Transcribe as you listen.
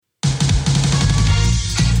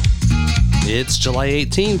It's July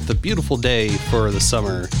 18th, a beautiful day for the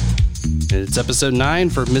summer. And it's episode 9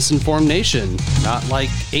 for Misinformed Nation, not like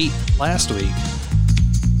 8 last week.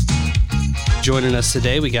 Joining us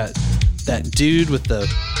today, we got that dude with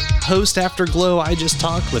the post-afterglow I just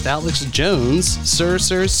talked with Alex Jones, Sir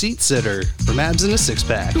Seat Sitter from Abs in a Six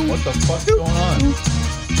Pack. What the fuck's going on?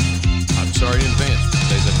 I'm sorry in advance.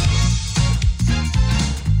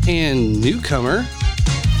 And newcomer,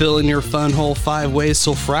 filling your fun hole 5 ways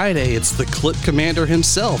till Friday, it's the clip commander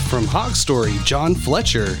himself from Hog Story, John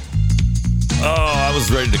Fletcher. Oh, I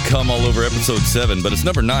was ready to come all over episode 7, but it's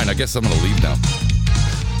number 9. I guess I'm going to leave now.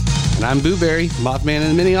 And I'm Booberry, Mothman in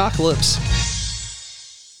the Mini-Ocalypse.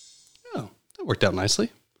 Oh, that worked out nicely.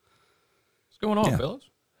 What's going on, fellas?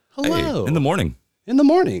 Hello. Hey, in the morning. In the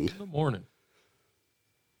morning. In the morning.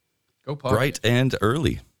 Go Padres. Bright and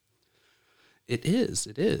early. It is.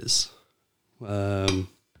 It is.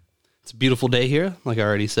 It's a beautiful day here, like I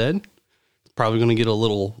already said. It's probably going to get a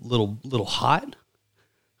little hot.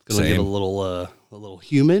 It's going to get a little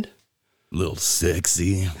humid. A little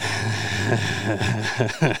sexy.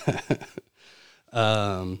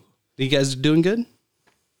 You guys doing good?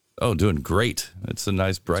 Oh, doing great. It's a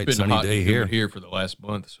nice, bright, It's been sunny hot day here for the last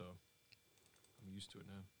month, so I'm used to it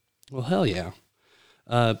now. Well, hell yeah.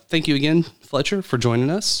 Thank you again, Fletcher, for joining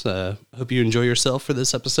us. Hope you enjoy yourself for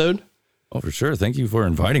this episode. Oh, for sure. Thank you for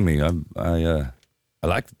inviting me. I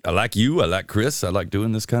like you. I like Chris. I like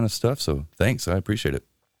doing this kind of stuff. So thanks. I appreciate it.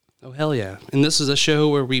 Oh, hell yeah. And this is a show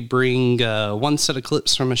where we bring one set of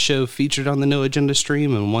clips from a show featured on the No Agenda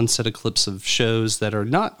stream and one set of clips of shows that are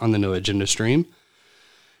not on the No Agenda stream.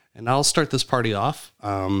 And I'll start this party off.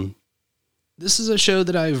 This is a show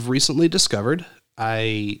that I've recently discovered.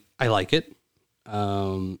 I like it.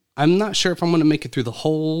 I'm not sure if I'm going to make it through the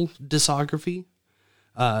whole discography.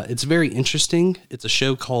 It's very interesting. It's a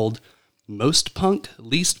show called Most Punk,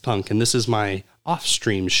 Least Punk, and this is my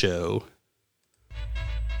off-stream show.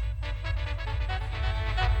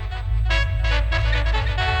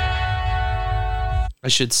 I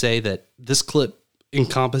should say that this clip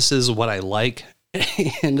encompasses what I like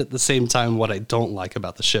and at the same time what I don't like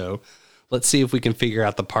about the show. Let's see if we can figure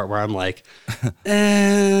out the part where I'm like,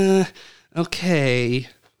 okay.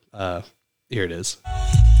 Here it is.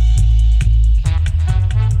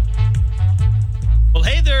 Well,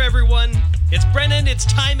 hey there, everyone. It's Brennan. It's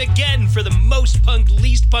time again for the Most Punk,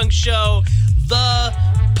 Least Punk show, the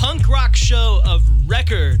punk rock show of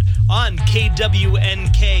record on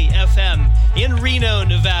KWNK FM in Reno,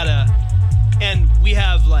 Nevada. And we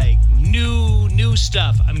have like new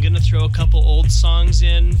stuff. I'm going to throw a couple old songs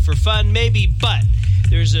in for fun, maybe, but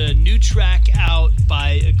there's a new track out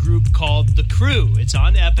by a group called The Crew. It's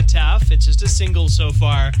on Epitaph. It's just a single so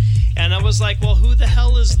far. And I was like, well, who the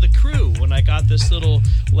hell is The Crew? When I got this little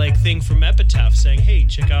like thing from Epitaph saying, hey,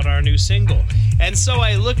 check out our new single. And so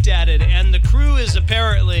I looked at it, and The Crew is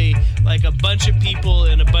apparently like a bunch of people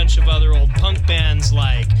in a bunch of other old punk bands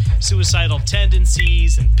like Suicidal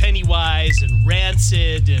Tendencies and Pennywise and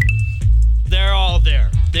Rancid, and they're all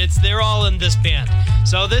there. They're all in this band.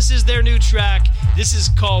 So this is their new track. This is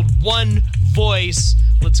called One Voice.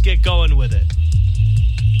 Let's get going with it.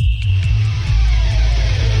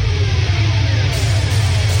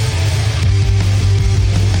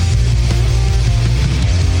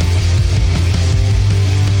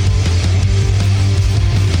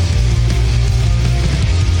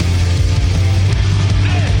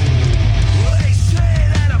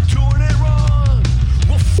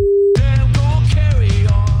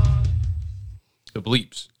 The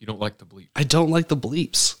bleeps. You don't like the bleeps. I don't like the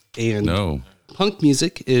bleeps. And No. punk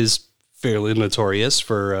music is fairly notorious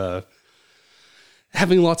for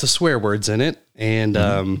having lots of swear words in it. And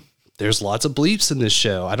there's lots of bleeps in this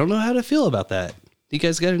show. I don't know how to feel about that. You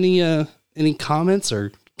guys got any comments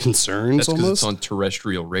or concerns? That's because almost it's on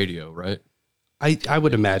terrestrial radio, right? I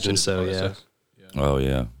would imagine It's so, in yeah. RSS. Oh,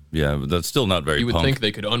 yeah. Yeah, but that's still not very You would punk. think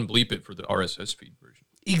they could unbleep it for the RSS feed version.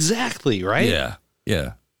 Exactly, right? Yeah.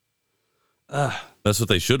 Yeah. That's what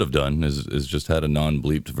they should have done is just had a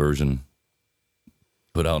non-bleeped version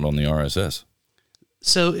put out on the RSS.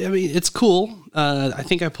 So, I mean, it's cool. I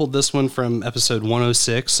think I pulled this one from episode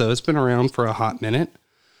 106, so it's been around for a hot minute.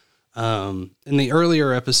 In the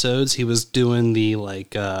earlier episodes, he was doing the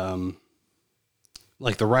like the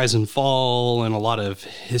rise and fall and a lot of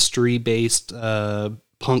history-based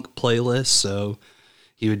punk playlists. So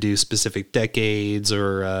he would do specific decades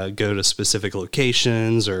or go to specific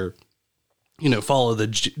locations or, follow the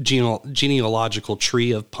genealogical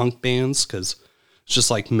tree of punk bands, because it's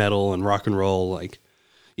just like metal and rock and roll. Like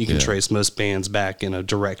you can trace most bands back in a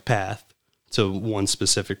direct path to one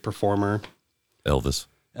specific performer. Elvis.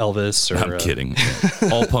 Elvis. Or I'm kidding.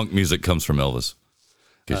 All punk music comes from Elvis.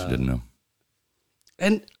 In case you didn't know.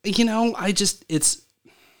 And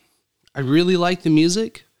I really like the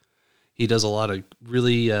music. He does a lot of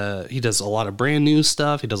he does a lot of brand new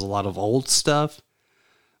stuff. He does a lot of old stuff,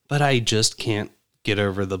 but I just can't get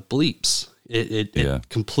over the bleeps. It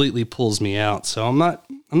completely pulls me out. So I'm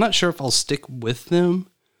not sure if I'll stick with them.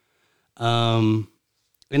 And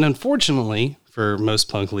unfortunately for Most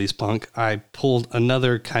Punk Least Punk, I pulled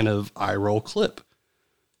another kind of eye roll clip.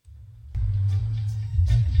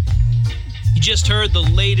 You just heard the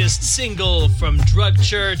latest single from Drug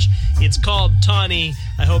Church. It's called Tawny.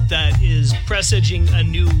 I hope that is presaging a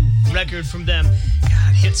new record from them.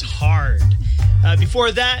 God, it hits hard.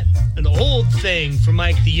 Before that, an old thing from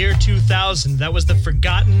like the year 2000. That was The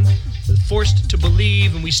Forgotten with Forced to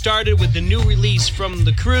Believe. And we started with the new release from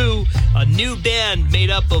The Crew, a new band made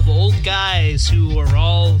up of old guys who are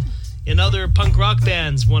all in other punk rock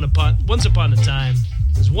bands once upon a time.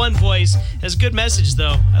 There's one voice. Has a good message,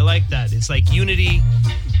 though. I like that. It's like unity,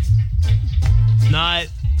 not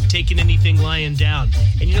taking anything lying down.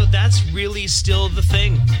 And that's really still the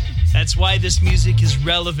thing. That's why this music is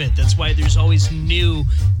relevant. That's why there's always new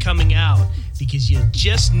coming out. Because you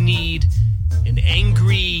just need an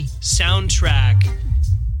angry soundtrack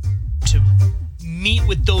to meet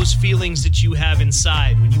with those feelings that you have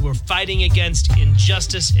inside when you were fighting against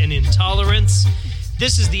injustice and intolerance.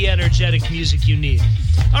 This is the energetic music you need.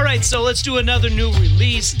 All right, so let's do another new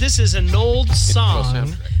release. This is an old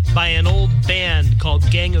song by an old band called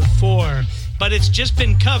Gang of Four, but it's just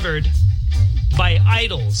been covered by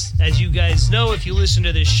Idols. As you guys know, if you listen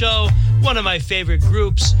to this show, one of my favorite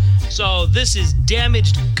groups. So this is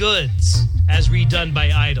Damaged Goods, as redone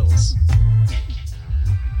by Idols.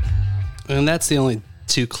 And that's the only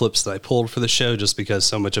two clips that I pulled for the show, just because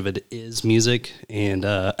so much of it is music, and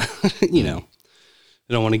I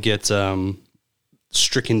don't want to get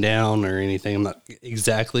stricken down or anything. I'm not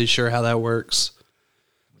exactly sure how that works.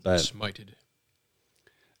 But Smited.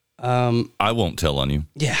 I won't tell on you.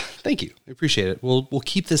 Yeah, thank you. I appreciate it. We'll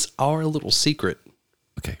keep this our little secret.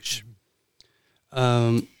 Okay. Shh.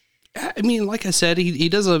 I mean, like I said, he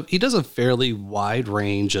does a fairly wide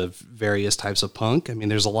range of various types of punk. I mean,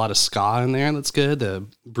 there's a lot of ska in there. That's good. The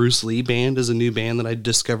Bruce Lee band is a new band that I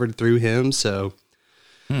discovered through him. So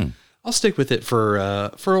I'll stick with it for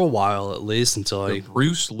a while at least until The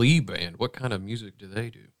Bruce Lee band. What kind of music do they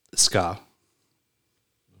do? Ska.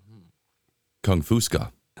 Kung Fu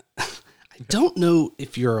ska. I don't know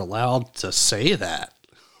if you're allowed to say that.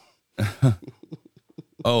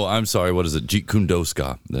 Oh, I'm sorry. What is it? Jeet Kune Do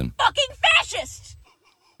ska then. Fucking fascist!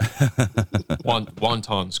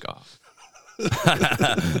 Wonton ska.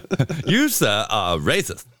 You, sir, are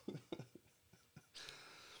racist.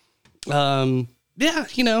 Yeah,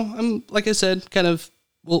 I'm, like I said, kind of,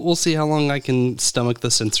 we'll see how long I can stomach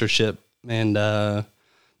the censorship, and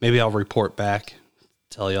maybe I'll report back,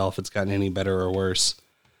 tell y'all if it's gotten any better or worse.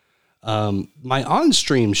 My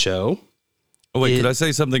on-stream show. Oh, wait, could I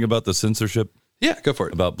say something about the censorship? Yeah, go for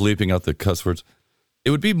it. About bleeping out the cuss words. It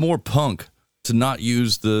would be more punk to not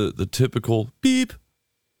use the typical beep.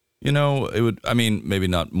 It would, maybe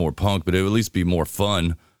not more punk, but it would at least be more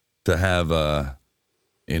fun to have,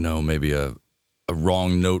 maybe a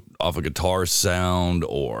wrong note off a guitar sound,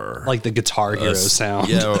 or like the Guitar Hero sound.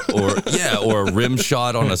 Yeah, or a rim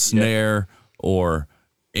shot on a snare, or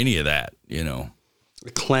any of that, A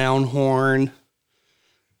clown horn.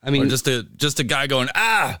 I mean, or just a guy going,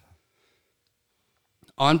 ah.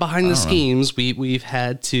 On Behind the Schemes, we've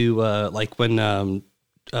had to like when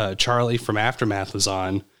Charlie from Aftermath was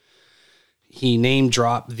on, he name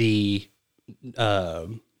dropped their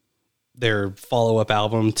follow-up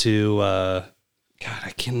album to God,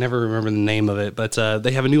 I can never remember the name of it, but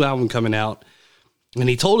they have a new album coming out, and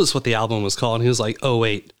he told us what the album was called, and he was like, oh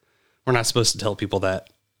wait, we're not supposed to tell people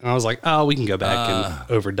that. And I was like, oh, we can go back and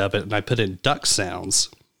overdub it, and I put in duck sounds.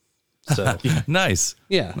 So Nice.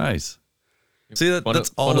 Yeah. Nice. See,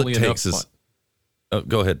 that's all it takes is... Oh,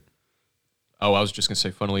 go ahead. Oh, I was just going to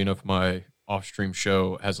say, funnily enough, my off-stream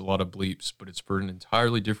show has a lot of bleeps, but it's for an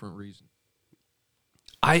entirely different reason.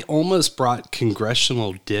 I almost brought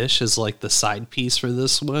Congressional Dish as like the side piece for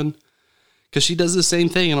this one, because she does the same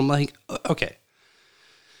thing, and I'm like, okay,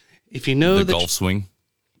 if you know the golf swing,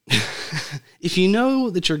 if you know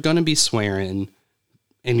that you're going to be swearing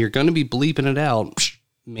and you're going to be bleeping it out,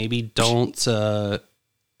 maybe don't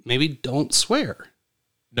swear.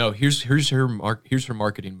 No, here's her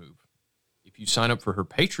marketing move. If you sign up for her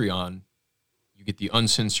Patreon, you get the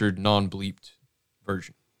uncensored, non-bleeped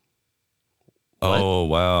version. Oh,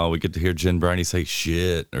 wow. We get to hear Jen Briney say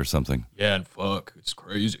shit or something. Yeah, and fuck. It's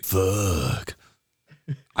crazy. Fuck.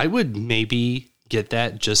 I would maybe get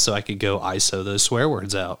that just so I could go ISO those swear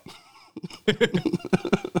words out.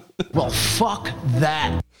 Well, fuck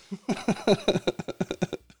that.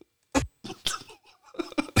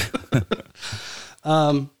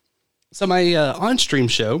 So my on-stream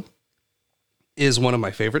show is one of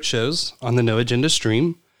my favorite shows on the No Agenda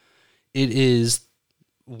stream. It is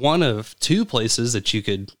one of two places that you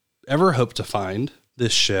could ever hope to find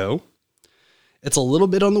this show. It's a little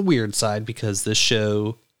bit on the weird side because this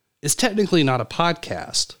show is technically not a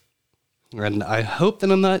podcast. And I hope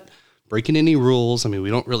that I'm not breaking any rules. I mean, we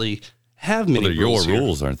don't really have many Well, they're rules your here.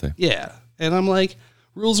 rules, aren't they? Yeah. And I'm like,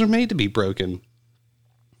 rules are made to be broken.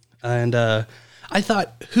 And I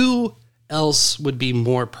thought, who else would be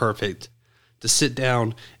more perfect to sit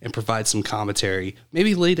down and provide some commentary?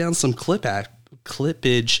 Maybe lay down some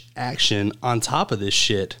clippage action on top of this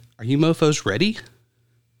shit. Are you mofos ready?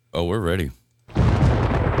 Oh, we're ready.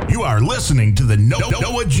 You are listening to the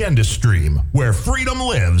No Agenda stream, where freedom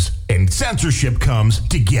lives and censorship comes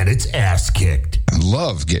to get its ass kicked. I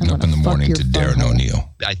love getting up in the morning to Darren O'Neill.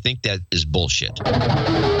 I think that is bullshit.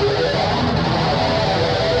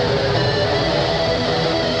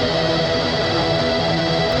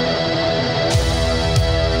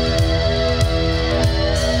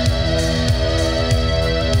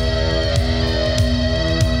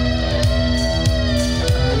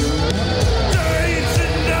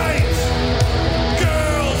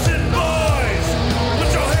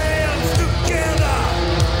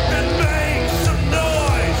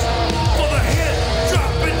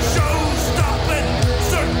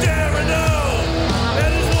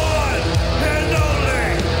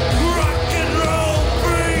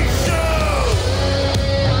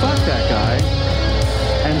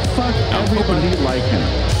 Everybody like him.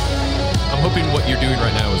 I'm hoping what you're doing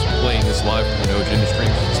right now is playing this live from the No Agenda stream,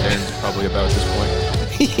 since Darren's probably about at this point.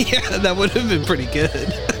 Yeah, that would have been pretty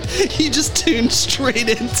good. He just tuned straight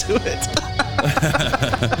into it.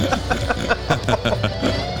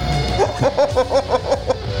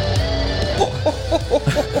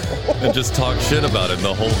 And just talk shit about it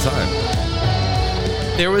the whole time.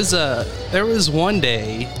 There was one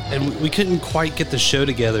day, and we couldn't quite get the show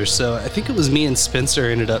together, so I think it was me and Spencer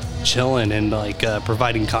ended up chilling and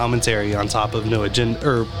providing commentary on top of No Agenda,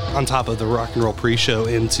 or on top of the Rock and Roll pre-show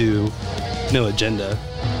into No Agenda.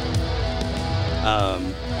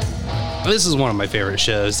 This is one of my favorite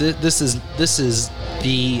shows. This is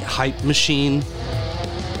the hype machine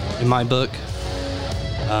in my book.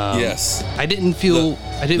 Yes. I didn't feel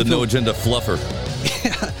No Agenda fluffer.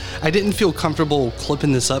 I didn't feel comfortable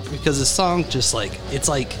clipping this up because the song just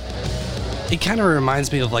it kind of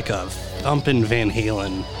reminds me of like a thumping Van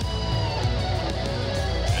Halen.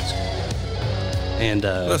 And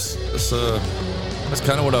That's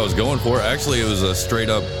kind of what I was going for. Actually, it was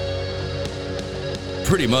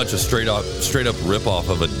pretty much a straight up rip off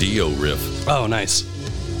of a Dio riff. oh, nice.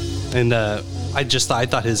 And I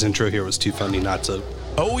thought his intro here was too funny not to.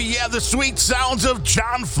 Oh yeah, the sweet sounds of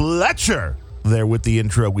John Fletcher. There with the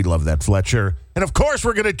intro. We love that, Fletcher. And of course,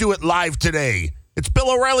 we're going to do it live today. It's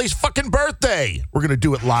Bill O'Reilly's fucking birthday. We're going to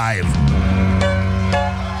do it live.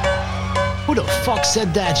 Who the fuck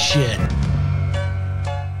said that shit?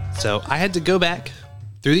 So I had to go back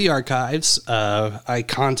through the archives. I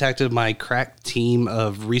contacted my crack team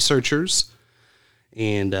of researchers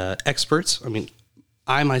and experts. I mean,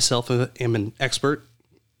 I myself am an expert.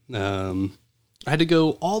 I had to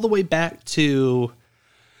go all the way back to,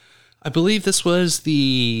 I believe this was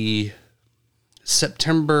the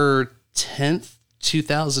September 10th,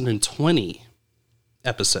 2020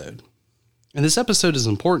 episode. And this episode is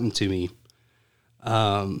important to me.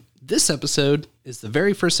 This episode is the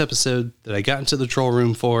very first episode that I got into the troll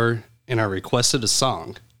room for, and I requested a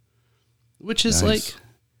song, which is Nice.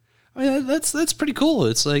 that's pretty cool.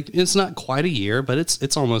 It's like, it's not quite a year, but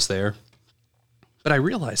it's almost there. But I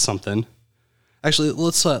realized something. Actually,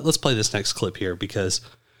 let's play this next clip here, because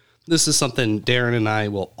this is something Darren and I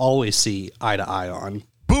will always see eye to eye on.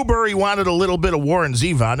 Boo Burry wanted a little bit of Warren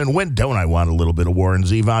Zevon, and when don't I want a little bit of Warren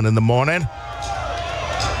Zevon in the morning?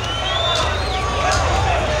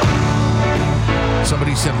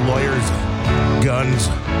 Somebody said lawyers, guns,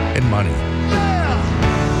 and money.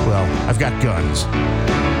 Well, I've got guns.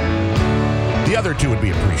 The other two would be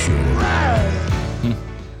appreciated.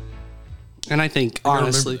 And I think,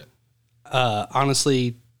 honestly,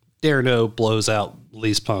 Darren O blows out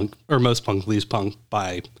Least Punk, or Most Punk, Least Punk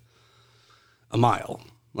by a mile.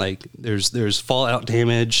 Like, there's fallout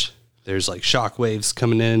damage. There's like shockwaves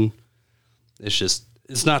coming in. It's just,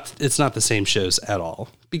 it's not the same shows at all,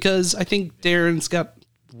 because I think Darren's got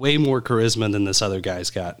way more charisma than this other guy's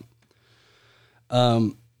got.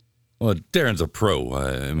 Well, Darren's a pro.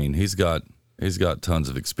 I mean, he's got tons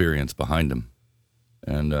of experience behind him,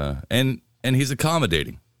 and he's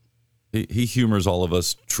accommodating. He humors all of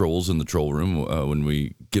us trolls in the troll room when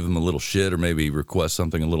we give him a little shit or maybe request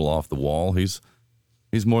something a little off the wall. He's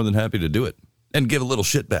more than happy to do it and give a little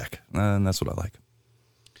shit back, and that's what I like.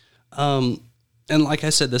 And like I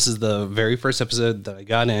said, this is the very first episode that I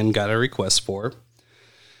got a request for.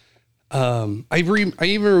 I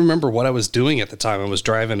even remember what I was doing at the time. I was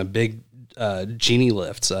driving a big genie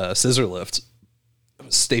lift, scissor lift. I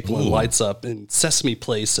was stapling lights up in Sesame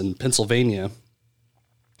Place in Pennsylvania,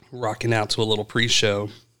 rocking out to a little pre-show.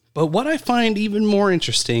 But what I find even more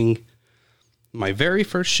interesting, my very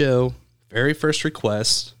first show, very first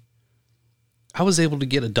request, I was able to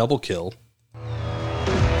get a double kill.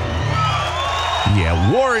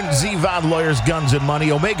 Yeah, Warren Zevon, Lawyers, Guns, and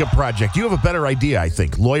Money, Omega Project. You have a better idea, I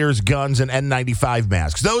think. Lawyers, guns, and N95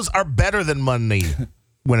 masks. Those are better than money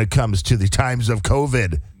when it comes to the times of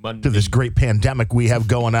COVID, to this great pandemic we have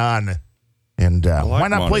going on. And why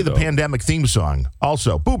not play the pandemic theme song?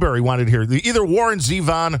 Also, Booberry wanted to hear either Warren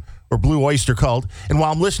Zevon or Blue Oyster Cult. And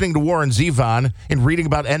while I'm listening to Warren Zevon and reading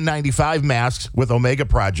about N95 masks with Omega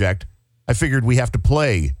Project, I figured we have to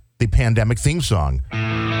play the pandemic theme song.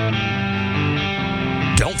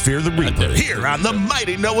 Don't fear the Reaper. Here on the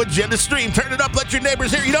mighty No Agenda stream. Turn it up, let your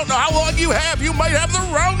neighbors hear. You don't know how long you have. You might have the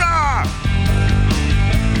Rona.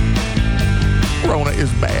 Rona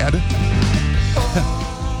is bad.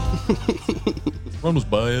 Rona's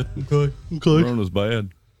bad. Okay. Rona's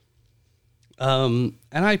bad. And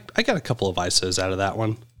I got a couple of ISOs out of that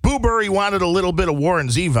one. Booberry wanted a little bit of Warren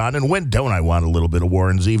Zevon, and when don't I want a little bit of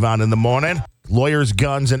Warren Zevon in the morning? Lawyers,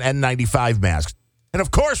 guns, and N95 masks. And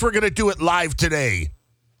of course, we're going to do it live today.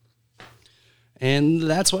 And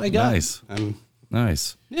that's what I got. Nice.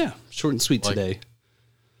 Nice. Yeah, short and sweet today.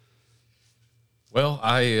 Well,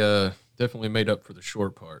 I definitely made up for the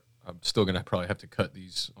short part. I'm still going to probably have to cut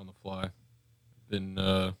these on the fly. Been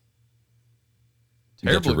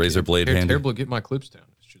terrible. Razor blade handy. Terrible to get my clips down.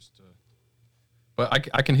 It's just, but I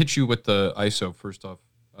can hit you with the ISO first off.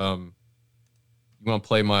 You want to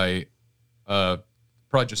play my?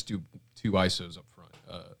 Probably just do 2 ISOs up front.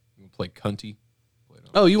 You want to play Cunty?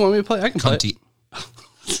 Oh, you want me to play? I can play. Cunty.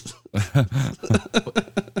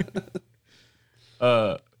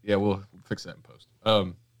 Yeah, we'll fix that in post. Yeah,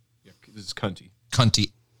 this is Cunty.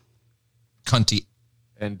 Cunty.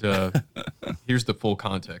 And here's the full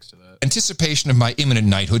context of that. Anticipation of my imminent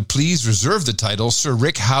knighthood, please reserve the title Sir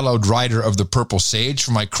Rick Hallowed Rider of the Purple Sage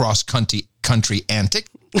for my cross-country antic.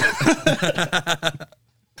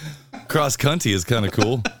 Cross-country is kind of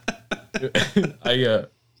cool.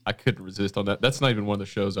 I couldn't resist on that. That's not even one of the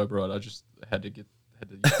shows I brought. I just had to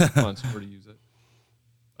find somewhere to use it.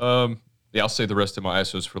 Yeah, I'll save the rest of my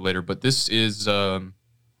ISOs for later. But this is an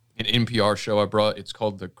NPR show I brought. It's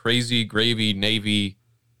called the Crazy Gravy Navy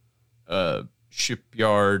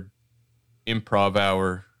Shipyard Improv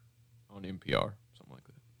Hour on NPR, something like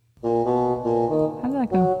that. How did that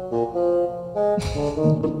go?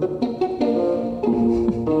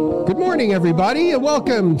 Good morning, everybody, and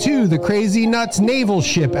welcome to the Crazy Nuts Naval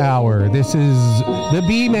Ship Hour. This is the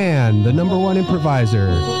B-Man, the #1 improviser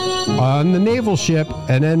on the naval ship,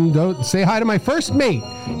 and then don't say hi to my first mate,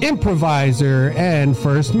 improviser and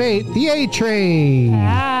first mate, the A-Train.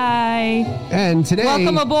 Hi. And today,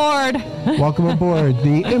 welcome aboard. Welcome aboard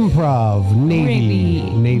the Improv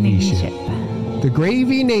Navy ship. The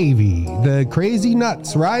Gravy Navy, the Crazy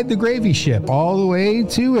Nuts ride the gravy ship all the way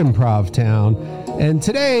to Improv Town. And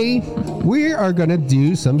today, we are going to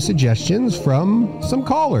do some suggestions from some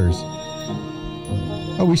callers.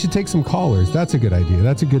 Oh, we should take some callers. That's a good idea.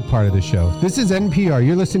 That's a good part of the show. This is NPR.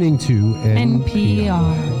 You're listening to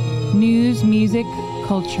NPR. News, music,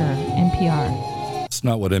 culture. NPR. It's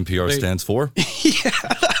not what NPR stands for. Yeah,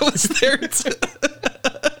 I was there too.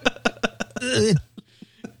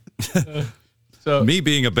 So, me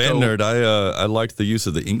being a band nerd, I liked the use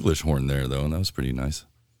of the English horn there, though, and that was pretty nice.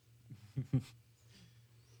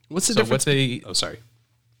 What's the difference? Oh, sorry.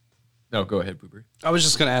 No, go ahead, Boober. I was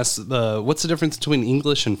just going to ask, what's the difference between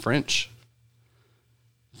English and French?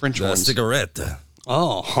 French ones. Cigarette.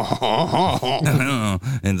 Oh.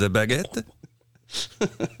 And the baguette.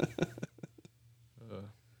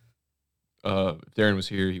 If Darren was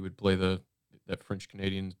here, he would play that French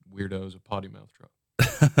Canadian weirdos of potty mouth drop.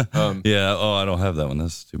 Yeah. Oh, I don't have that one.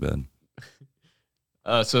 That's too bad.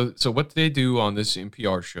 So what they do on this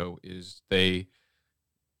NPR show is they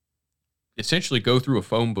essentially go through a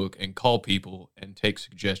phone book and call people and take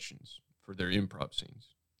suggestions for their improv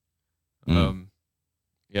scenes.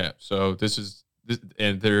 Yeah. So this is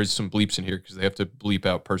and there's some bleeps in here because they have to bleep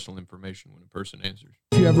out personal information when a person answers.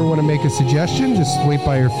 If you ever want to make a suggestion, just wait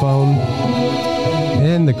by your phone.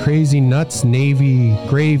 And the Crazy Nuts Navy,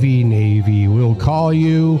 Gravy Navy will call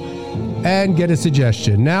you and get a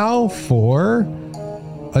suggestion. Now for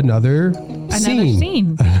another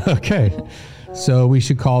scene. Okay. So we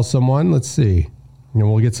should call someone. Let's see. And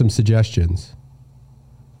we'll get some suggestions.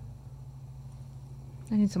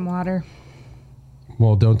 I need some water.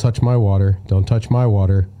 Well, don't touch my water. Don't touch my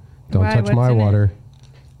water. Don't Why? touch What's my in it? water.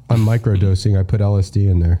 I'm microdosing. I put LSD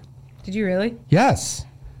in there. Did you really? Yes.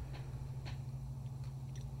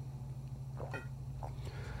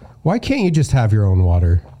 Why can't you just have your own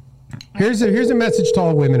water? Here's a message to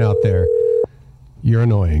all women out there. You're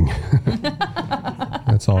annoying.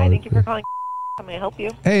 That's all. Hi, thank you for calling. How may I help you?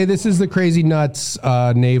 Hey, this is the Crazy Nuts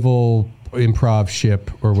Naval Improv Ship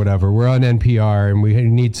or whatever. We're on NPR and we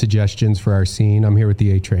need suggestions for our scene. I'm here with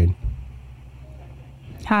the A Train.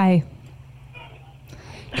 Hi.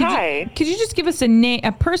 Hi. Could you just give us a name,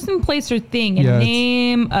 a person, place, or thing? A Yeah, it's-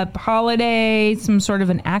 name, a holiday, some sort of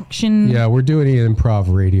an action? Yeah, we're doing an improv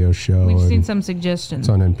radio show. We just need and some suggestions. It's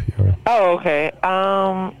on NPR. Oh, okay.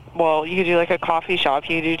 Well, you could do like a coffee shop.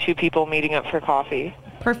 You could do two people meeting up for coffee.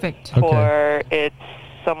 Perfect. Okay. Or it's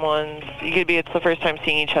someone's. You could be. It's the first time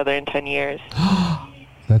seeing each other in 10 years.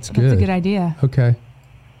 That's good. That's a good idea. Okay.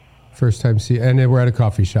 First time see, and then we're at a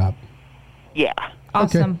coffee shop. Yeah.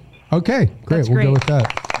 Awesome. Okay, great. That's We'll go great. with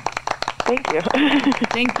that. Thank you.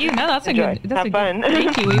 Thank you. No, that's a Enjoy. good. That's Have a fun. Good,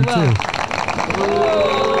 thank you. We You will. too.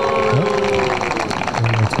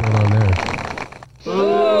 What's going on there?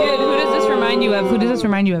 Dude, who does this remind you of? Who does this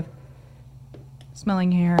remind you of?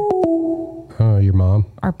 Smelling hair. Oh, your mom.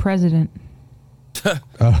 Our president.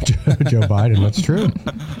 Oh, Joe Biden. That's true.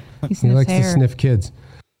 He He sniffs likes hair. to sniff kids.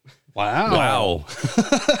 Wow.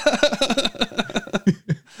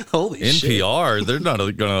 Holy shit. NPR, they're not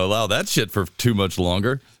going to allow that shit for too much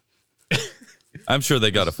longer. I'm sure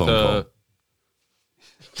they got a phone call.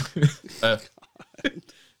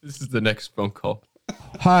 This is the next phone call.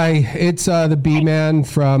 Hi, it's the B-man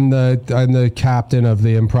I'm the captain of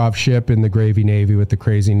the improv ship in the Gravy Navy with the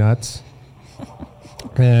Crazy Nuts.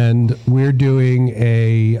 And we're doing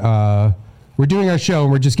our show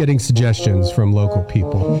and we're just getting suggestions from local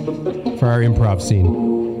people for our improv scene.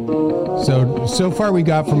 So far we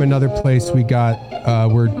got from another place, we're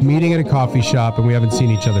meeting at a coffee shop and we haven't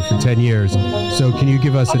seen each other for 10 years. So can you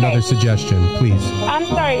give us another suggestion, please? I'm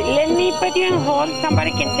sorry. Let me put you on hold.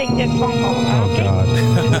 Somebody can take this phone call. Oh,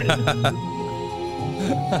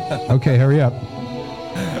 God. Okay, hurry up.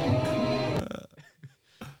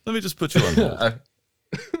 Let me just put you on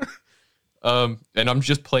hold. And I'm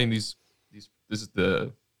just playing these.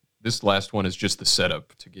 This last one is just the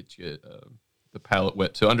setup to get you the palate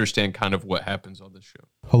wet to understand kind of what happens on this show.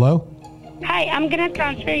 Hello? Hi, I'm going to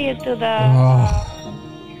transfer you to the...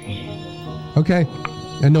 Okay.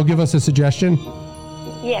 And they'll give us a suggestion?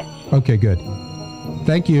 Yes. Okay, good.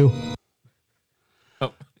 Thank you.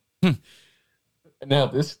 Now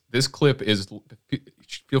this clip is.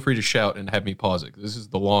 Feel free to shout and have me pause it. This is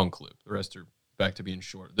the long clip. The rest are back to being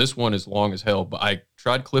short. This one is long as hell, but I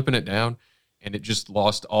tried clipping it down, and it just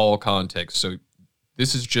lost all context. So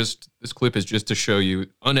this clip is just to show you,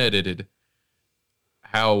 unedited,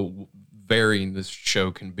 how varying this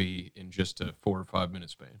show can be in just a 4 or 5 minute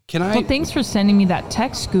span. Well, thanks for sending me that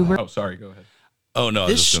text, Goober. Oh, sorry. Go ahead. Oh, no, I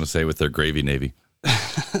was just going to say with their Gravy Navy.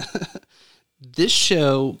 This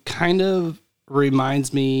show kind of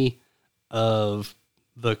reminds me of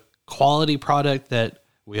the quality product that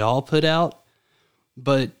we all put out,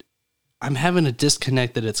 but I'm having a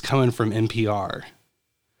disconnect that it's coming from NPR.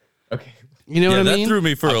 Okay. You know what I mean? That threw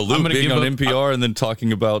me for a loop, gonna being give on up- NPR and then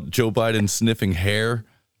talking about Joe Biden sniffing hair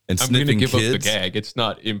and I'm going to sniffing give up the kids. gag. It's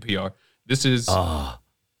not NPR. This is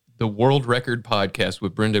the World Record Podcast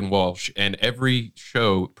with Brendan Walsh, and every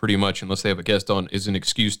show, pretty much, unless they have a guest on, is an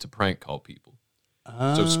excuse to prank call people.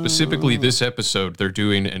 So specifically this episode, they're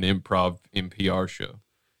doing an improv NPR show.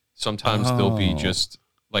 Sometimes they'll be just,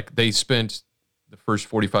 like, they spent the first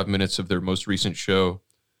 45 minutes of their most recent show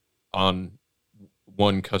on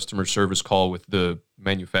one customer service call with the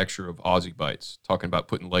manufacturer of Aussie Bites, talking about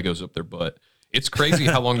putting Legos up their butt. It's crazy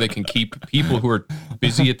how long they can keep people who are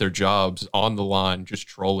busy at their jobs on the line, just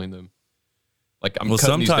trolling them. Like, I'm Well,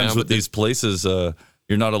 cutting these sometimes down, with but these places,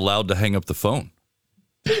 you're not allowed to hang up the phone.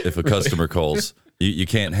 If a customer calls, you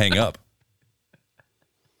can't hang up.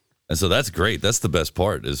 And so that's great. That's the best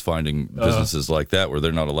part, is finding businesses like that where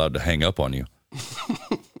they're not allowed to hang up on you.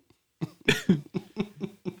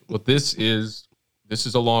 Well, this is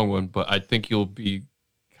a long one, but I think you'll be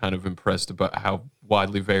kind of impressed about how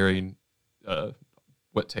widely varying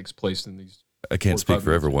what takes place in these I can't speak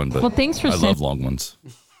for everyone, but Well, thanks for I love long ones.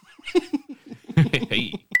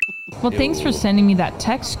 Hey. Well, thanks for sending me that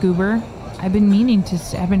text, Scoober. I've been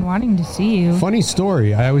wanting to see you. Funny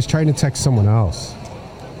story. I was trying to text someone else,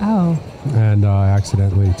 Oh, and I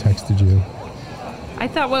accidentally texted you. I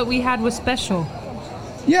thought what we had was special.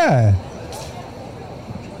 Yeah.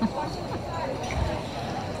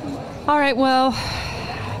 All right, well,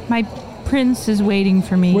 my prince is waiting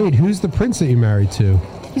for me. Wait, who's the prince that you married to?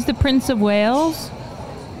 He's the Prince of Wales.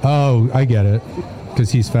 Oh, I get it.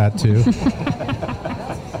 Because he's fat too.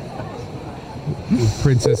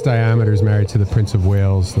 Princess Diameter is married to the Prince of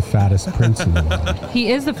Wales, the fattest prince in the world.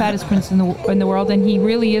 He is the fattest prince in the world, and he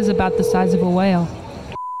really is about the size of a whale.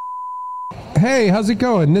 Hey, how's it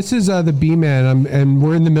going? This is the B-Man, and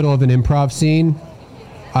we're in the middle of an improv scene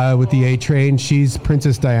with the A-Train. She's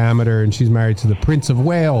Princess Diameter, and she's married to the Prince of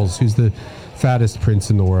Wales, who's the fattest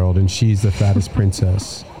prince in the world, and she's the fattest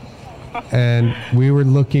princess. And we were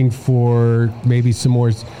looking for maybe some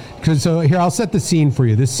more. So here, I'll set the scene for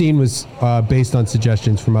you. This scene was based on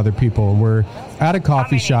suggestions from other people, and we're at a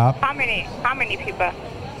coffee shop. How many people?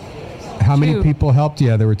 How many people helped?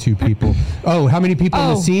 Yeah, there were 2 people. Oh, how many people in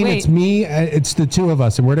the scene? Wait. It's me. It's the 2 of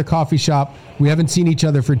us, and we're at a coffee shop. We haven't seen each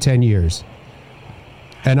other for 10 years.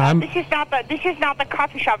 And This is not the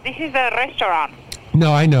coffee shop. This is a restaurant.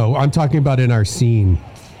 No, I know. I'm talking about in our scene.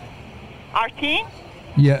 Our team?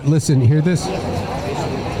 Yeah, listen, hear this?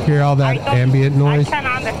 Hear all that ambient noise? I can't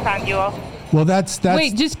understand you. Well, that's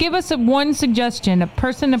Wait, just give us one suggestion: a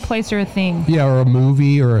person, a place, or a thing. yeah, or a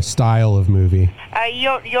movie or a style of movie.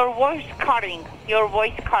 Your voice cutting. Your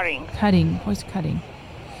voice cutting. Voice cutting.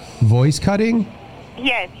 Voice cutting?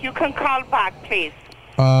 Yes, you can call back, please.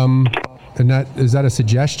 And that is that a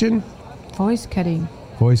suggestion? Voice cutting.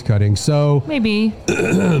 Voice cutting. So Maybe.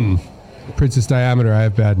 Princess Diameter, I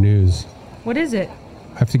have bad news. What is it?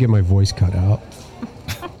 I have to get my voice cut out.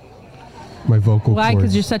 My vocal Why? cords.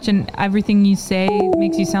 Because you're such an everything you say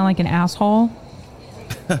makes you sound like an asshole.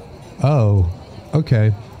 Oh,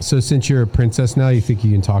 okay. So since you're a princess now, you think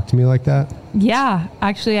you can talk to me like that? Yeah,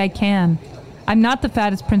 actually, I can. I'm not the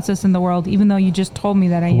fattest princess in the world, even though you just told me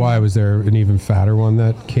that I am. Why? Was there an even fatter one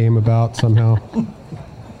that came about somehow?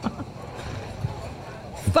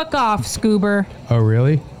 Fuck off, Scoober. Oh,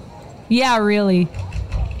 really? Yeah, really.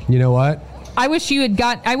 You know what? I wish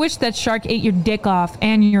that shark ate your dick off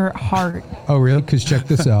and your heart. Oh, really? Because check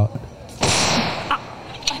this out.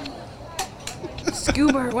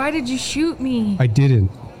 Scoober, why did you shoot me? I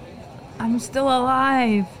didn't. I'm still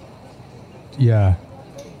alive. Yeah.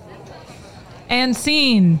 And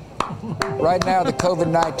scene. Right now, the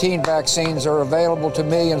COVID-19 vaccines are available to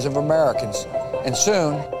millions of Americans, and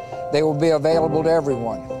soon they will be available to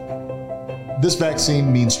everyone. This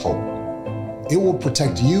vaccine means hope. It will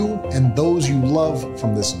protect you and those you love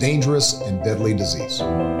from this dangerous and deadly disease.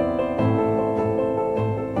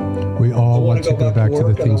 We all want to go back to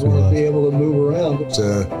the things we love. Be able to move around.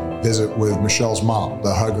 To visit with Michelle's mom,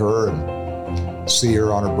 to hug her and see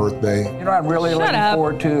her on her birthday. You know, I'm really looking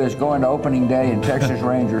forward to is going to opening day in Texas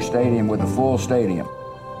Ranger Stadium with a full stadium.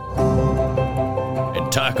 And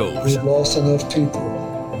tacos. We've lost enough people,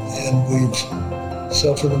 and we've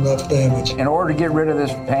suffered enough damage. In order to get rid of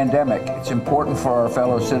this pandemic, it's important for our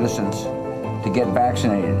fellow citizens to get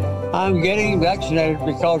vaccinated. I'm getting vaccinated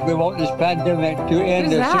because we want this pandemic to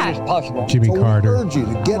end as soon as possible. Jimmy Carter. I urge you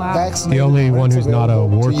to get vaccinated. The only one who's not a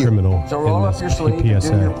war criminal. So roll in up your this sleeve and do your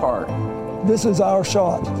PSA. part. This is our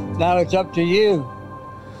shot. Now it's up to you.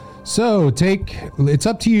 So it's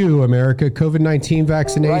up to you, America. COVID-19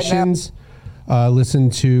 vaccinations. Listen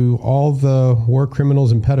to all the war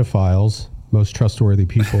criminals and pedophiles, most trustworthy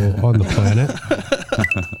people on the planet,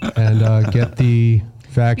 and get the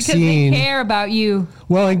vaccine. Because they care about you.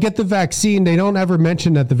 Well, and get the vaccine. They don't ever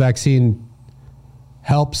mention that the vaccine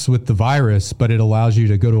helps with the virus, but it allows you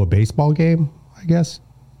to go to a baseball game, I guess.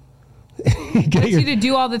 Gets you to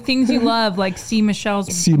do all the things you love, like see Michelle's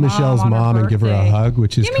mom and give her a hug,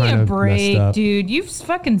 which is kind of Give me a break, messed up. dude. You've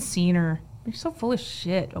fucking seen her. You're so full of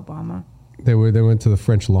shit, Obama. They went to the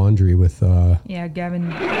French Laundry with Yeah,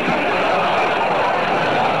 Gavin. Oh,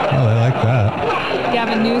 they like that.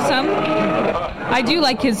 Gavin Newsom. I do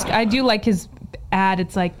like his ad.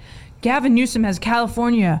 It's like Gavin Newsom has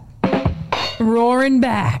California roaring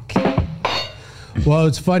back. Well,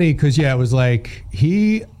 it's funny because it was like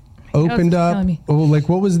he opened up. Oh, like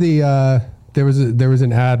what was the? There was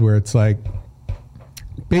an ad where it's like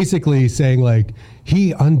basically saying like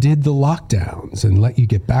he undid the lockdowns and let you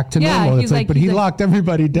get back to normal. It's like, but he locked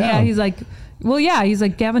everybody down. Yeah, he's like, well, yeah, he's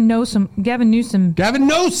like Gavin Newsom. Oh, dude,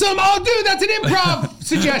 that's an improv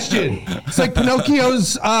suggestion. It's like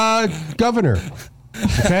Pinocchio's governor.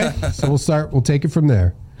 Okay, so we'll take it from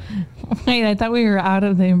there. Wait, I thought we were out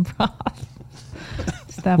of the improv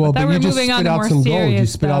stuff. Well, I thought but we you were just moving on spit to out more some gold. You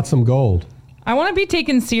serious spit out stuff. some gold. I want to be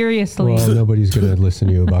taken seriously. Well, nobody's going to listen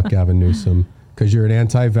to you about Gavin Newsom because you're an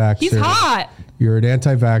anti-vaxxer. He's hot. You're an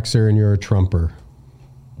anti-vaxxer and you're a Trumper.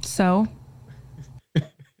 So?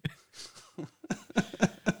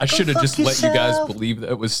 I should have just let you guys believe that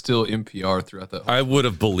it was still NPR throughout that. I would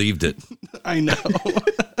have believed it. I know.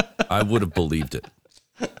 I would have believed it.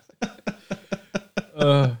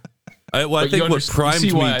 But I think what primed you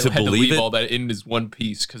see why me I to had believe leave it. all that in is one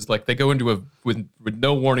piece because like they go into with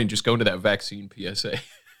no warning, just go into that vaccine PSA.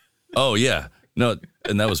 Oh yeah, no,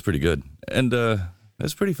 and that was pretty good, and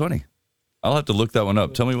that's pretty funny. I'll have to look that one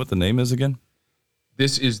up. Tell me what the name is again.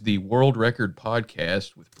 This is the World Record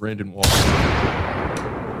Podcast with Brendan Wall.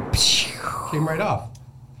 Came right off.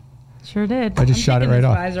 Sure did. I just shot it right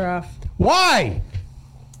off. Visor off. Why?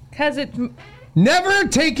 Because it. Never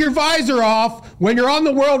take your visor off when you're on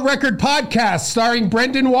the World Record Podcast starring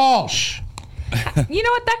Brendan Walsh. You know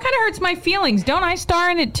what? That kind of hurts my feelings. Don't I star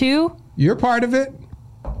in it too? You're part of it.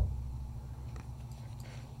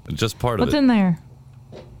 Just part of What's it. in there?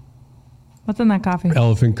 What's in that coffee?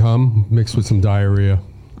 Elephant cum mixed with some diarrhea.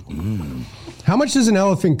 How much does an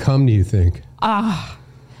elephant cum, do you think?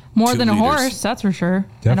 More 2 than a liters. horse, that's for sure.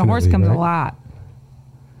 And a horse Definitely, comes right? a lot.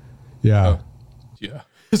 Yeah. Yeah.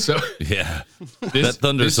 So Yeah, that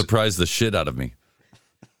thunder surprised the shit out of me.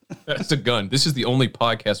 that's a gun. This is the only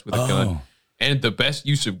podcast with a gun and the best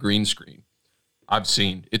use of green screen I've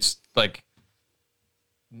seen. It's like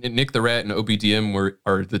Nick the Rat and OBDM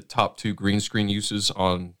are the top 2 green screen uses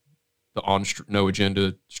on the No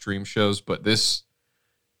Agenda stream shows, but this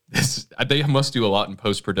they must do a lot in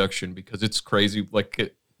post production because it's crazy.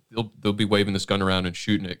 Like they'll be waving this gun around and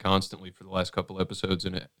shooting it constantly for the last couple episodes,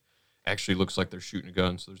 and it actually looks like they're shooting a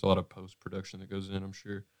gun. So there's a lot of post production that goes in, I'm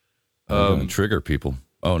sure. Trigger people.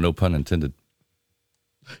 Oh, no pun intended.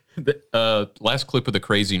 Last clip of the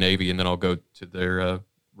Crazy Navy, and then I'll go to their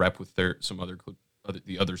wrap with some other clip,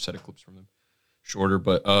 the other set of clips from them, shorter.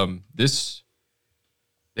 But this,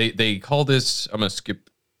 they call this. I'm gonna skip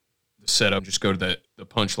the setup. Just go to the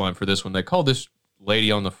punchline for this one. They call this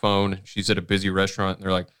lady on the phone. She's at a busy restaurant, and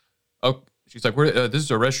they're like, "Oh," she's like, this is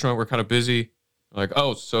a restaurant. We're kind of busy." I'm like,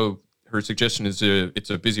 "Oh, so." Her suggestion is it's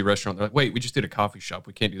a busy restaurant. They're like, wait, we just did a coffee shop.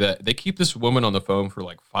 We can't do that. They keep this woman on the phone for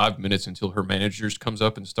like 5 minutes until her manager comes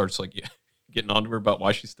up and starts like getting onto her about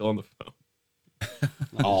why she's still on the phone.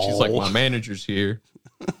 She's like, my manager's here.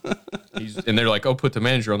 And they're like, oh, put the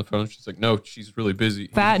manager on the phone. She's like, no, she's really busy.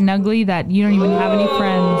 Fat and ugly that you don't even have any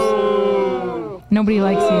friends. Nobody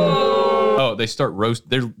likes you. Oh, they start roast.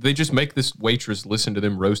 They just make this waitress listen to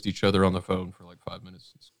them roast each other on the phone for like 5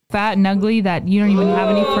 minutes. Fat and ugly that you don't even have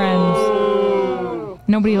any friends.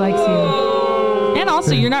 Nobody likes you. And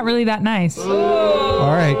also, you're not really that nice.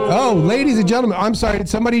 All right. Oh, ladies and gentlemen, I'm sorry. Did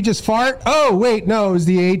somebody just fart? Oh, wait. No, it was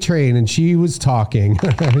the A train, and she was talking.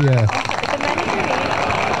 Yeah.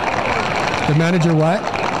 The manager what?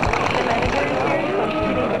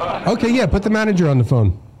 Okay, yeah, put the manager on the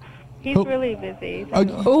phone. He's really busy.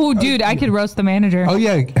 Oh, dude, I could roast the manager. Oh,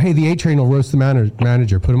 yeah. Hey, the A train will roast the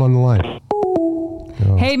manager. Put him on the line.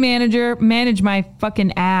 Hey, manager, manage my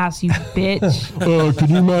fucking ass, you bitch. Can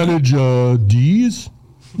you manage D's?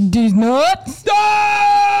 D's nuts?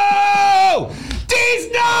 No!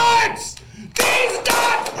 D's nuts! D's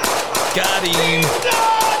nuts! Got him.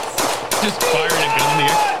 Just firing a gun in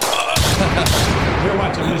the air. Here,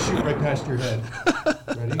 watch. I'm going to shoot right past your head.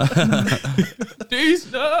 Ready?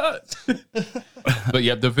 These nuts. But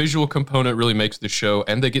yeah, the visual component really makes the show,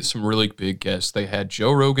 and they get some really big guests. They had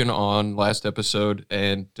Joe Rogan on last episode,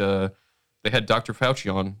 and they had Dr.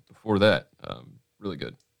 Fauci on before that. Really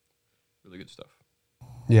good stuff.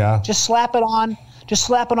 Yeah. Just slap it on. Just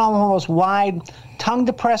slap it on one of those wide tongue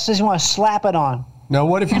depressors. You want to slap it on. Now,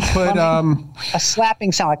 what if you put a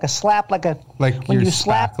slapping sound, like a slap, like when you're you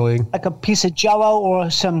slap spackling. like a piece of Jello or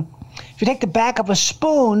some. If you take the back of a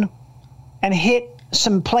spoon and hit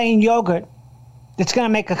some plain yogurt, it's gonna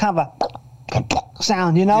make a kind of a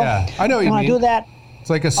sound, you know? Yeah, I know what you want mean. to do that It's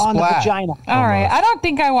like a on the splat. vagina. All right, I don't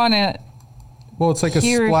think I want to Well, it's like a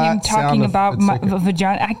hear splat him talking sound about it's my like a-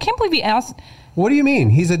 vagina. I can't believe he asked. What do you mean?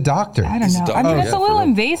 He's a doctor. I don't know. I mean, it's a little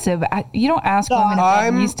invasive. You don't ask women if they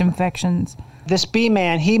have yeast infections. This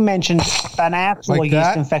B-man, he mentioned an actual Like yeast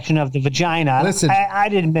that? infection of the vagina. Listen, I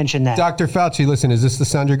didn't mention that. Dr. Fauci, listen, is this the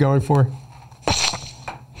sound you're going for?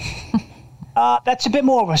 That's a bit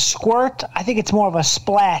more of a squirt. I think it's more of a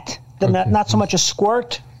splat than not so much a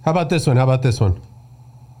squirt. How about this one? How about this one?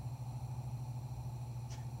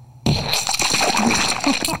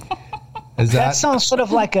 Is That sounds sort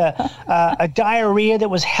of like a diarrhea that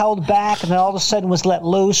was held back and then all of a sudden was let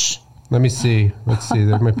loose. Let me see. Let's see.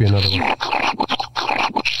 There might be another one.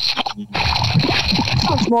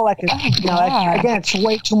 Sounds more like again, it's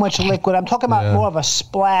way too much liquid. I'm talking about more of a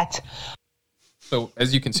splat. So,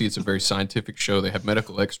 as you can see, it's a very scientific show. They have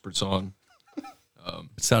medical experts on.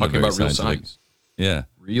 It sounded talking very about real scientific. science. Yeah.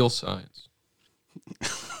 Real science.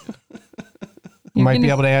 You might be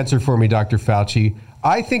able to answer for me, Dr. Fauci.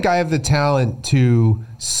 I think I have the talent to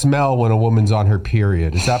smell when a woman's on her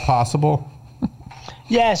period. Is that possible?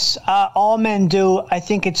 Yes, all men do. I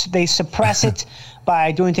think they suppress it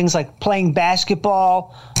by doing things like playing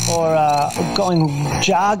basketball or going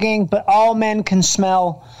jogging. But all men can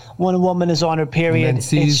smell when a woman is on her period.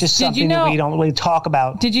 It's just something that we don't really talk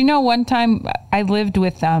about. Did you know one time I lived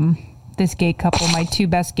with this gay couple, my two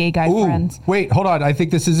best gay guy friends? Wait, hold on. I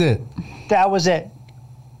think this is it. That was it.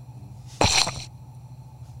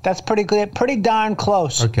 That's pretty good. Pretty darn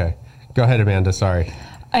close. Okay. Go ahead, Amanda. Sorry.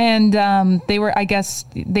 And they were, I guess,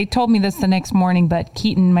 they told me this the next morning, but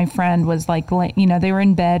Keaton, my friend, was like, they were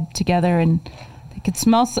in bed together and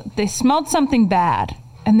they smelled something bad.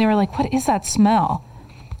 And they were like, what is that smell?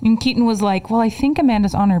 And Keaton was like, well, I think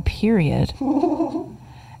Amanda's on her period.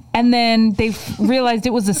 And then they realized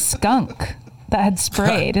it was a skunk that had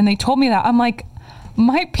sprayed. And they told me that. I'm like,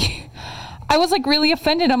 I was like really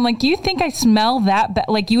offended. I'm like, you think I smell that bad?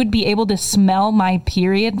 Like you would be able to smell my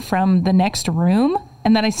period from the next room?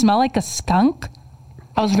 And that I smell like a skunk?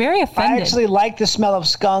 I was very offended. I actually like the smell of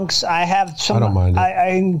skunks. I have some. I don't mind it. I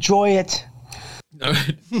enjoy it.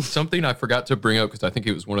 Something I forgot to bring up because I think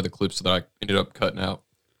it was one of the clips that I ended up cutting out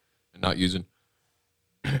and not using.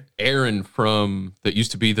 Aaron that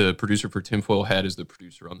used to be the producer for Tinfoil Hat is the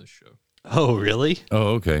producer on this show. Oh, really?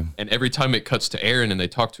 Oh, okay. And every time it cuts to Aaron and they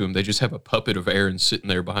talk to him, they just have a puppet of Aaron sitting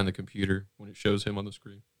there behind the computer when it shows him on the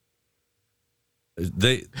screen.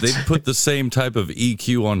 They put the same type of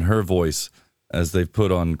EQ on her voice as they've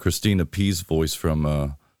put on Christina P's voice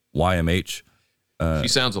from YMH. She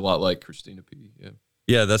sounds a lot like Christina P. Yeah.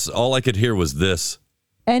 Yeah, that's all I could hear was this.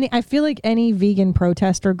 I feel like any vegan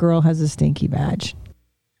protester girl has a stinky badge.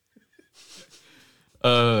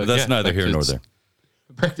 That's neither here nor there.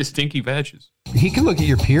 Back to stinky badges. He can look at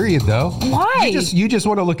your period, though. Why? You just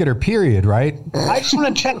want to look at her period, right? I just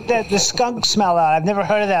want to check the skunk smell out. I've never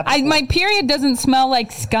heard of that before. My period doesn't smell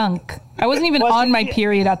like skunk. I wasn't even on my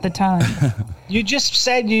period at the time. You just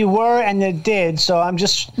said you were and it did, so I'm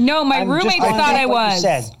just... No, my roommates thought I was.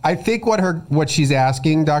 I think what she's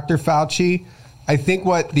asking, Dr. Fauci, I think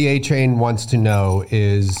what the A-Train wants to know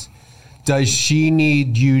is... Does she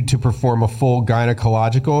need you to perform a full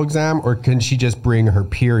gynecological exam, or can she just bring her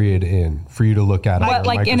period in for you to look at it? What,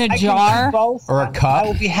 like in a I can jar? do both. Or a cup? I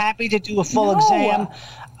will be happy to do a full exam.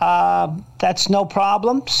 That's no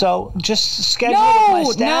problem. So just schedule it with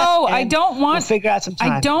my staff. No, I and don't want... We'll figure out some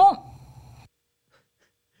time. I don't...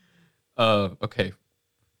 Okay.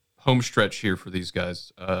 Home stretch here for these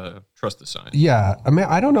guys. Trust the science. Yeah. I mean,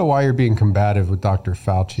 I don't know why you're being combative with Dr.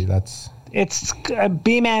 Fauci. It's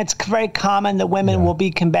B-Man. It's very common that women will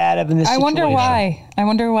be combative in this situation. I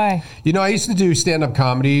wonder why. You know, I used to do stand-up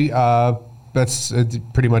comedy. That's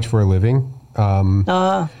pretty much for a living.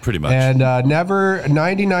 Pretty much. And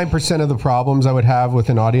 99% of the problems I would have with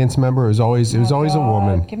an audience member was always a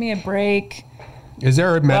woman. Give me a break. Is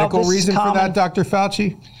there a medical this is reason for common. that, Dr.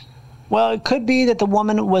 Fauci? Well, it could be that the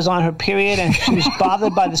woman was on her period and she was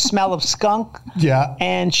bothered by the smell of skunk. Yeah.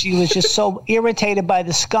 And she was just so irritated by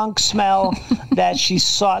the skunk smell that she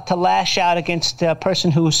sought to lash out against a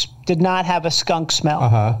person who did not have a skunk smell.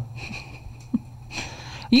 Uh-huh.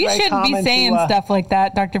 You Very shouldn't be common saying to, stuff like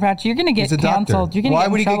that, Dr. Fauci. You're going to He's get a doctor. canceled. You're going to Why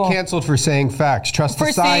get would in he trouble. get canceled for saying facts? Trust the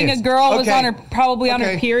For science. saying a girl was Okay. probably on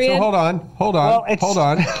her period. So hold on.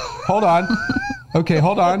 Okay,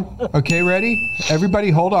 hold on. Okay, ready? Everybody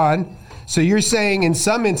hold on. So you're saying in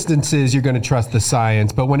some instances you're going to trust the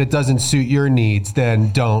science, but when it doesn't suit your needs,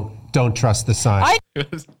 then don't trust the science.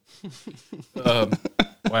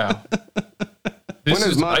 Wow. When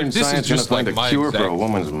is modern science going to find a cure for a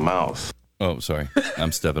woman's woman's mouth? Oh, sorry.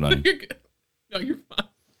 I'm stepping on you. No, you're fine.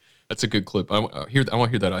 That's a good clip. I want to hear that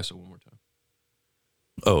ISO one more time.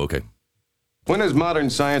 Oh, okay. When is modern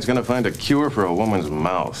science going to find a cure for a woman's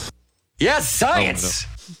mouth? Yes, science!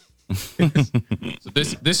 So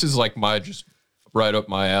this is like just right up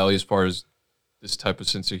my alley as far as this type of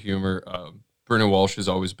sense of humor. Brennan Walsh has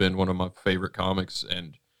always been one of my favorite comics,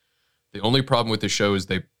 and the only problem with the show is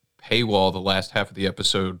they paywall the last half of the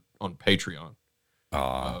episode on Patreon.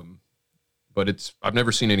 But I've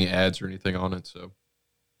never seen any ads or anything on it, so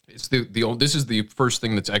it's this is the first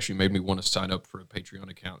thing that's actually made me want to sign up for a Patreon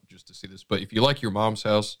account just to see this. But if you like Your Mom's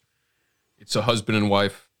House, It's a husband and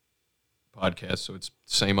wife podcast, so it's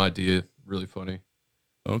the same idea. Really funny.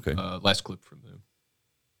 Okay. Last clip from them.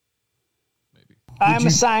 I'm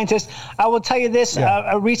a scientist. I will tell you this,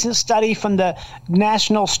 a recent study from the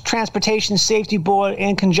National Transportation Safety Board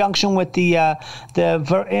in conjunction with the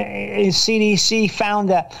CDC found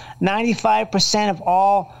that 95% of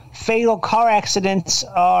all fatal car accidents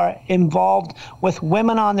are involved with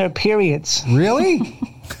women on their periods. Really?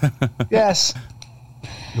 Yes.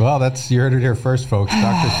 Well, you heard it here first, folks.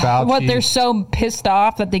 Dr. Fauci. What, they're so pissed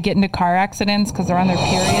off that they get into car accidents because they're on their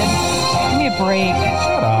period? Give me a break.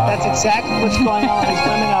 That's exactly what's going on. These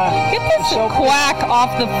women are... Get this quack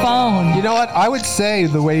off the phone. You know what? I would say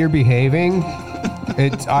the way you're behaving,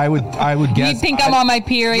 I would guess. You think I'm on my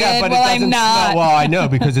period? Yeah, but well, it doesn't I'm not. Smell, well, I know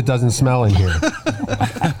because it doesn't smell in here.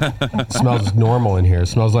 It smells normal in here. It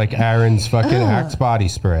smells like Aaron's fucking Axe body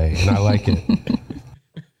spray, and I like it.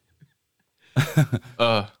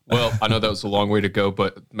 Well, I know that was a long way to go,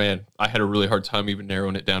 but man, I had a really hard time even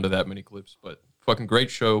narrowing it down to that many clips. But fucking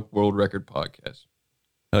great show, world record podcast.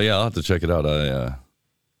 Oh yeah, I'll have to check it out.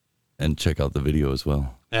 And check out the video as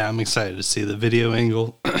well. Yeah, I'm excited to see the video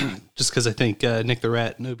angle, just because I think Nick the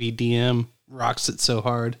Rat and OBDM rocks it so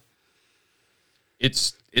hard.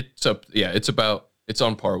 It's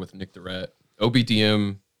on par with Nick the Rat.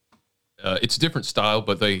 OBDM, it's a different style,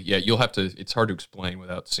 but you'll have to. It's hard to explain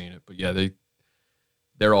without seeing it, but yeah,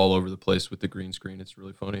 they're all over the place with the green screen. It's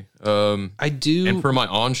really funny. And for my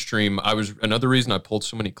on stream, another reason I pulled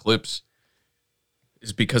so many clips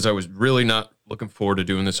is because I was really not looking forward to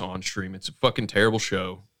doing this on stream. It's a fucking terrible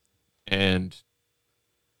show. And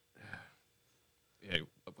yeah,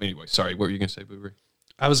 anyway, sorry, what were you going to say, Boober?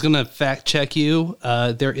 I was going to fact check you.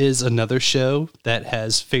 There is another show that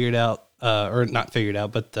has figured out, or not figured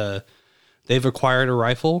out, but they've acquired a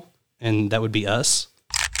rifle, and that would be us.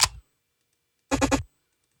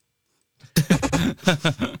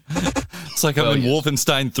 It's like I'm in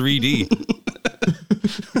Wolfenstein 3D.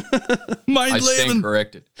 I stand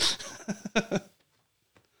corrected.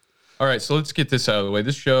 All right, so let's get this out of the way.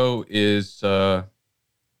 This show is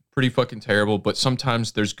pretty fucking terrible, but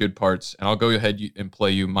sometimes there's good parts. And I'll go ahead and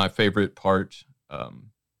play you my favorite part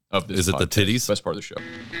of this. Is it the titties? Best part of the show.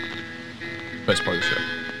 Best part of the show.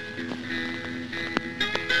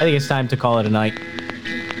 I think it's time to call it a night.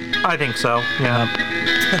 I think so, yeah.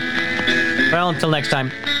 Well, until next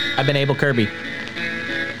time, I've been Abel Kirby.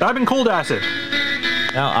 I've been Cold Acid.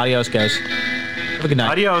 Well, adios, guys. Have a good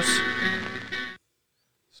night. Adios.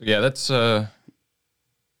 So yeah, that's I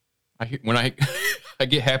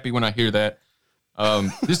get happy when I hear that.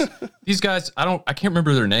 These guys, I can't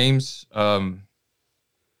remember their names. Hot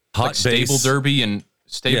like Stable Base. Derby and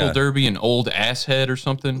Derby and Old Asshead or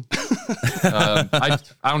something. I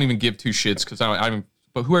don't even give two shits because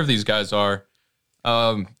but whoever these guys are,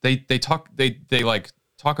 they talk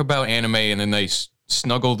about anime and then they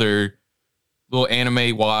snuggle their little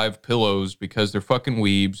anime wife pillows because they're fucking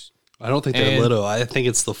weebs. I don't think they're little. I think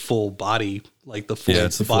it's the full body, like the full,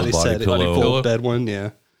 it's the body full body set, pillow. full bed one.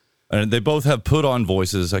 Yeah. And they both have put on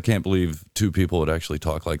voices. I can't believe two people would actually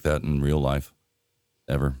talk like that in real life,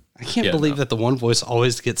 ever. I can't believe that the one voice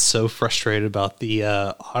always gets so frustrated about the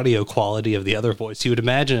audio quality of the other voice. You would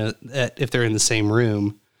imagine that if they're in the same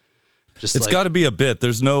room, It's got to be a bit.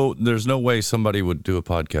 There's no way somebody would do a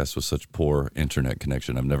podcast with such poor internet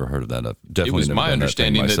connection. I've never heard of that. I've definitely it was never my done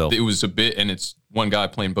understanding that it was a bit, and it's one guy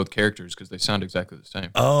playing both characters because they sound exactly the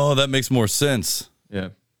same. Oh, that makes more sense. Yeah.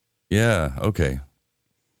 Yeah. Okay.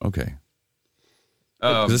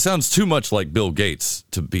 'Cause it sounds too much like Bill Gates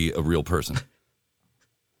to be a real person.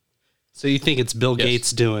 So you think it's Bill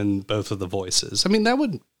Gates doing both of the voices? I mean, that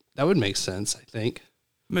would make sense, I think.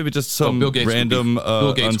 Maybe just some Bill Gates random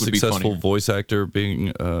Bill Gates would be unsuccessful funnier. voice actor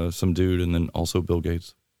being some dude, and then also Bill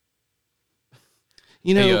Gates.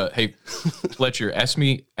 You know, hey, Fletcher, ask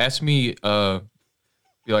me, be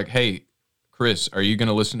like, hey, Chris, are you going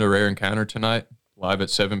to listen to Rare Encounter tonight, live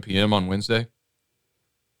at 7 p.m. on Wednesday?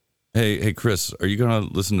 Hey, Chris, are you going to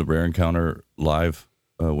listen to Rare Encounter live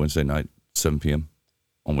Wednesday night, 7 p.m.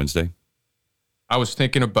 on Wednesday? I was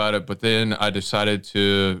thinking about it, but then I decided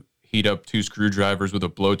to heat up 2 screwdrivers with a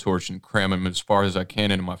blowtorch and cram them as far as I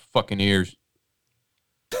can into my fucking ears.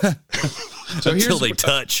 Until they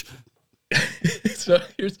touch. So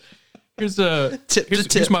here's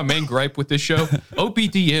my main gripe with this show.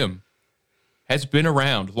 OBDM has been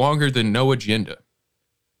around longer than No Agenda.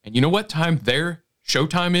 And you know what time their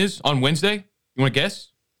showtime is on Wednesday? You want to guess?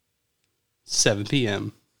 7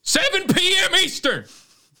 p.m. 7 p.m. Eastern!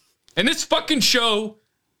 And this fucking show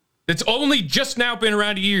that's only just now been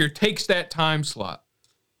around a year takes that time slot.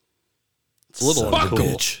 It's a little Fuck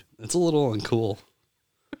uncool. bitch. It's a little uncool.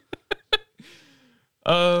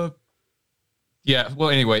 Yeah. Well,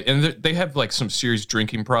 anyway, and they have like some serious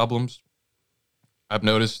drinking problems. I've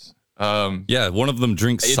noticed. Yeah, one of them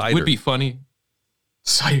drinks cider. It would be funny.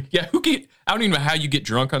 Cider. Yeah. I don't even know how you get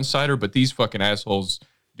drunk on cider, but these fucking assholes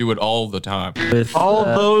do it all the time. With all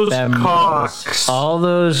those cocks. All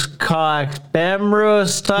those cocks.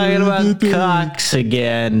 Bemrose talking about cocks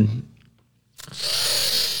again.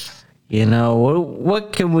 You know,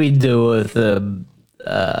 what can we do with the...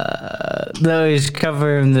 though he's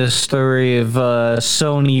covering the story of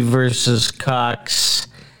Sony versus Cox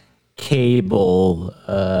Cable.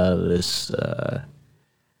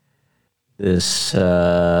 It's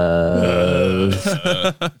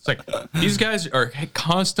like these guys are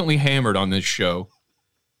constantly hammered on this show,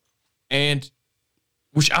 and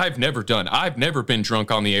which I've never done. I've never been drunk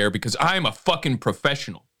on the air because I'm a fucking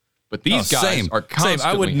professional. But these guys are constantly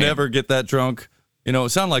I would hammered. never get that drunk. You know, it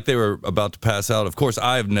sounded like they were about to pass out. Of course,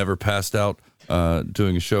 I have never passed out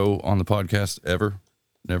doing a show on the podcast ever.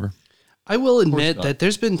 Never. I will admit that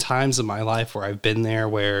there's been times in my life where I've been there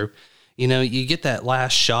where, you know, you get that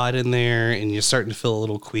last shot in there and you're starting to feel a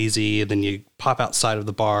little queasy, and then you pop outside of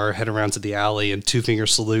the bar, head around to the alley, and 2-finger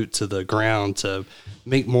salute to the ground to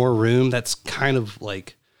make more room. That's kind of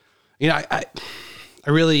like, you know, I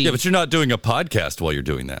really... Yeah, but you're not doing a podcast while you're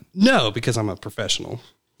doing that. No, because I'm a professional.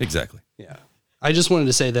 Exactly. Yeah. I just wanted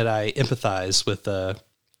to say that I empathize with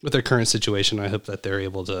their current situation. I hope that they're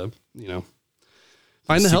able to, you know,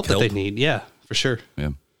 find the help that they need. Yeah, for sure. Yeah.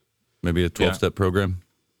 Maybe a 12-step program.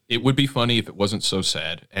 It would be funny if it wasn't so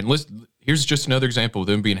sad. And here's just another example of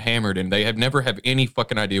them being hammered, and they never have any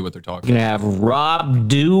fucking idea what they're talking gonna have Rob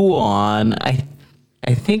Dew on. I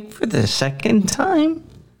think for the second time.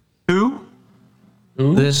 Who?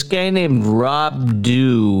 This guy named Rob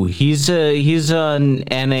Dew. He's on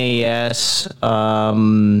NAS.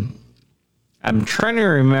 I'm trying to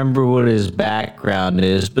remember what his background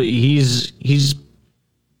is, but he's.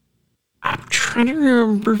 I'm trying to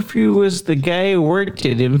remember if he was the guy who worked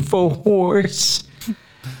at InfoWars.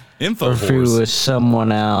 Or if he was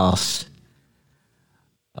someone else.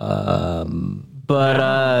 But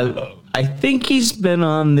I think he's been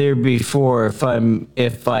on there before.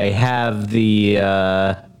 If I have the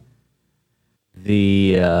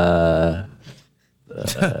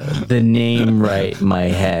name right in my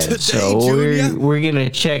head. So we're gonna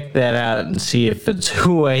check that out and see if it's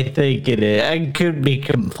who I think it is. I could be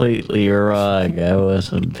completely wrong. I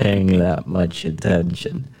wasn't paying that much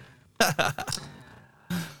attention.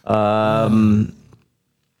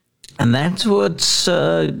 And that's what's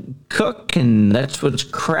cooking. That's what's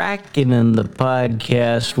cracking in the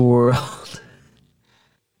podcast world.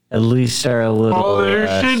 At least our little. Oh,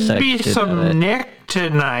 there should be section of some it. Nick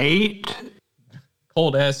tonight.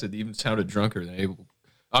 Cold Acid even sounded drunker than Abel.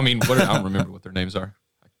 I mean, I don't remember what their names are.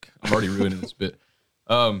 I'm already ruining this bit.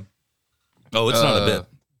 Oh, it's not a bit.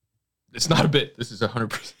 It's not a bit. This is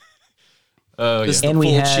 100%. And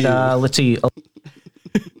we had, let's see.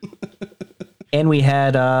 And we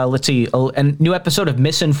had, a new episode of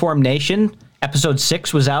Misinformed Nation. Episode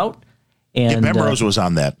 6 was out. And Bemrose was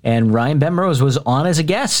on that. And Ryan Bemrose was on as a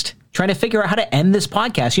guest, trying to figure out how to end this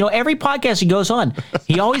podcast. You know, every podcast he goes on,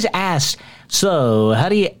 he always asks, so how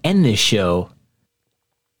do you end this show?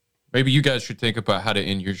 Maybe you guys should think about how to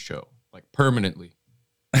end your show, like permanently.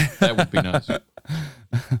 That would be nice.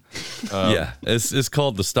 Yeah, it's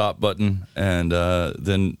called the stop button, and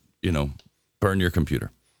then, you know, burn your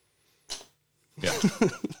computer. Yeah.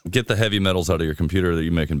 Get the heavy metals out of your computer that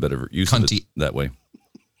you're making better use of it that way.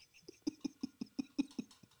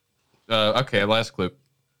 Okay, last clip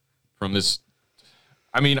from this.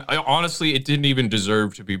 I mean, honestly, it didn't even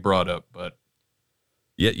deserve to be brought up, but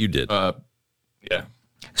yet you did. Yeah.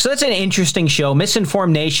 So that's an interesting show.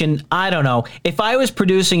 Misinformed Nation. I don't know. If I was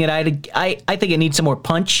producing it, I think it needs some more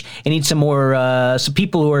punch. It needs some more some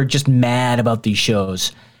people who are just mad about these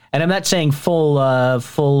shows. And I'm not saying full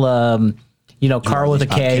you know, Carl with a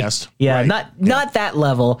K. Podcast. Yeah, Right. not that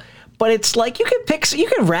level. But it's like you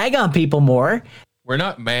can rag on people more. We're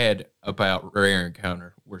not mad about Rare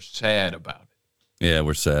Encounter. We're sad about it. Yeah,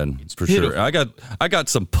 we're sad. It's for beautiful. sure. I got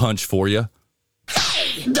some punch for you.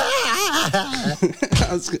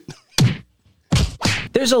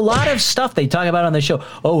 There's a lot of stuff they talk about on the show.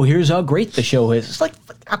 Oh, here's how great the show is. It's like,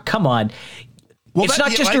 oh, come on. Well, it's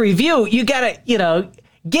not just a review. You gotta, you know,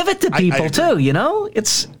 give it to people too. You know,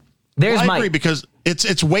 I agree because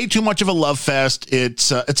it's way too much of a love fest.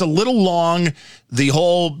 It's a little long. The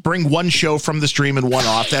whole bring one show from the stream and one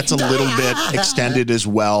off. That's a little bit extended as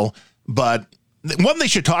well. But one, they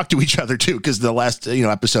should talk to each other too, because the last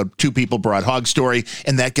episode, 2 people brought Hog Story,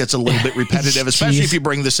 and that gets a little bit repetitive, especially if you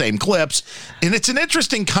bring the same clips. And it's an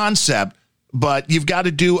interesting concept. but you've got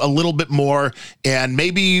to do a little bit more and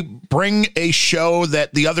maybe bring a show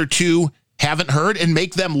that the other two haven't heard and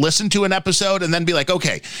make them listen to an episode and then be like,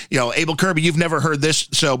 okay, Abel Kirby, you've never heard this.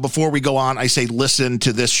 So before we go on, I say, listen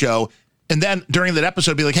to this show. And then during that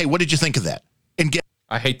episode, be like, hey, what did you think of that? And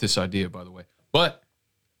I hate this idea, by the way. But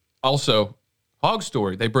also, Hog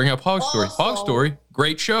Story. They bring up Hog Story. Hog Story,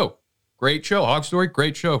 great show. Great show. Hog Story,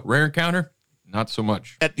 great show. Rare Encounter, not so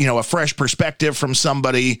much. A fresh perspective from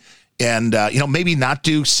somebody. And, maybe not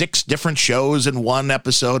do 6 different shows in one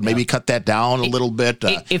episode. Maybe cut that down a little bit.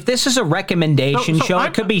 If this is a recommendation show,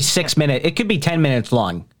 it could be 6 minutes. It could be 10 minutes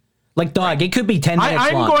long. Like, dog, it could be 10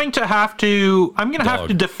 minutes long. I'm going to have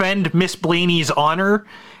to defend Miss Blaney's honor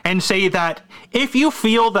and say that if you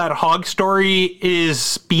feel that Hog Story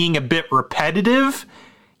is being a bit repetitive,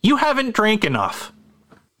 you haven't drank enough.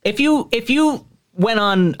 If you went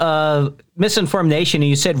on Misinformed Nation and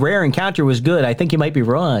you said Rare Encounter was good, I think you might be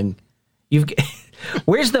wrong.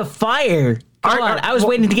 Where's the fire? Come on, I was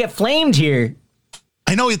waiting to get flamed here.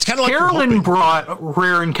 I know, it's kind of like Carolyn brought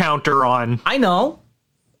Rare Encounter on. I know.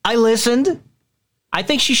 I listened. I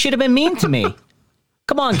think she should have been mean to me.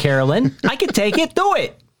 Come on, Carolyn. I can take it. Do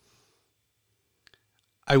it.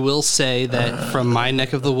 I will say that from my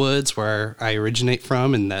neck of the woods where I originate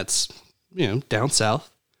from, and that's, down south,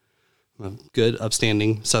 I'm a good,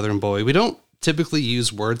 upstanding Southern boy. We don't typically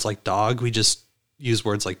use words like dog. We just use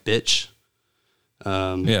words like bitch.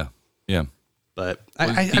 Yeah. But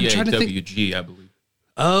I'm trying to think. DAWG, I believe.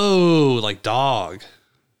 Oh, like dog.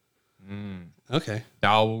 Okay.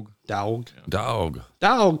 Dog. Dog. Dog.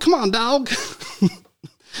 Dog. Come on, dog.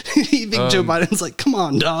 You think Joe Biden's like, come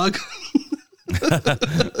on, dog?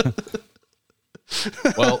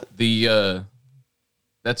 Well,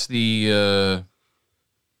 that's the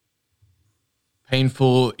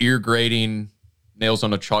painful, ear-grating, nails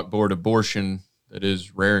on a chalkboard abortion that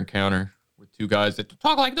is Rare Encounter with 2 guys that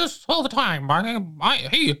talk like this all the time.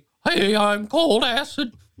 Hey, I'm Cold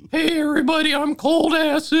Acid. Hey, everybody, I'm Cold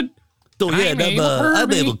Acid. So yeah, I'm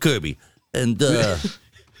Abel Kirby, and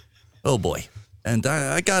oh boy, and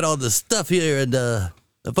I got all this stuff here and a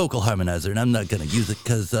vocal harmonizer, and I'm not gonna use it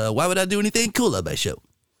because why would I do anything cool on my show?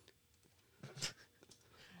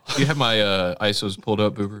 Do you have my ISOs pulled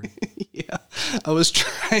up, Boober? Yeah, I was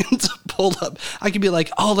trying to pull up. I could be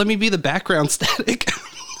like, oh, let me be the background static.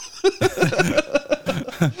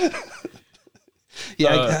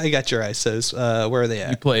 Yeah, I got your ISOs. Where are they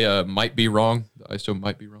at? You play Might Be Wrong. The ISO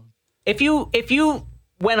Might Be Wrong. If you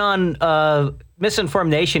went on Misinformed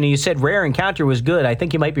Nation and you said Rare Encounter was good, I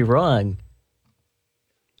think you might be wrong.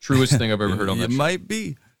 Truest thing I've ever heard on that show. Might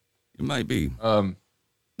be. It might be.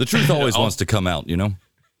 The truth always wants to come out,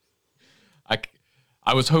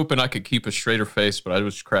 I was hoping I could keep a straighter face, but I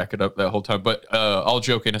was cracking up that whole time. But all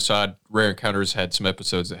joking aside, Rare Encounters had some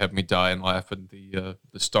episodes that have me dying laughing. The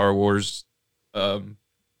Star Wars,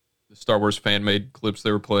 fan made clips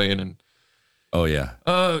they were playing, and oh yeah,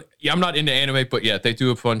 I'm not into anime, but yeah, they do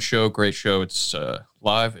a fun show, great show. It's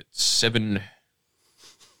live at 7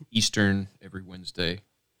 Eastern every Wednesday.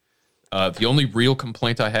 The only real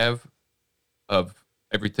complaint I have of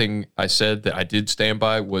everything I said that I did stand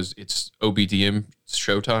by was it's OBDM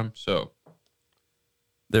showtime. So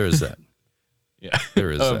there is that. Yeah,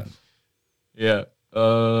 there is that. Yeah.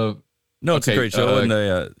 No, it's a great show, and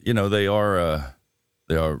they are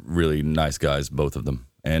really nice guys, both of them,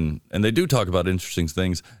 and they do talk about interesting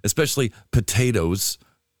things, especially potatoes.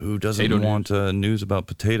 Who doesn't want news about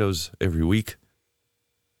potatoes every week?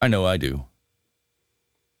 I know I do.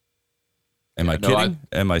 Am I kidding?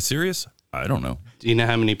 Am I serious? I don't know. Do you know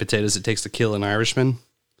how many potatoes it takes to kill an Irishman?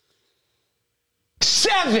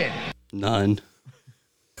 7. None.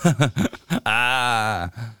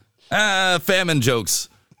 Famine jokes.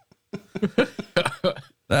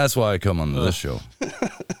 That's why I come on this show.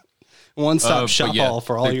 One-stop shop all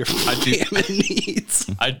for all your famine needs.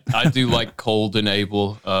 I do like Cold and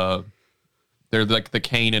Abel. They're like the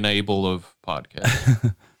Cain and Abel of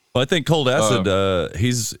podcasts. Well, I think Cold Acid,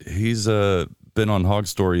 he's been on Hog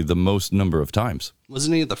Story the most number of times.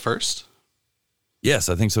 Wasn't he the first? Yes,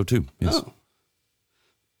 I think so too. Yes. Oh.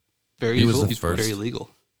 Very cool. He's very legal.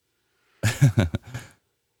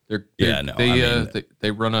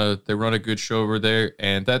 They run a good show over there,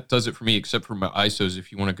 and that does it for me. Except for my ISOs,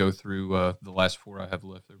 if you want to go through the last 4 I have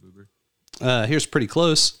left there, Boober. Here's pretty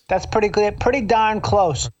close. That's pretty good. Pretty darn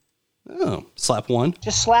close. Oh, slap one.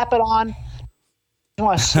 Just slap it on. You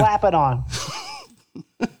want to slap it on.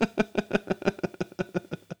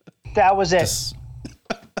 That was it.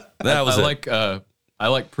 That was I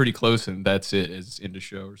like Pretty Close, and that's it as into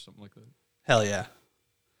show or something like that. Hell yeah.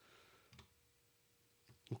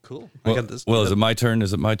 Cool. Well, I got this. Is it my turn?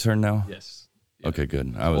 Is it my turn now? Yes. Yeah. Okay,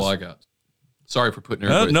 good. I got. Sorry for putting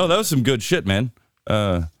her. No, that was some good shit, man.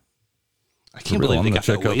 I can't believe they got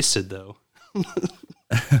that wasted, though.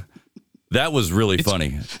 That was really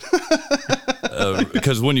funny.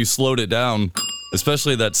 Because when you slowed it down,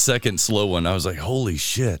 especially that second slow one, I was like, holy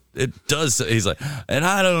shit. It does. He's like, and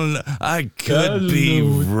I could be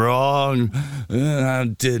wrong. I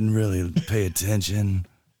didn't really pay attention.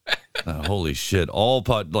 Holy shit. All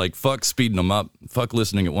fuck speeding them up. Fuck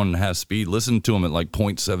listening at 1.5 speed. Listen to them at like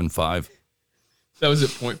 0.75. That was at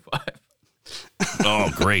 0.5.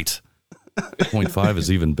 Oh, great. 0.5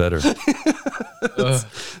 is even better.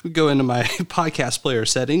 Go into my podcast player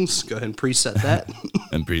settings. Go ahead and preset that.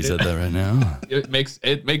 And preset that right now. It makes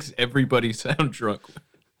everybody sound drunk.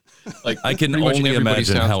 Like I can only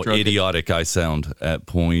imagine how idiotic I sound at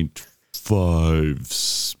 0.5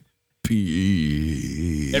 speed.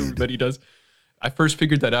 Everybody does. I first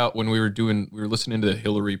figured that out when we were listening to the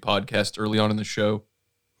Hillary podcast early on in the show.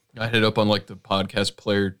 I had it up on like the podcast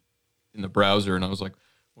player in the browser, and I was like, I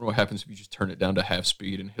wonder what happens if you just turn it down to half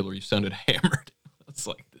speed, and Hillary sounded hammered. It's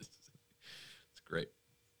like this. It's great.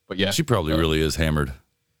 But yeah. She probably really is hammered.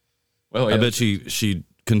 Well, yeah, I bet she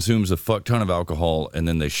consumes a fuck ton of alcohol, and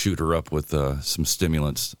then they shoot her up with some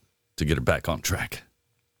stimulants to get her back on track.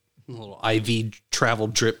 Little IV travel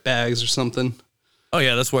drip bags or something. Oh,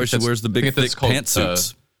 yeah, that's why she wears the big, thick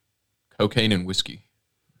pantsuits. Cocaine and whiskey.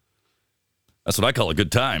 That's what I call a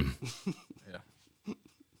good time. Yeah.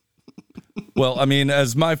 Well, I mean,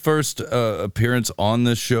 as my first appearance on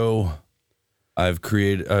this show, I've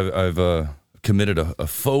committed a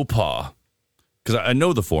faux pas. Because I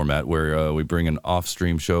know the format where we bring an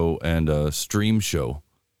off-stream show and a stream show.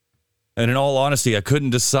 And in all honesty, I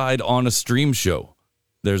couldn't decide on a stream show.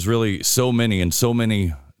 There's really so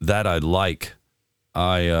many that I like.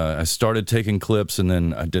 I started taking clips, and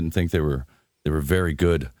then I didn't think they were very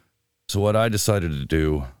good. So what I decided to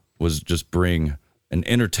do was just bring an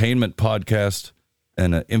entertainment podcast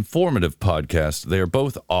and an informative podcast. They are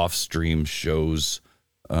both off-stream shows.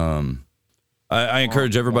 I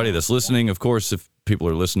encourage everybody that's listening. Of course, if people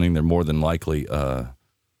are listening, they're more than likely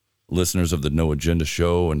listeners of the No Agenda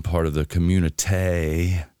Show and part of the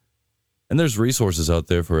community. And there's resources out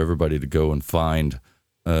there for everybody to go and find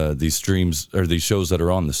these streams or these shows that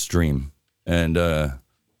are on the stream. And,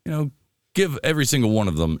 give every single one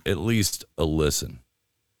of them at least a listen.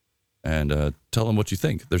 And tell them what you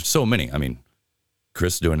think. There's so many. I mean,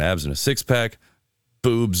 Chris doing abs in a six-pack.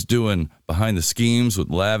 Boobs doing behind the schemes with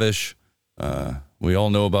Lavish. We all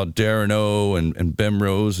know about Darren O and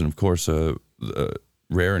Bemrose, and of course,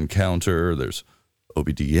 Rare Encounter. There's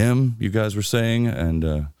OBDM, you guys were saying,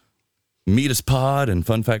 and Meet Us Pod and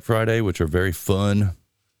Fun Fact Friday, which are very fun.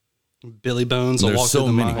 Billy Bones, there's so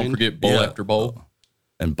many. Don't forget Bowl After Bowl.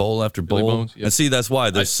 And Bowl After Bowl. Bones, yep. And see, that's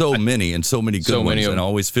why there's so many and so many good ones, and I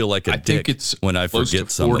always feel like a dick when I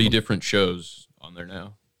forget some of them. 40 different shows on there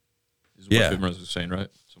now. Is what Bemrose was saying, right?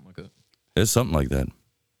 Something like that. It's something like that.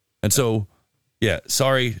 And so, yeah,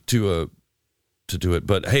 sorry to do it,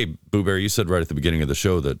 but hey, Boo Bear, you said right at the beginning of the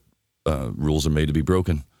show that rules are made to be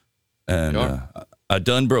broken, and I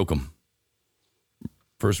done broke them.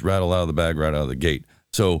 First rattle out of the bag, right out of the gate.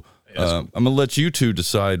 So I'm gonna let you two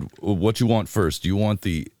decide what you want first. Do you want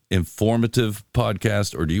the informative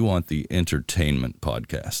podcast or do you want the entertainment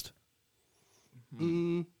podcast?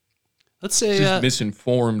 Let's say this is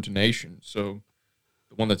Misinformed Nation. So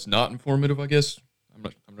the one that's not informative, I guess.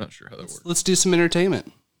 I'm not sure how that works. Let's do some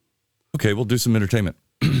entertainment. Okay, we'll do some entertainment.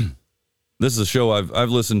 This is a show I've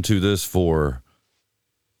listened to this for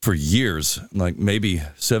years, like maybe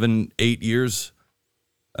 7-8 years,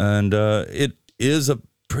 and it is a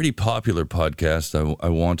pretty popular podcast. I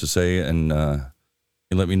want to say, and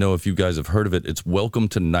let me know if you guys have heard of it. It's Welcome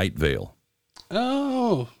to Night Vale.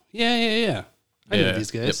 Oh, yeah. I know these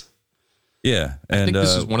guys. Yep. Yeah, and I think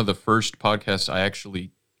this is one of the first podcasts I actually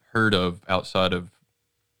heard of outside of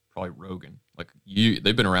probably Rogan.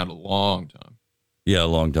 They've been around a long time. Yeah, a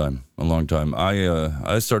long time.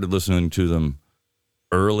 I started listening to them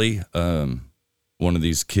early. One of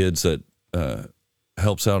these kids that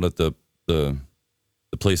helps out at the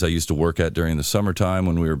place I used to work at during the summertime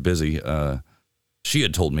when we were busy. She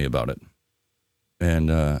had told me about it,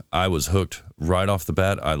 and I was hooked right off the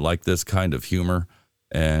bat. I like this kind of humor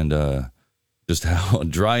and just how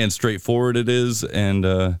dry and straightforward it is, and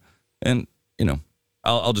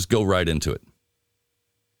I'll just go right into it.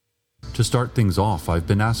 To start things off, I've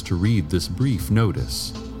been asked to read this brief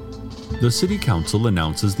notice. The City Council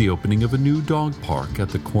announces the opening of a new dog park at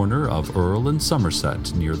the corner of Earl and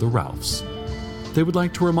Somerset near the Ralphs. They would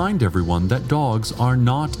like to remind everyone that dogs are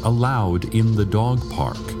not allowed in the dog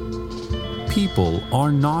park. People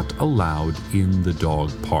are not allowed in the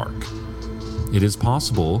dog park. It is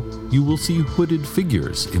possible you will see hooded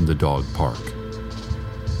figures in the dog park.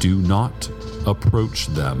 Do not approach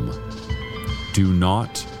them. Do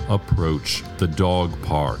not approach the dog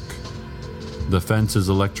park. The fence is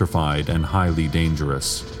electrified and highly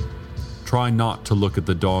dangerous. Try not to look at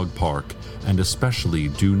the dog park, and especially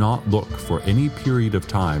do not look for any period of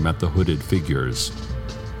time at the hooded figures.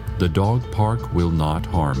 The dog park will not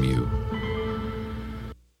harm you.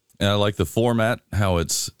 And I like the format, how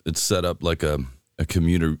it's set up like a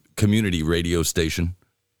community radio station,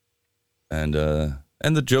 and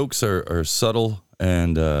the jokes are subtle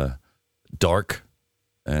and dark,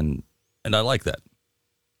 and I like that.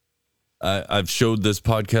 I've showed this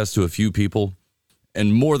podcast to a few people,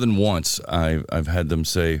 and more than once I've had them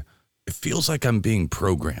say, it feels like I'm being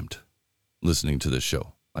programmed listening to this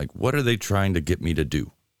show. Like, what are they trying to get me to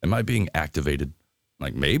do? Am I being activated?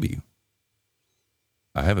 Like, maybe.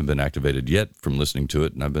 I haven't been activated yet from listening to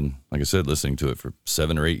it, and I've been, like I said, listening to it for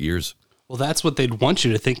 7 or 8 years. Well, that's what they'd want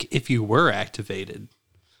you to think if you were activated.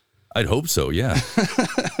 I'd hope so, yeah.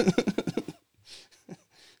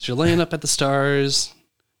 So you're laying up at the stars,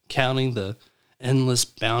 counting the endless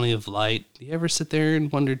bounty of light. Do you ever sit there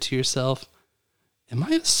and wonder to yourself, am I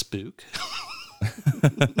a spook?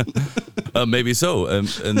 Maybe so. And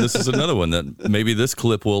this is another one that maybe this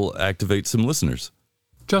clip will activate some listeners.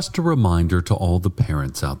 Just a reminder to all the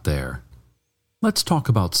parents out there. Let's talk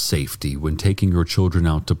about safety when taking your children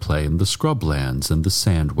out to play in the scrublands and the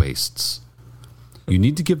sand wastes. You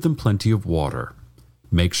need to give them plenty of water.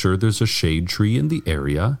 Make sure there's a shade tree in the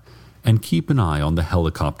area, and keep an eye on the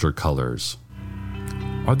helicopter colors.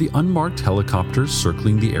 Are the unmarked helicopters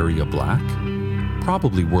circling the area black?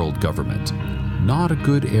 Probably world government. Not a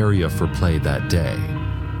good area for play that day.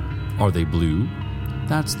 Are they blue?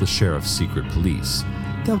 That's the sheriff's secret police.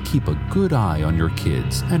 They'll keep a good eye on your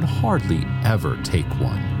kids and hardly ever take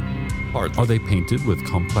one. Hardly. Are they painted with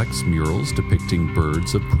complex murals depicting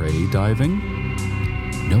birds of prey diving?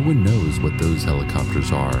 No one knows what those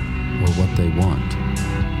helicopters are or what they want.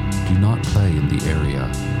 Do not play in the area.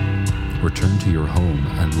 Return to your home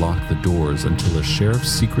and lock the doors until a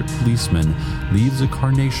sheriff's secret policeman leaves a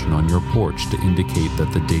carnation on your porch to indicate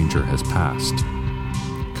that the danger has passed.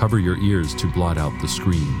 Cover your ears to blot out the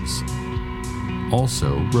screams.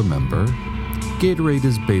 Also, remember, Gatorade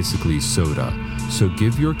is basically soda, so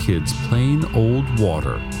give your kids plain old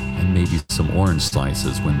water and maybe some orange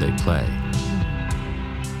slices when they play.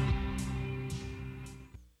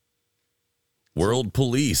 World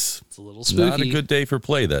Police. It's a little spooky. Not a good day for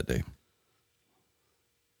play that day.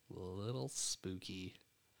 A little spooky.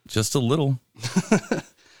 Just a little.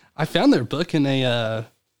 I found their book in a,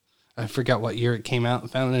 I forgot what year it came out. I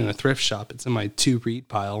found it in a thrift shop. It's in my to-read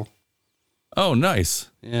pile. Oh, nice.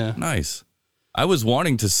 Yeah. Nice. I was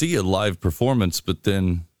wanting to see a live performance, but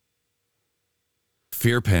then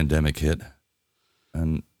fear pandemic hit,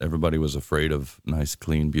 and everybody was afraid of nice,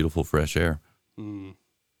 clean, beautiful, fresh air. Mm.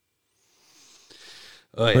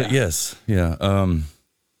 Oh, yeah. But yes, yeah.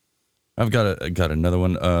 I've got another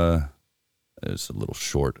one. It's a little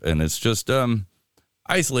short, and it's just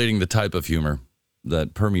isolating the type of humor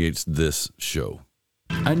that permeates this show.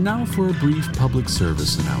 And now for a brief public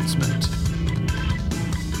service announcement.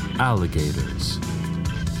 Alligators.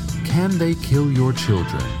 Can they kill your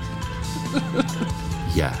children?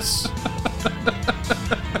 Yes.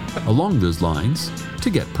 Along those lines,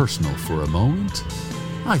 to get personal for a moment,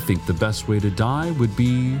 I think the best way to die would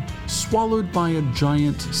be swallowed by a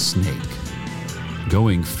giant snake.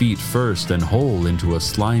 Going feet first and whole into a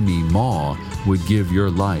slimy maw would give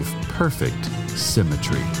your life perfect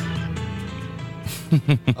symmetry.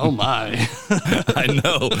 Oh my. I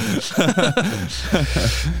know.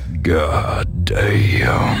 God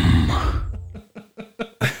damn.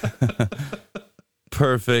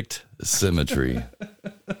 Perfect symmetry.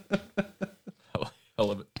 I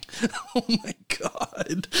love it. Oh my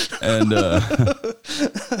God. And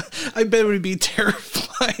I bet it would be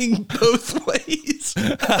terrifying both ways.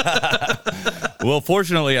 well,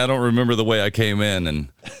 fortunately, I don't remember the way I came in, and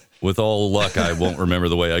with all luck, I won't remember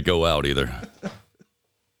the way I go out either.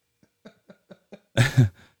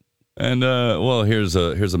 And well, here's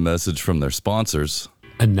a message from their sponsors.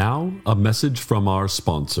 And now, a message from our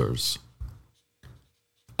sponsors.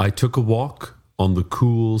 I took a walk on the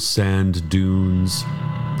cool sand dunes,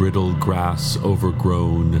 brittle grass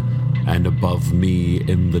overgrown, and above me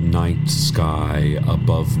in the night sky,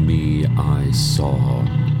 above me I saw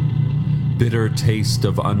bitter taste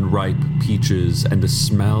of unripe peaches, and a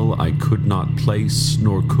smell I could not place,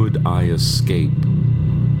 nor could I escape.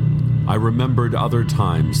 I remembered other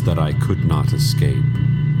times that I could not escape.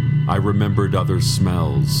 I remembered other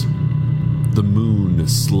smells. The moon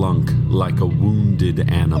slunk like a wounded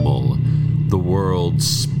animal. The world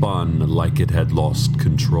spun like it had lost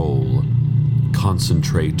control.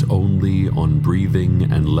 Concentrate only on breathing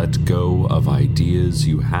and let go of ideas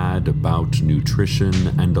you had about nutrition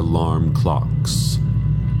and alarm clocks.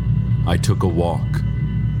 I took a walk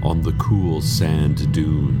on the cool sand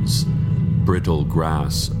dunes, brittle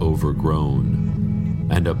grass overgrown,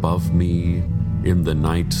 and above me, in the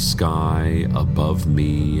night sky above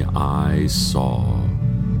me, I saw.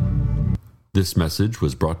 This message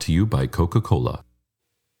was brought to you by Coca-Cola.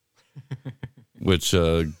 Which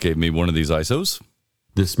gave me one of these ISOs.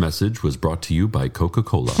 This message was brought to you by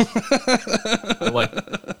Coca-Cola. I like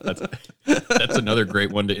that's another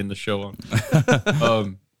great one to end the show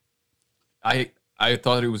on. I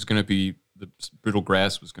thought it was going to be the brittle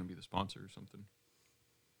grass was going to be the sponsor or something.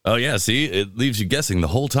 Oh yeah, see, it leaves you guessing the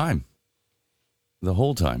whole time. The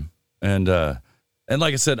whole time, and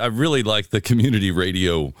like I said, I really like the community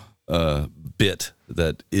radio bit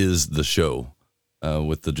that is the show.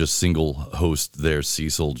 With the just single host there,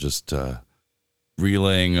 Cecil, just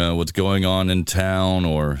relaying what's going on in town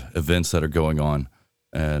or events that are going on.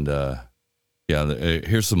 And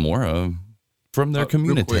here's some more from their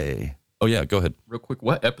community. Oh, yeah, go ahead. Real quick,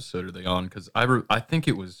 what episode are they on? Because I think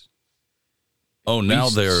it was. Oh, now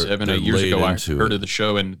they're 7 or 8 years ago. I heard of the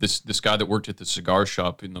show, and this guy that worked at the cigar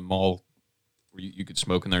shop in the mall where you could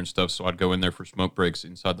smoke in there and stuff. So I'd go in there for smoke breaks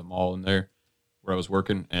inside the mall in there where I was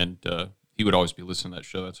working, and he would always be listening to that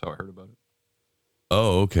show. That's how I heard about it.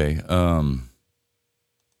 Oh, okay.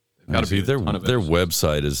 See, their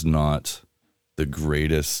website is not the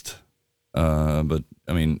greatest, but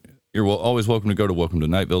I mean, you're always welcome to go to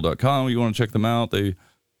welcometonightville.com. You want to check them out. They,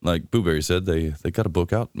 like Booberry said, they got a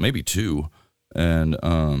book out, maybe 2, and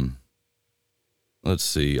let's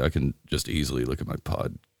see. I can just easily look at my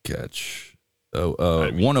podcatch.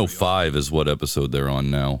 105 is what episode they're on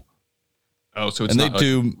now. Oh, so it's not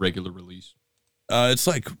a regular release. It's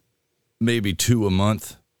like maybe 2 a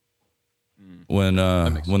month. When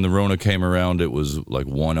the Rona came around, it was like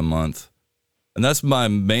 1 a month. And that's my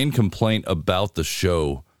main complaint about the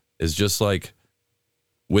show, is just like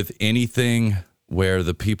with anything where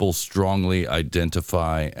the people strongly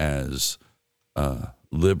identify as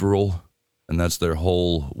liberal, and that's their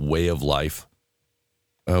whole way of life.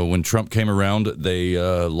 When Trump came around, they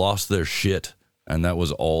lost their shit, and that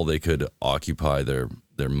was all they could occupy their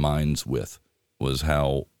minds with, was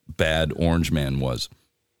how bad Orange Man was.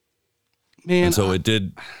 Man, and so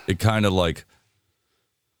it kind of like,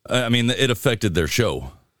 I mean, it affected their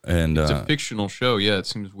show. And it's a fictional show. Yeah, it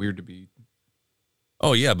seems weird to be.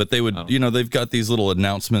 Oh, yeah, but they would, they've got these little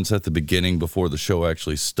announcements at the beginning before the show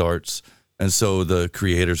actually starts. And so the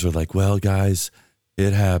creators are like, well, guys,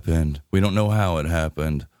 it happened. We don't know how it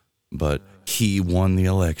happened, but he won the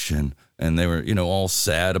election. And they were, all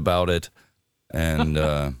sad about it. And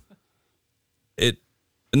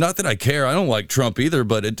not that I care. I don't like Trump either,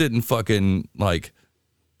 but it didn't fucking, make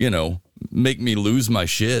me lose my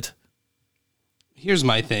shit. Here's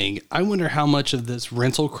my thing. I wonder how much of this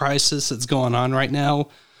rental crisis that's going on right now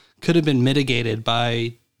could have been mitigated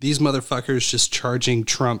by these motherfuckers just charging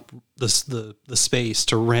Trump the space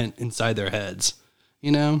to rent inside their heads.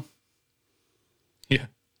 Yeah.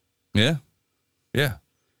 Yeah. Yeah.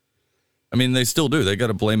 I mean, they still do. They got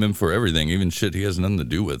to blame him for everything, even shit he has nothing to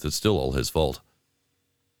do with. It's still all his fault.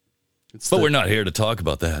 But we're not here to talk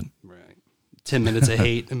about that. Right. 10 Minutes of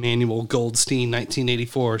Hate, Emmanuel Goldstein,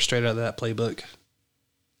 1984, straight out of that playbook.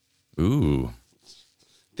 Ooh.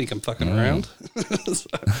 Think I'm fucking around?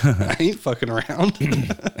 I ain't fucking around.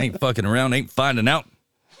 Ain't fucking around, ain't finding out.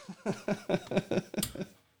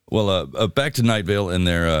 Well, back to Night Vale and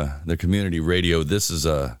their community radio. This is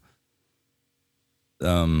a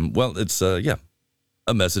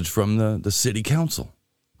message from the city council.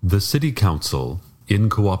 The city council, in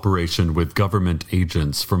cooperation with government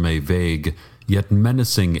agents from a vague yet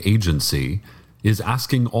menacing agency, is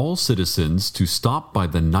asking all citizens to stop by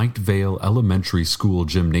the Night Vale Elementary School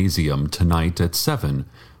Gymnasium tonight at 7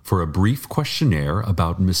 for a brief questionnaire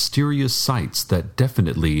about mysterious sights that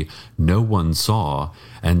definitely no one saw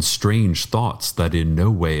and strange thoughts that in no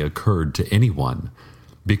way occurred to anyone,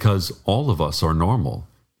 because all of us are normal,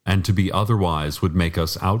 and to be otherwise would make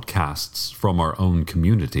us outcasts from our own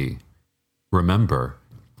community. Remember,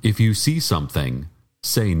 if you see something,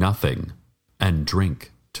 say nothing, and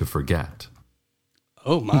drink to forget.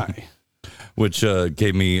 Oh, my. Which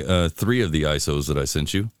gave me 3 of the ISOs that I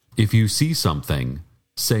sent you. If you see something,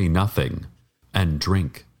 say nothing, and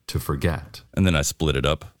drink to forget. And then I split it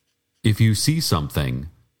up. If you see something,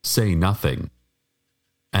 say nothing,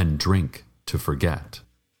 and drink to forget.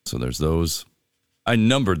 So there's those. I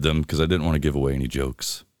numbered them because I didn't want to give away any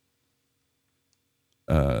jokes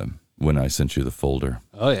when I sent you the folder.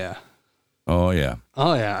 Oh, yeah. Oh, yeah.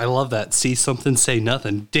 Oh, yeah. I love that. See something, say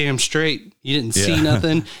nothing. Damn straight. You didn't see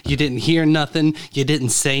nothing. You didn't hear nothing. You didn't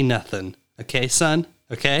say nothing. Okay, son?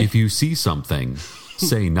 Okay? If you see something,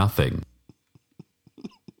 say nothing.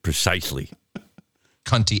 Precisely.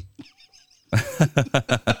 Cunty.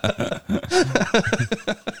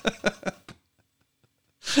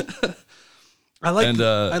 I like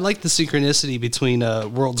the synchronicity between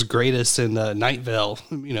World's Greatest and Night Vale.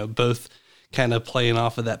 You know, both kind of playing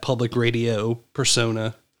off of that public radio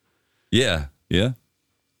persona. Yeah, yeah.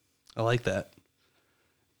 I like that.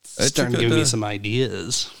 It's starting to give me some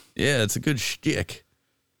ideas. Yeah, it's a good shtick.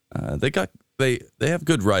 They have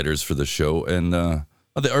good writers for the show, and the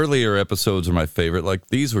earlier episodes are my favorite. Like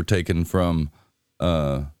these were taken from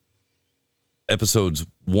episodes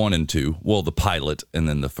 1 and 2. Well, the pilot, and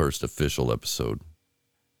then the first official episode.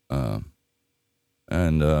 And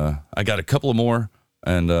I got a couple of more,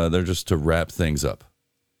 and they're just to wrap things up.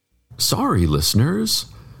 Sorry, listeners.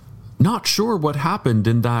 Not sure what happened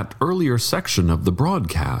in that earlier section of the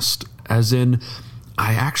broadcast, as in,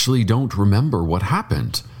 I actually don't remember what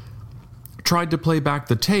happened. Tried to play back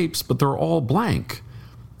the tapes, but they're all blank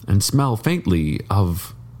and smell faintly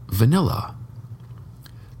of vanilla.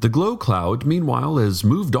 The glow cloud, meanwhile, has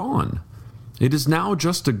moved on. It is now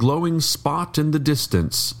just a glowing spot in the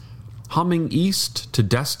distance, humming east to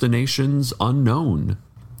destinations unknown.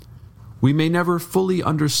 We may never fully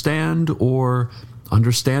understand or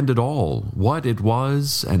understand at all what it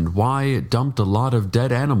was and why it dumped a lot of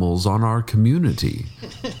dead animals on our community.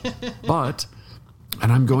 But, and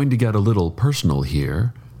I'm going to get a little personal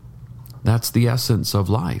here, that's the essence of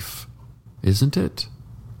life, isn't it?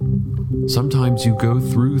 Sometimes you go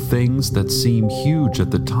through things that seem huge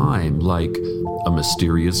at the time, like a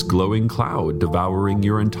mysterious glowing cloud devouring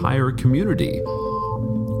your entire community.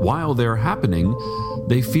 While they're happening,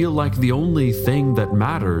 they feel like the only thing that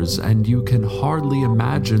matters, and you can hardly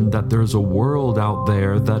imagine that there's a world out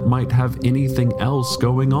there that might have anything else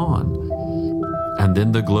going on. And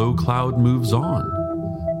then the glow cloud moves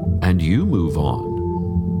on, and you move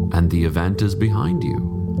on, and the event is behind you.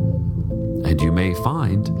 And you may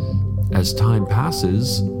find, as time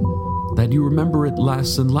passes, that you remember it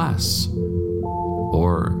less and less.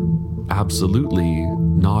 Or absolutely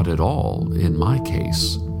not at all, in my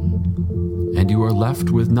case. And you are left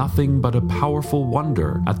with nothing but a powerful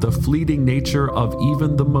wonder at the fleeting nature of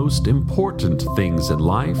even the most important things in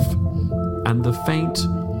life, and the faint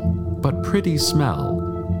but pretty smell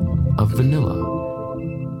of vanilla.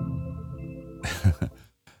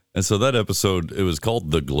 And so that episode, it was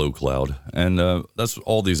called The Glow Cloud. And that's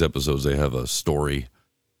all these episodes. They have a story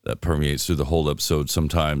that permeates through the whole episode.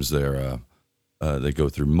 Sometimes they go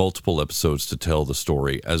through multiple episodes to tell the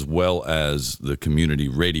story, as well as the community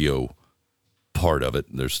radio part of it.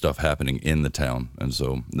 There's stuff happening in the town. And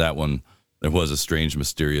so that one, there was a strange,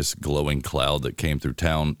 mysterious, glowing cloud that came through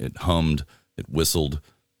town. It hummed, it whistled,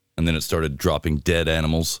 and then it started dropping dead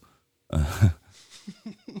animals.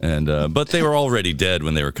 But they were already dead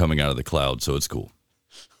when they were coming out of the cloud, so it's cool.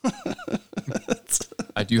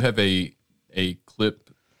 I do have a clip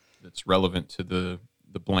that's relevant to the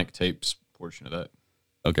blank tapes portion of that.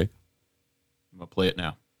 Okay. I'm going to play it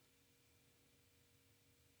now.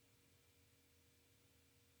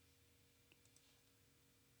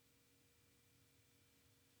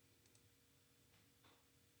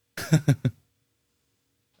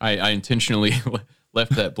 I intentionally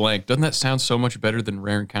left that blank. Doesn't that sound so much better than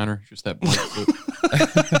Rare Encounter? Just that blank clip.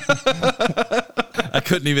 I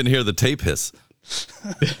couldn't even hear the tape hiss.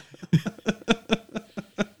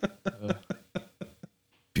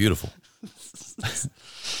 Beautiful.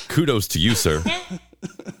 Kudos to you, sir.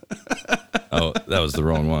 Oh, that was the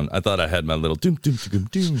wrong one. I thought I had my little doom, doom, doom,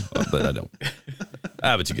 doom, but I don't.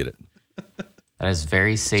 But you get it. That is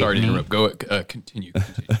very Satan-y. Sorry to interrupt. Go, continue.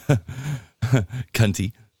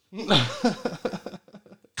 Cunty.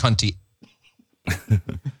 Cunty.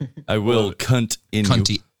 I will cunt in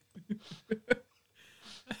Cunty. you.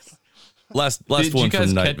 Last one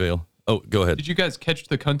from Night Vale. Oh, go ahead. Did you guys catch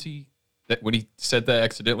the cunty that when he said that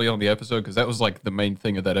accidentally on the episode? Because that was like the main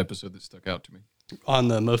thing of that episode that stuck out to me. On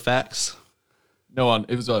the MoFax? No,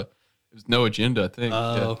 it was No Agenda, I think.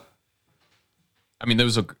 Oh. Yeah. I mean, that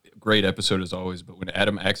was a great episode as always, but when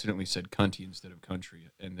Adam accidentally said cunty instead of country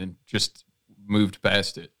and then just moved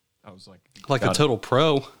past it, I was like... Like a total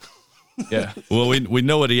pro. Yeah. Well, we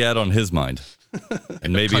know what he had on his mind,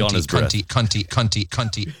 and maybe on his breath.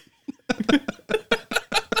 Cunty.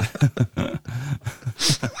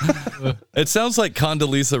 It sounds like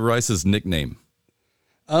Condoleezza Rice's nickname.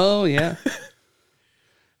 Oh yeah,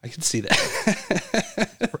 I can see that.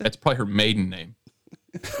 That's probably her maiden name.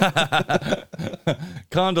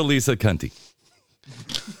 Condoleezza Cunty.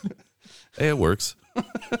 Hey, it works.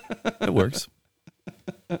 It works.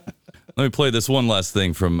 Let me play this one last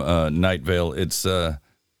thing from Night Vale. It's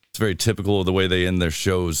very typical of the way they end their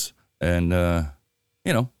shows, and I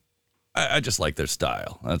just like their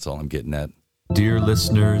style. That's all I'm getting at. Dear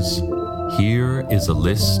listeners, here is a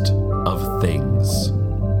list of things.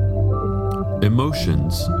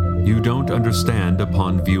 Emotions you don't understand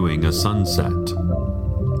upon viewing a sunset.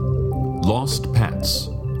 Lost pets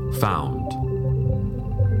found.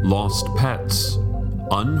 Lost pets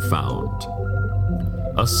unfound.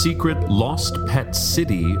 A secret lost pet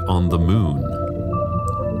city on the moon.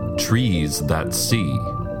 Trees that see.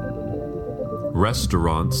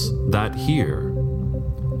 Restaurants that hear.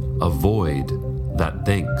 A void that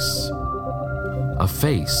thinks. A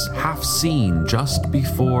face half seen just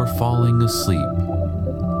before falling asleep.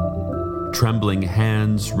 Trembling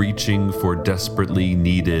hands reaching for desperately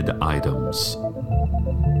needed items.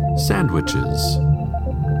 Sandwiches.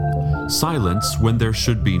 Silence when there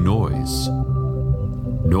should be noise.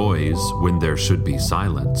 Noise when there should be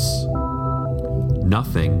silence.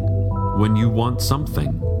 Nothing when you want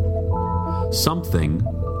something. Something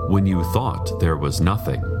when you thought there was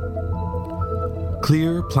nothing.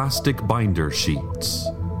 Clear plastic binder sheets.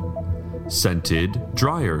 Scented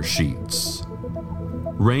dryer sheets.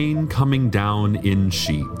 Rain coming down in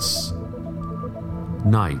sheets.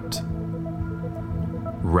 Night.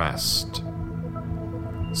 Rest.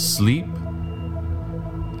 Sleep.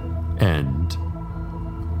 End.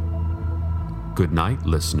 Good night,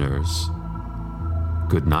 listeners.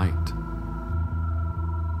 Good night.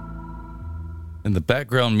 And the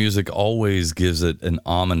background music always gives it an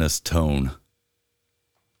ominous tone.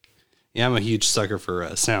 Yeah, I'm a huge sucker for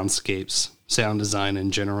soundscapes, sound design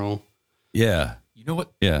in general. Yeah. You know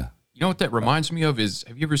what? Yeah. You know what that reminds me of is,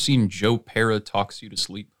 have you ever seen Joe Pera Talks You to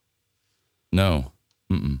Sleep? No.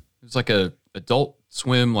 Mm-mm. It's like a Adult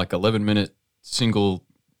Swim, like 11-minute single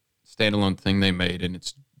standalone thing they made, and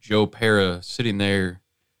it's Joe Pera sitting there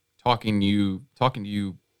talking to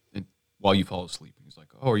you while you fall asleep. He's like,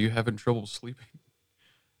 "Oh, are you having trouble sleeping?"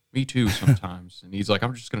 Me too sometimes. And he's like,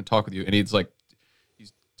 "I'm just going to talk with you." And he's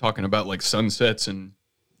talking about like sunsets and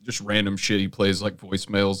just random shit. He plays like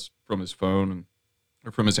voicemails from his phone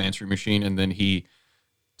or from his answering machine, and then he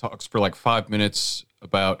talks for like 5 minutes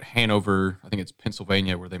about Hanover, I think it's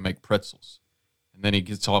Pennsylvania, where they make pretzels. And then he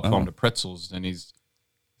gets off on the pretzels, and he's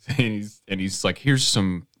like, "Here's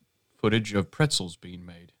some footage of pretzels being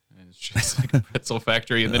made." And it's just like a pretzel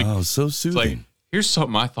factory. And then so soothing. It's like, "Here's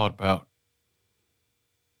something I thought about.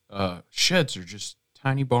 Sheds are just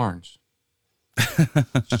tiny barns."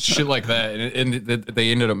 Just shit like that. And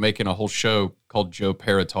they ended up making a whole show called Joe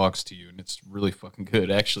Pera Talks to You, and it's really fucking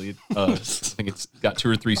good, actually. I think it's got 2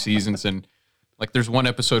 or 3 seasons, and like there's one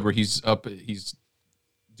episode where he's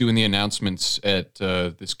doing the announcements at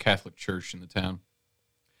this Catholic church in the town.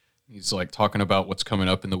 He's like talking about what's coming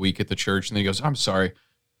up in the week at the church, and then he goes, "I'm sorry,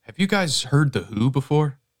 have you guys heard The Who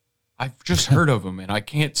before? I've just heard of them, and I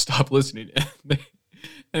can't stop listening."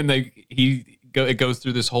 And it goes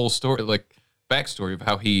through this whole story, like backstory of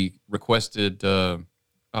how he requested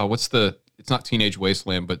it's not Teenage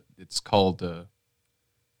Wasteland, but it's called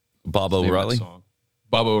Bob O'Reilly.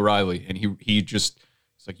 Bob O'Reilly, and it's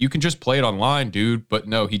like, "You can just play it online, dude." But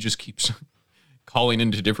no, he just keeps calling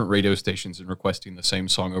into different radio stations and requesting the same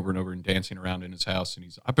song over and over and dancing around in his house. And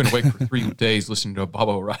 "I've been awake for 3 days listening to Bob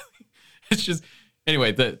O'Reilly." It's just,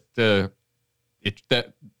 anyway, that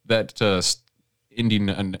ending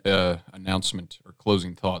announcement or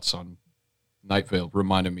closing thoughts on Night Vale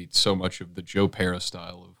reminded me so much of the Joe Pera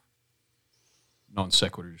style of non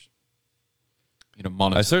sequiturs.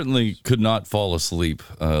 I certainly could not fall asleep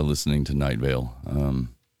listening to Night Vale.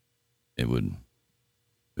 It would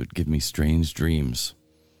give me strange dreams,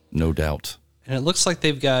 no doubt. And it looks like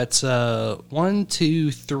they've got 1,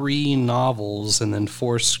 2, 3 novels and then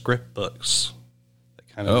 4 script books that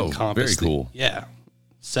kind of encompass. Very cool. Yeah,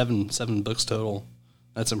 7 books total.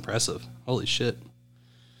 That's impressive. Holy shit!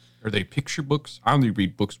 Are they picture books? I only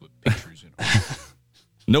read books with pictures in them.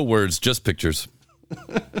 No words, just pictures.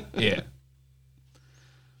 Yeah.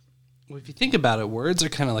 Well, if you think about it, words are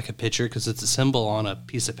kind of like a picture because it's a symbol on a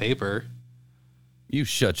piece of paper. You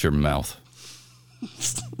shut your mouth.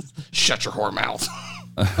 Shut your whore mouth.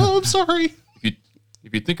 Oh, I'm sorry. If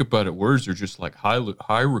if you think about it, words are just like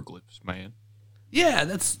hieroglyphs, man. Yeah,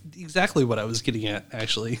 that's exactly what I was getting at,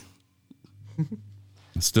 actually.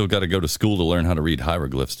 Still got to go to school to learn how to read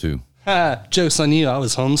hieroglyphs, too. Ha, joke's on you. I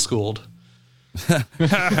was homeschooled.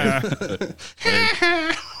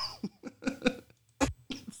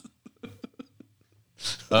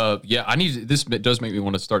 Yeah, this does make me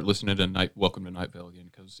want to start listening to Welcome to Night Vale again,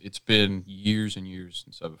 because it's been years and years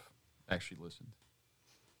since I've actually listened.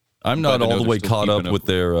 I'm not all the way caught up with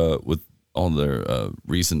their with all their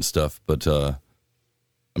recent stuff, but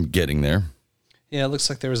I'm getting there. Yeah, it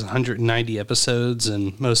looks like there was 190 episodes,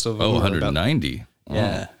 and most of them were 190.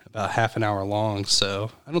 Yeah, about half an hour long.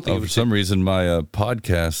 So I don't think for some reason my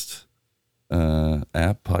podcast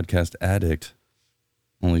app, Podcast Addict,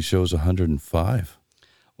 only shows 105.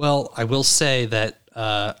 Well, I will say that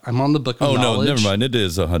I'm on the Book of Knowledge. Oh, no, never mind. It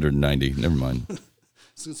is 190. Never mind. I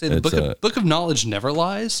was going to say the Book of Knowledge never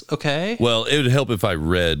lies. Okay. Well, it would help if I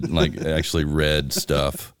actually read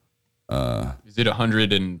stuff. Is it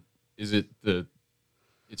 100 and is it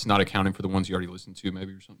it's not accounting for the ones you already listened to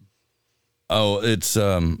maybe or something? Oh, it's,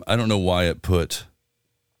 I don't know why it put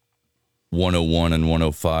 101 and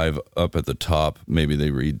 105 up at the top. Maybe they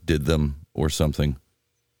redid them or something.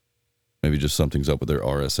 Maybe just something's up with their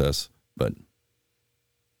RSS, but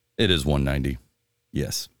it is 190.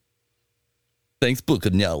 Yes. Thanks, Book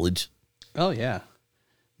of Knowledge. Oh, yeah.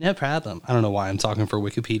 No problem. I don't know why I'm talking for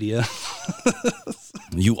Wikipedia.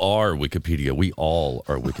 You are Wikipedia. We all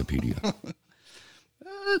are Wikipedia.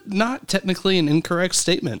 Not technically an incorrect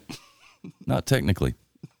statement. Not technically.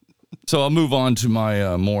 So I'll move on to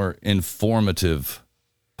my more informative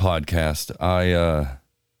podcast.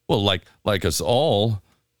 Like us all,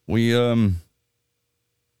 we want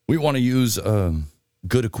to use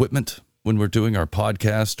good equipment when we're doing our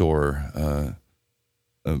podcast or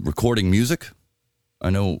recording music. I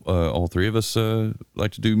know all three of us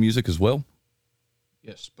like to do music as well.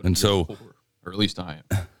 Yes, but or at least I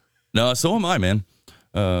am. No, so am I, man.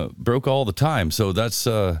 Broke all the time. So that's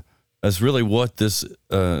really what this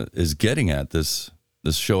is getting at. This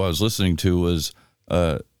show I was listening to was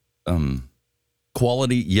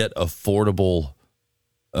quality yet affordable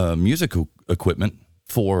music equipment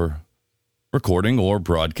for recording or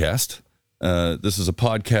broadcast. This is a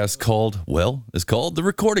podcast called The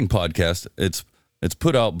Recording Podcast. It's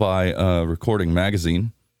put out by Recording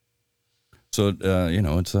Magazine. So,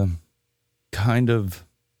 it's a kind of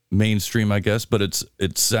mainstream, I guess, but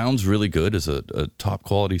it sounds really good. It's a top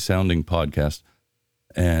quality sounding podcast.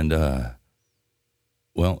 And, I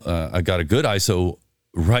got a good ISO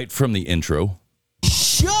right from the intro.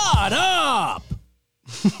 Shut up!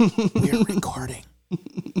 We're recording.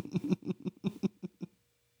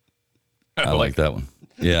 I like that one.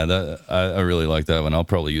 Yeah, I really like that one. I'll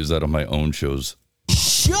probably use that on my own shows.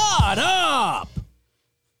 Shut up!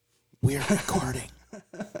 We're recording.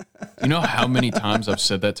 You know how many times I've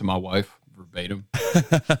said that to my wife verbatim?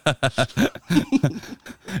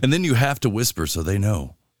 And then you have to whisper so they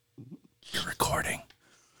know you're recording.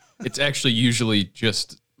 It's actually usually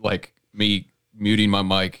just like me muting my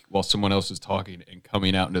mic while someone else is talking and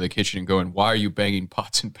coming out into the kitchen and going, "Why are you banging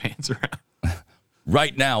pots and pans around?"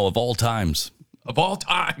 Right now, of all times. Of all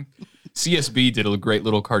time. CSB did a great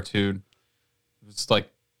little cartoon. It's like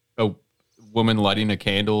a woman lighting a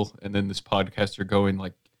candle and then this podcaster going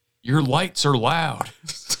like, "Your lights are loud."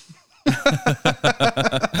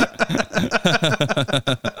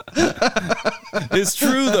 It's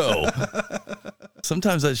true, though.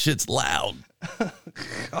 Sometimes that shit's loud.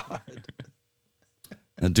 God.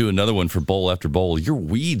 And do another one for bowl after bowl. Your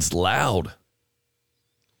weed's loud.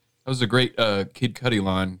 That was a great Kid Cudi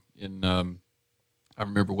line in, I don't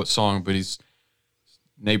remember what song, but his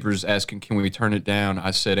neighbors asking, "Can we turn it down?"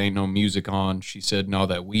 I said, "Ain't no music on." She said, "No,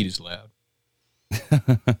 that weed is loud."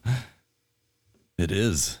 It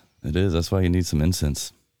is. That's why you need some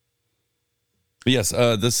incense. But yes,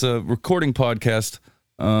 this recording podcast,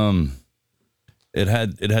 it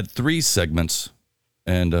had 3 segments,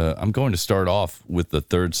 and I'm going to start off with the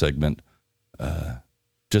third segment,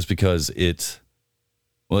 just because it's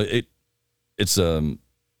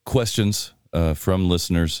questions from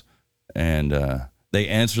listeners, and they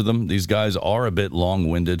answer them. These guys are a bit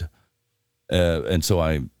long-winded, and so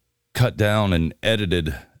I cut down and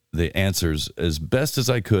edited the answers as best as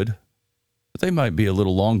I could. But they might be a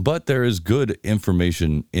little long, but there is good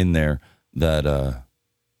information in there that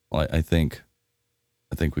I think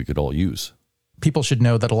we could all use. People should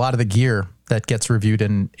know that a lot of the gear that gets reviewed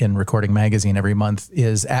in Recording Magazine every month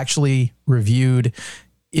is actually reviewed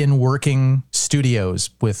in working studios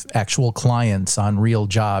with actual clients on real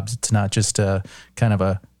jobs. It's not just a kind of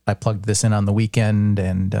a I plugged this in on the weekend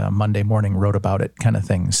and Monday morning wrote about it kind of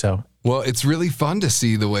thing. So, well, it's really fun to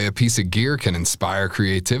see the way a piece of gear can inspire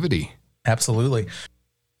creativity. Absolutely.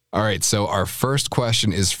 All right, so our first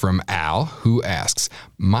question is from Al, who asks,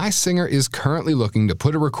 my singer is currently looking to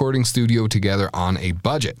put a recording studio together on a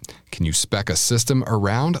budget. Can you spec a system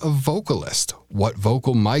around a vocalist? What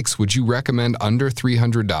vocal mics would you recommend under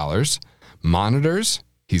 $300? Monitors?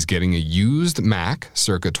 He's getting a used Mac,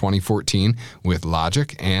 circa 2014, with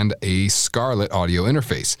Logic and a Scarlett audio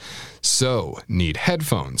interface. So, need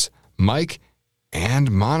headphones, mic,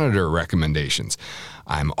 and monitor recommendations.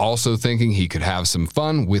 I'm also thinking he could have some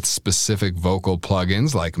fun with specific vocal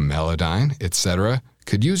plugins like Melodyne, etc.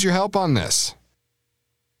 Could use your help on this.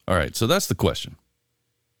 All right, so that's the question.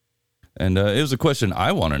 And it was a question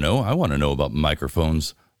I want to know. I want to know about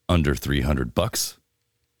microphones under $300.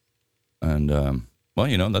 And, well,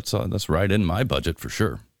 you know, that's right in my budget for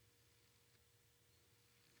sure.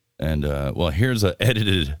 And, well, here's an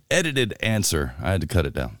edited answer. I had to cut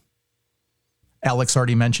it down. Alex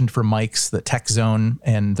already mentioned for mics the Tech Zone,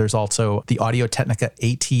 and there's also the Audio-Technica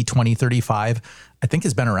AT2035. I think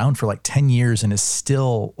has been around for like 10 years and is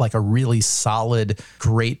still like a really solid,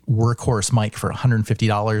 great workhorse mic for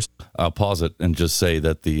 $150. I'll pause it and just say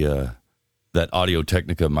that that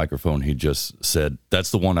Audio-Technica microphone he just said, that's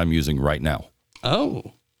the one I'm using right now. Oh,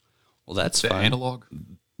 well, that's fine. Analog?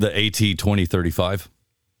 The AT2035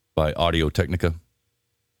 by Audio-Technica.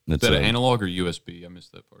 Is that an analog or USB? I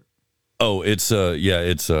missed that part. Oh, it's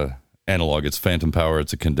analog. It's phantom power.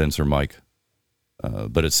 It's a condenser mic,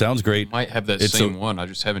 but it sounds great. I might have that same one. I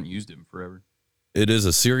just haven't used it in forever. It is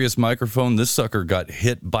a serious microphone. This sucker got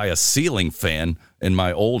hit by a ceiling fan in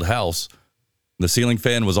my old house. The ceiling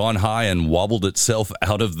fan was on high and wobbled itself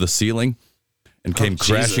out of the ceiling and came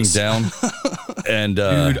crashing down. And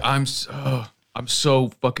dude, I'm so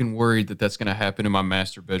fucking worried that that's gonna happen in my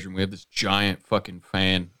master bedroom. We have this giant fucking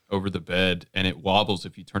fan over the bed, and it wobbles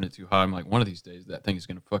if you turn it too high. I'm like, one of these days, that thing is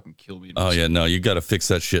going to fucking kill me. Oh, yeah, no, you got to fix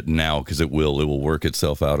that shit now because it will work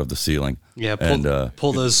itself out of the ceiling. Yeah,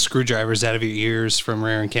 pull those screwdrivers out of your ears from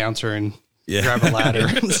Rare Encounter and grab a ladder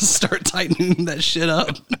and start tightening that shit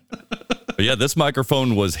up. But yeah, this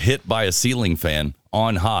microphone was hit by a ceiling fan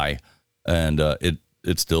on high, and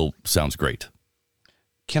it still sounds great.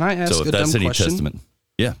 Can I ask a dumb question? Testament,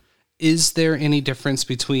 yeah. Is there any difference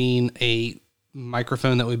between a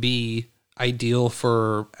microphone that would be ideal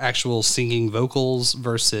for actual singing vocals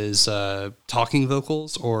versus talking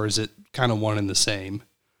vocals, or is it kind of one and the same?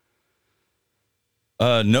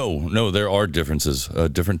 No, there are differences.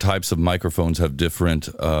 Different types of microphones have different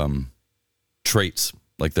traits.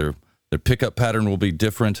 Like their pickup pattern will be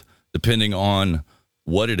different depending on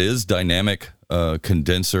what it is, dynamic,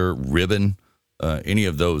 condenser, ribbon, any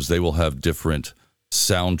of those. They will have different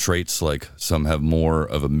sound traits. Like some have more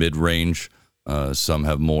of a mid-range, some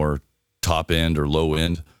have more top end or low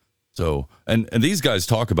end. So, and these guys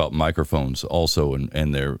talk about microphones also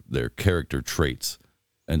and their character traits.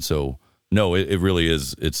 And so, no, it really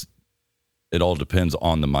is. It all depends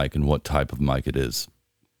on the mic and what type of mic it is.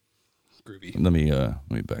 Groovy. Let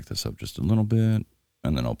me back this up just a little bit,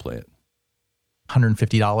 and then I'll play it.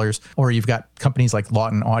 $150, or you've got companies like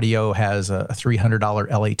Lawton Audio has a $300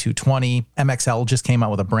 LA220. MXL just came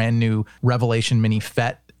out with a brand new Revelation Mini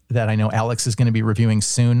FET that I know Alex is going to be reviewing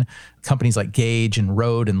soon. Companies like Gage and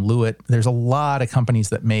Rode and Lewitt. There's a lot of companies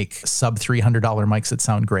that make sub $300 mics that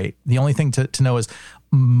sound great. The only thing to know is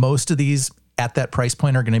most of these at that price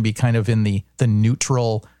point are going to be kind of in the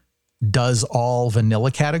neutral, does all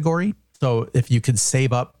vanilla category. So if you could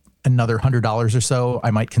save up another $100 or so,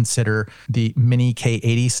 I might consider the Mini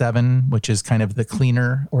K87, which is kind of the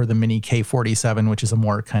cleaner, or the Mini K47, which is a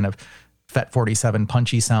more kind of FET 47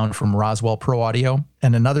 punchy sound from Roswell Pro Audio.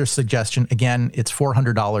 And another suggestion, again, it's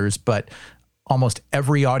 $400, but almost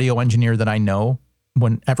every audio engineer that I know,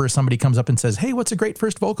 whenever somebody comes up and says, hey, what's a great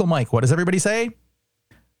first vocal mic? What does everybody say?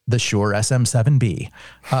 The Shure SM7B.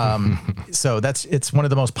 So it's one of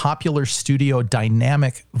the most popular studio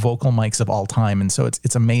dynamic vocal mics of all time. And so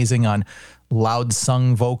it's amazing on loud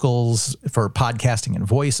sung vocals for podcasting and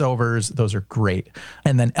voiceovers. Those are great.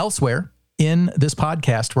 And then elsewhere in this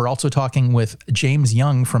podcast, we're also talking with James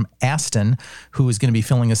Young from Aston, who is going to be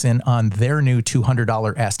filling us in on their new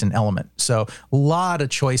 $200 Aston Element. So a lot of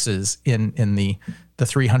choices in the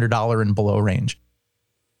 $300 and below range.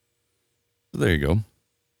 There you go.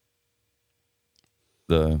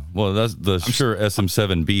 That's the Shure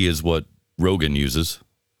SM7B is what Rogan uses.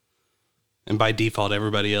 And by default,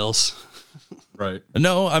 everybody else. Right.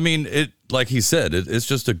 No, I mean, like he said, it's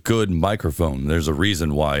just a good microphone. There's a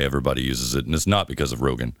reason why everybody uses it, and it's not because of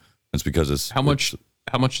Rogan. It's because it's... How much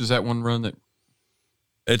does that one run?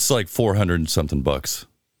 It's like 400 and something bucks,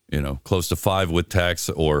 close to $5 with tax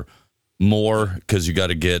or more, because you got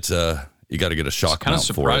to get a shock kind of mount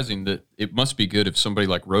for it. surprising that it must be good if somebody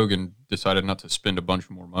like Rogan decided not to spend a bunch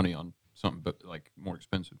more money on something but like more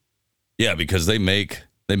expensive. Yeah, because they make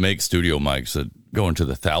studio mics that go into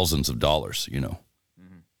the thousands of dollars,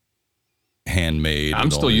 handmade.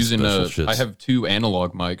 I'm still using I I have 2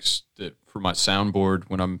 analog mics that for my soundboard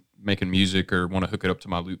when I'm making music or want to hook it up to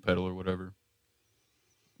my loop pedal or whatever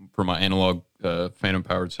for my analog phantom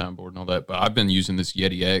powered soundboard and all that. But I've been using this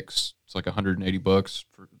Yeti X. It's like $180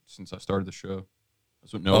 since I started the show.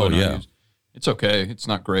 That's what Noah and I use. It's okay. It's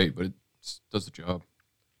not great, but it does the job.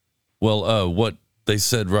 Well, what they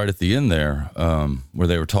said right at the end there, where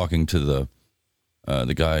they were talking to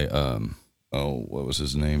the guy, what was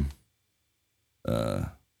his name?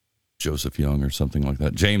 Joseph Young or something like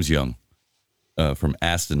that. James Young from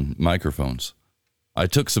Aston Microphones. I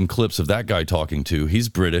took some clips of that guy talking to. He's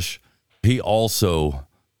British. He also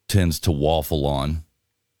tends to waffle on,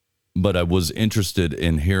 but I was interested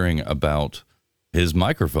in hearing about his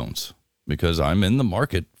microphones because I'm in the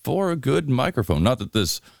market for a good microphone. Not that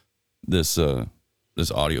this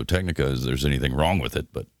Audio Technica there's anything wrong with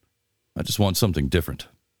it, but I just want something different,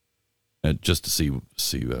 and just to see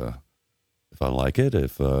if I like it,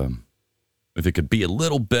 if it could be a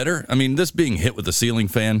little better. I mean, this being hit with a ceiling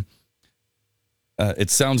fan,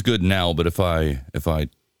 it sounds good now, but if I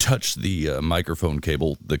touch the microphone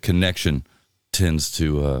cable, the connection tends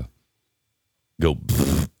to go,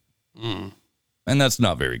 and that's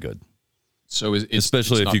not very good. So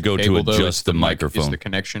especially if you go to adjust the microphone, is the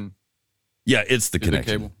connection? Yeah, it's the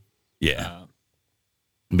connection. The cable? Yeah,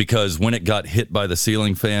 because when it got hit by the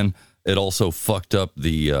ceiling fan, it also fucked up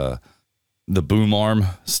the boom arm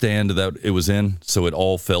stand that it was in, so it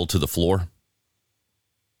all fell to the floor.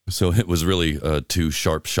 So it was really 2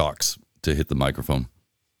 sharp shocks to hit the microphone.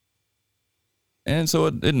 And so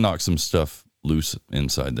it knocked some stuff loose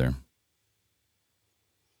inside there.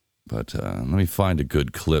 But let me find a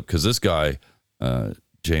good clip, because this guy,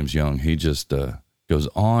 James Young, he just goes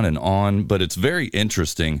on and on, but it's very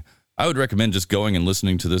interesting. I would recommend just going and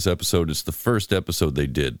listening to this episode. It's the first episode they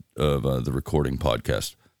did of the Recording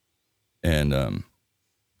Podcast. And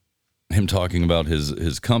him talking about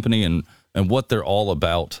his company and what they're all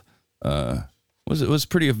about. It was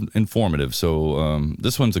pretty informative. So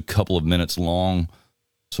this one's a couple of minutes long,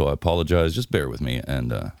 so I apologize. Just bear with me.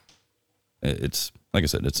 And it's, like I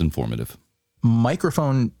said, it's informative.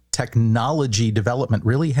 Microphone technology development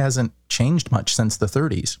really hasn't changed much since the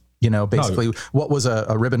 30s. Basically what was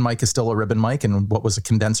a ribbon mic is still a ribbon mic, and what was a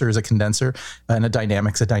condenser is a condenser, and a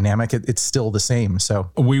dynamic's a dynamic. It's still the same.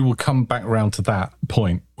 So we will come back around to that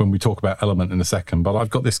point when we talk about Element in a second. But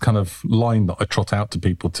I've got this kind of line that I trot out to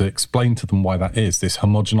people to explain to them why that is, this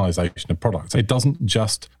homogenization of products. It doesn't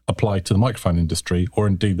just apply to the microphone industry or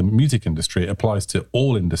indeed the music industry. It applies to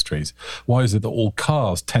all industries. Why is it that all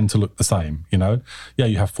cars tend to look the same? Yeah,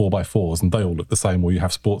 you have 4x4s and they all look the same, or you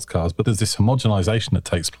have sports cars, but there's this homogenization that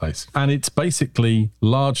takes place. And it's basically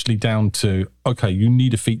largely down to, okay, you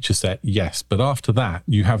need a feature set, yes, but after that,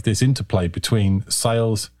 you have this interplay between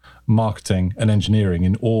sales, marketing and engineering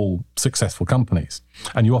in all successful companies.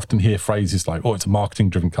 And you often hear phrases like, oh, it's a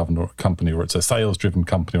marketing-driven company, or it's a sales-driven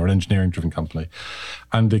company, or an engineering-driven company.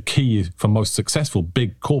 And the key for most successful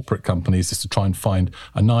big corporate companies is to try and find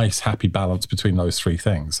a nice, happy balance between those 3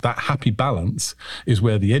 things. That happy balance is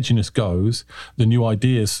where the edginess goes, the new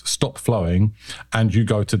ideas stop flowing, and you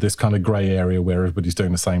go to this kind of grey area where everybody's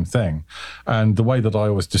doing the same thing. And the way that I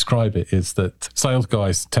always describe it is that sales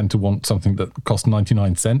guys tend to want something that costs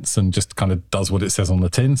 99 cents and just kind of does what it says on the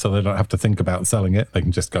tin, so they don't have to think about selling it. They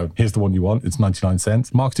can just go, here's the one you want, it's 99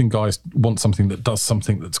 cents. Marketing guys want something that does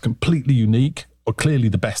something that's completely unique or clearly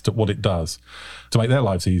the best at what it does to make their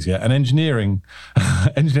lives easier. And engineering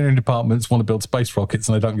departments want to build space rockets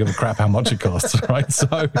and they don't give a crap how much it costs, right?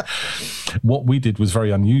 So what we did was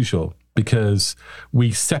very unusual, because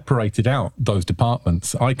we separated out those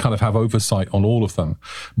departments. I kind of have oversight on all of them,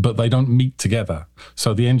 but they don't meet together.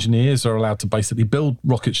 So the engineers are allowed to basically build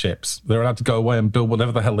rocket ships. They're allowed to go away and build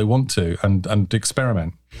whatever the hell they want to and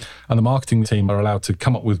experiment. And the marketing team are allowed to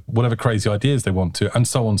come up with whatever crazy ideas they want to, and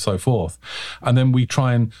so on and so forth. And then we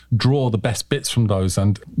try and draw the best bits from those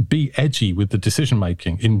and be edgy with the decision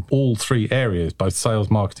making in all 3 areas, both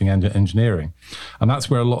sales, marketing and engineering. And that's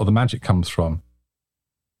where a lot of the magic comes from.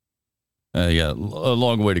 Yeah, a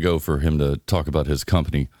long way to go for him to talk about his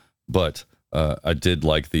company, but I did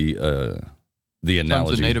like the analogy.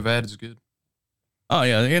 Sometimes the native ad is good. Oh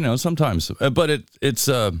yeah, sometimes, but it's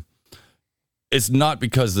not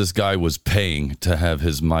because this guy was paying to have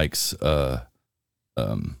his mics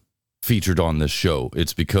featured on this show.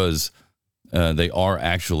 It's because they are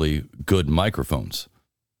actually good microphones.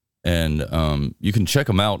 And you can check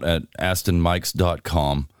them out at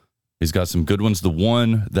astonmics.com. He's got some good ones. The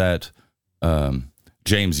one that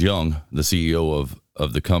James Young, the CEO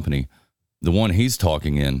of the company, the one he's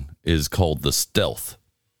talking in is called the Stealth.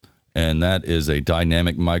 And that is a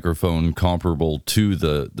dynamic microphone comparable to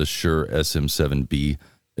the Shure SM7B,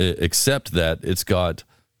 except that it's got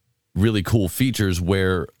really cool features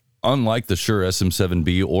where, unlike the Shure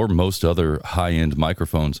SM7B or most other high-end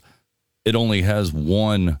microphones, it only has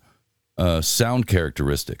one sound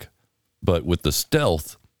characteristic. But with the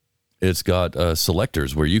Stealth, it's got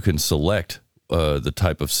selectors where you can select the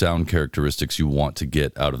type of sound characteristics you want to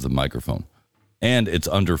get out of the microphone. And it's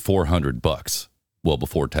under $400, well,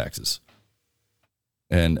 before taxes.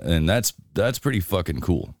 And that's pretty fucking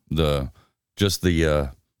cool. The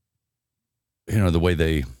way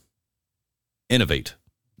they innovate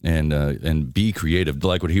and be creative,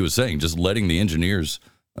 like what he was saying, just letting the engineers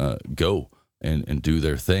go and do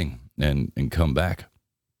their thing and come back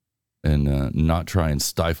and not try and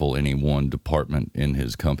stifle any one department in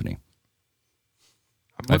his company.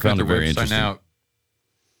 I found it very interesting. Now,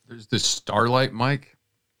 there's this Starlight mic.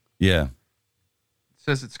 Yeah. It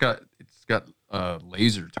says it's got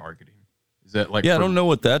laser targeting. Is that like? Yeah, I don't know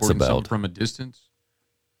what that's about. From a distance.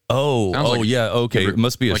 Oh, yeah. Okay, it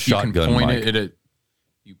must be a shotgun mic.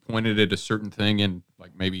 You point it at a certain thing and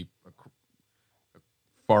like maybe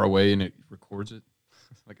far away, and it records it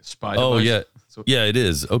like a spy device. Oh yeah, yeah. It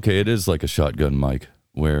is okay. It is like a shotgun mic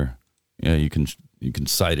where you can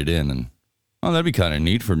sight it in and. Oh, that'd be kind of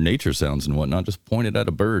neat for nature sounds and whatnot. Just point it at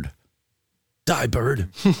a bird. Die, bird.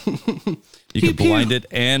 You can blind it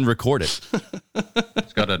and record it.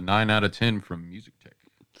 It's got a 9 out of 10 from Music Tech.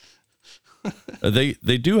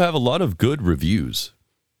 They do have a lot of good reviews,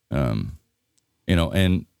 and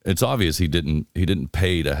it's obvious he didn't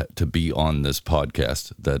pay to be on this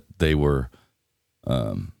podcast. That they were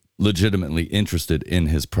legitimately interested in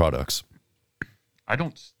his products. They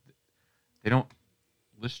don't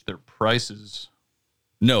list their prices.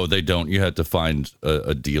 No, they don't. You had to find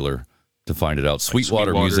a dealer to find it out.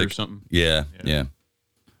 Sweetwater Music. Or something. Yeah.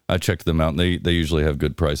 I checked them out, and they usually have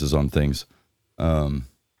good prices on things. And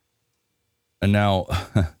now,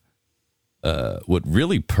 what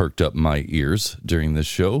really perked up my ears during this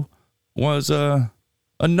show was a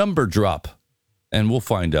number drop, and we'll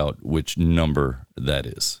find out which number that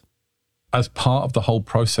is. As part of the whole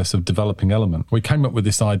process of developing Element, we came up with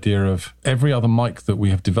this idea of every other mic that we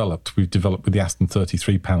have developed, we've developed with the Aston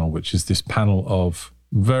 33 panel, which is this panel of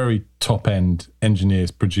very top-end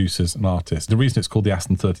engineers, producers, and artists. The reason it's called the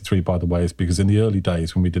Aston 33, by the way, is because in the early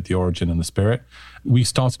days when we did the Origin and the Spirit, we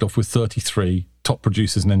started off with 33 top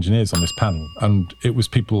producers and engineers on this panel. And it was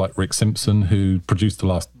people like Rick Simpson, who produced the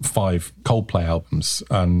last 5 Coldplay albums,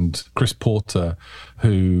 and Chris Porter,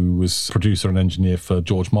 who was producer and engineer for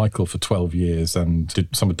George Michael for 12 years and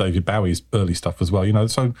did some of David Bowie's early stuff as well.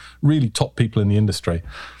 So really top people in the industry.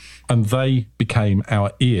 And they became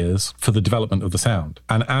our ears for the development of the sound.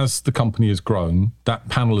 And as the company has grown, that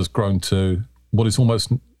panel has grown to what is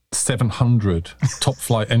almost 700 top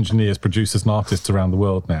flight engineers, producers, and artists around the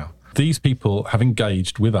world now. These people have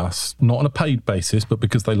engaged with us, not on a paid basis, but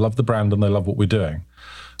because they love the brand and they love what we're doing.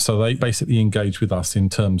 So they basically engage with us in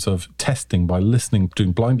terms of testing by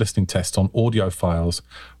doing blind listening tests on audio files,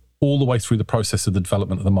 all the way through the process of the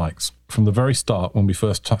development of the mics. From the very start, when we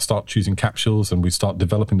first start choosing capsules and we start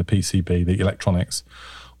developing the PCB, the electronics,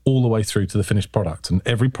 all the way through to the finished product. And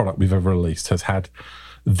every product we've ever released has had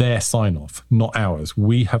their sign-off, not ours.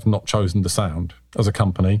 We have not chosen the sound as a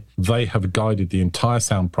company. They have guided the entire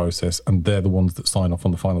sound process, and they're the ones that sign off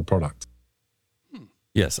on the final product.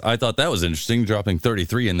 Yes, I thought that was interesting, dropping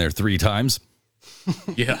 33 in there 3 times.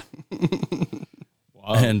 Yeah.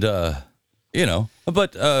 Wow. And,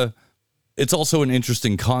 but it's also an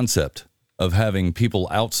interesting concept of having people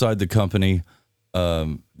outside the company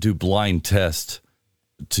do blind tests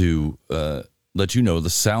to let you know the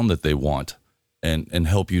sound that they want and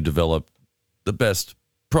help you develop the best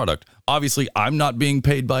product. Obviously, I'm not being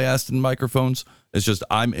paid by Aston Microphones. It's just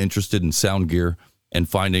I'm interested in sound gear and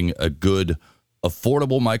finding a good,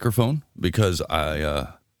 affordable microphone because I'm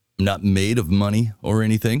not made of money or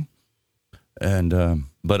anything. And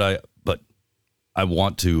but I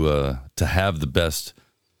want to have the best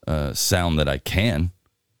sound that I can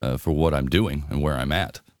for what I'm doing and where I'm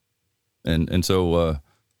at. And so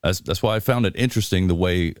that's why I found it interesting the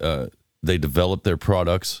way they develop their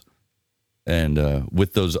products. And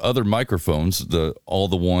with those other microphones, all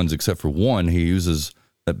the ones except for one, he uses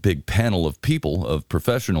a big panel of people, of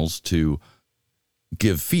professionals, to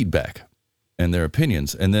give feedback. and their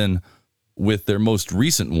opinions. And then with their most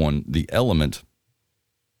recent one, the Element,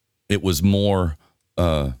 it was more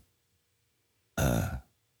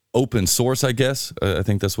open source, I guess. I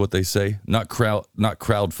think that's what they say. Not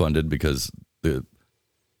crowdfunded, because the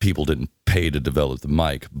people didn't pay to develop the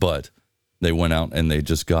mic, but they went out and they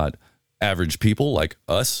just got average people like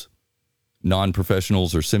us,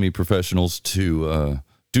 non-professionals or semi-professionals, to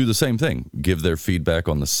do the same thing, give their feedback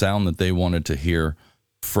on the sound that they wanted to hear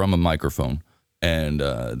from a microphone. And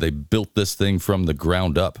they built this thing from the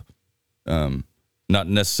ground up, not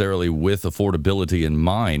necessarily with affordability in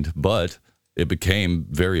mind, but it became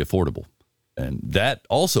very affordable. And that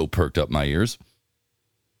also perked up my ears,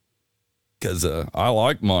 because I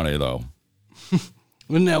like money, though.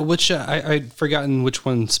 Now, which I'd forgotten which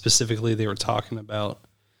one specifically they were talking about.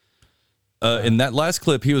 In that last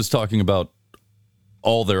clip, he was talking about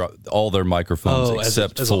all their microphones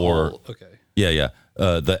except for okay. Yeah.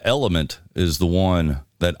 The Element is the one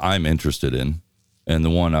that I'm interested in, and the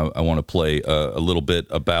one I want to play a little bit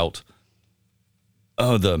about.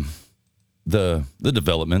 The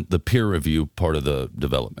development, the peer review part of the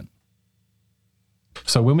development.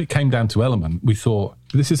 So when we came down to Element, we thought,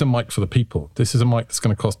 this is a mic for the people. This is a mic that's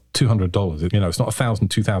going to cost $200. It's not $1,000,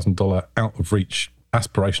 $2,000 out of reach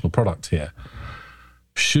aspirational product here.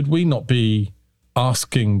 Should we not be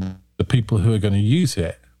asking the people who are going to use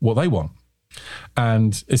it what they want?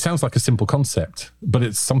 And it sounds like a simple concept, but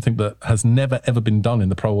it's something that has never, ever been done in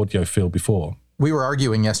the pro audio field before. We were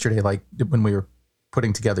arguing yesterday, like when we were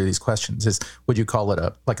putting together these questions, is would you call it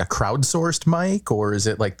a crowdsourced mic, or is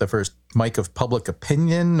it like the first mic of public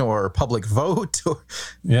opinion or public vote?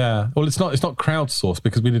 Yeah, well, it's not crowdsourced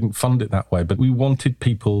because we didn't fund it that way, but we wanted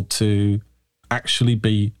people to actually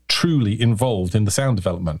be truly involved in the sound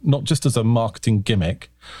development, not just as a marketing gimmick.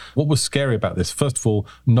 What was scary about this, first of all,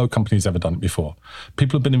 no company's ever done it before.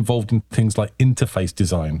 People have been involved in things like interface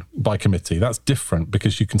design by committee. That's different,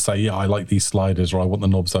 because you can say, yeah, I like these sliders, or I want the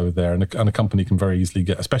knobs over there. And a company can very easily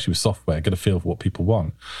get, especially with software, get a feel for what people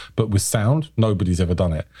want. But with sound, nobody's ever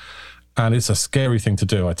done it. And it's a scary thing to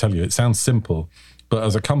do, I tell you. It sounds simple. But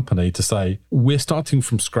as a company, to say, we're starting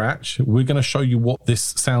from scratch, we're going to show you what this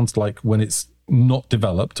sounds like when it's not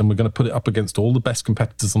developed, and we're going to put it up against all the best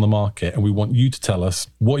competitors on the market, and we want you to tell us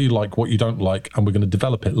what you like, what you don't like, and we're going to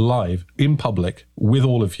develop it live in public with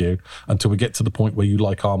all of you until we get to the point where you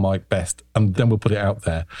like our mic best, and then we'll put it out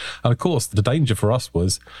there. And of course, the danger for us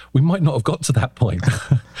was we might not have got to that point.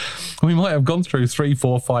 We might have gone through 3,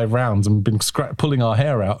 4, 5 rounds and been pulling our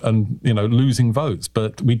hair out and losing votes.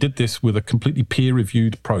 But we did this with a completely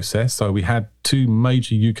peer-reviewed process. So we had 2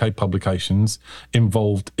 major UK publications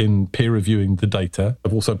involved in peer reviewing the data.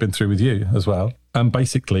 I've also been through with you as well. And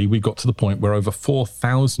basically, we got to the point where over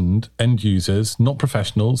 4,000 end users, not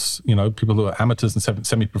professionals, people who are amateurs and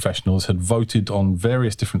semi-professionals, had voted on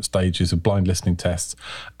various different stages of blind listening tests.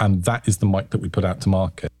 And that is the mic that we put out to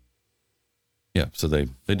market. Yeah, so they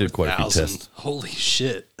did quite a few tests. Holy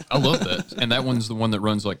shit. I love that. And that one's the one that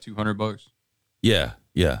runs like $200. Yeah.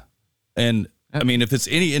 And I mean, if it's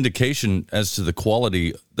any indication as to the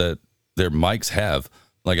quality that their mics have,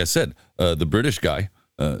 like I said, the British guy,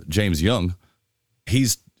 James Young,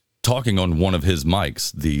 he's talking on one of his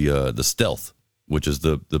mics, the Stealth, which is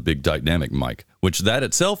the big dynamic mic, which that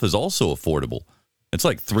itself is also affordable. It's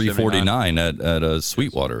like $349 at a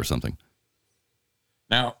Sweetwater or something.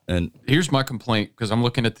 Now, and here's my complaint, because I'm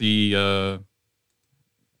looking at this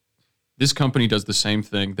company does the same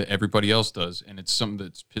thing that everybody else does, and it's something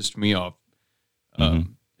that's pissed me off.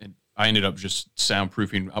 And I ended up just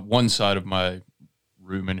soundproofing up one side of my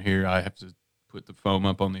room in here. I have to put the foam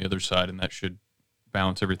up on the other side, and that should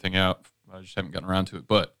balance everything out. I just haven't gotten around to it.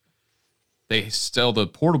 But they sell the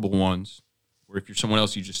portable ones where if you're someone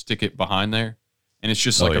else, you just stick it behind there, and it's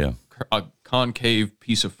just like a concave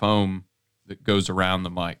piece of foam that goes around the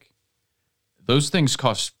mic. Those things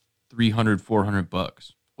cost $300,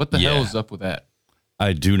 $400. What the hell is up with that?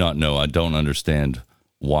 I do not know. I don't understand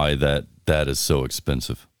why that is so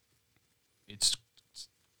expensive. It's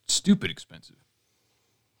stupid expensive.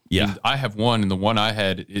 Yeah. And I have one, and the one I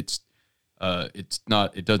had, it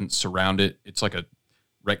doesn't surround it. It's like a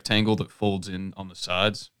rectangle that folds in on the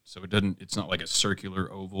sides. So it's not like a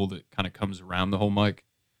circular oval that kind of comes around the whole mic.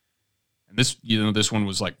 And this one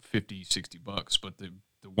was like $50, $60, but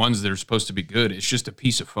the ones that are supposed to be good, it's just a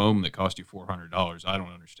piece of foam that cost you $400. I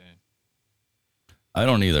don't understand. I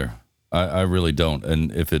don't either. I really don't.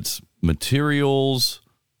 And if it's materials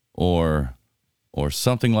or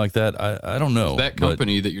something like that, I don't know. That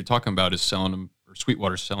company that you're talking about is selling them, or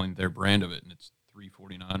Sweetwater's selling their brand of it, and it's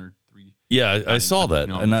 $349 or $3. Yeah, I saw that,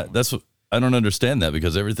 and I don't understand that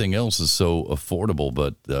because everything else is so affordable,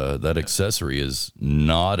 but that accessory is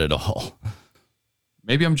not at all.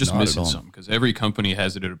 Maybe I'm just Not missing at all. something because every company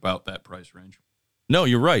has it at about that price range. No,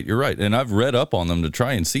 you're right. You're right. And I've read up on them to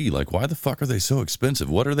try and see, like, why the fuck are they so expensive?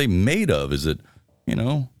 What are they made of? Is it,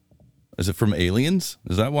 is it from aliens?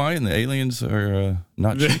 Is that why? And the aliens are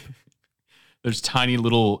not cheap? There's tiny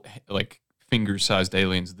little, like, finger-sized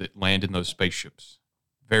aliens that land in those spaceships.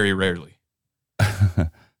 Very rarely.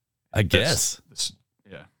 I guess.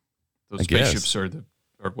 Yeah. Those I guess. spaceships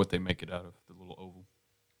are what they make it out of, the little oval.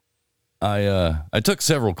 I took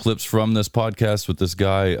several clips from this podcast with this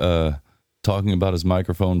guy talking about his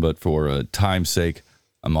microphone, but for time's sake,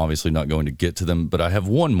 I'm obviously not going to get to them. But I have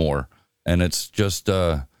one more, and it's just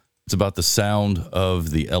it's about the sound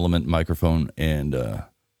of the Element microphone and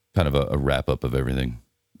kind of a wrap up of everything.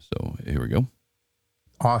 So here we go.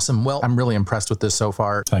 Awesome. Well, I'm really impressed with this so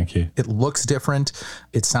far. Thank you. It looks different.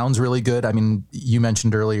 It sounds really good. I mean, you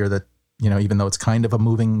mentioned earlier that, even though it's kind of a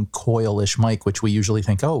moving coil-ish mic, which we usually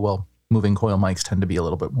think, oh, well, moving coil mics tend to be a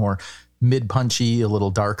little bit more mid-punchy, a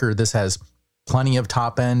little darker. This has plenty of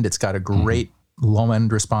top end. It's got a great low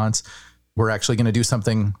end response. We're actually going to do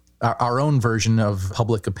something, our own version of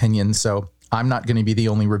public opinion. So I'm not going to be the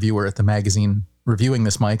only reviewer at the magazine reviewing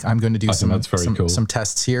this mic. I'm going to do some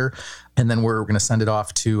tests here, and then we're going to send it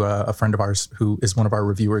off to a friend of ours who is one of our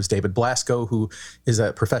reviewers, David Blasco, who is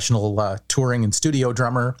a professional touring and studio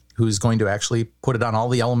drummer who's going to actually put it on all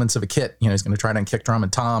the elements of a kit. He's going to try it on kick drum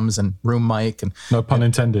and toms and room mic and no pun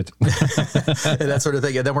intended, and that sort of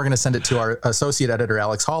thing. And then we're going to send it to our associate editor,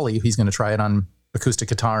 Alex Hawley. He's going to try it on acoustic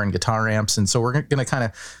guitar and guitar amps. And so we're going to kind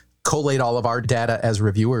of collate all of our data as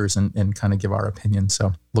reviewers and kind of give our opinion.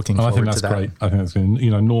 So looking forward to that. I think that's great. I think that's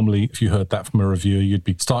good. Normally if you heard that from a reviewer, you'd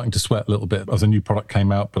be starting to sweat a little bit as a new product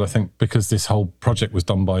came out. But I think because this whole project was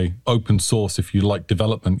done by open source, if you like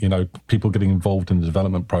development, people getting involved in the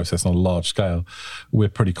development process on a large scale, we're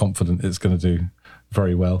pretty confident it's going to do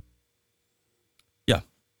very well. Yeah.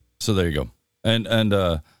 So there you go. And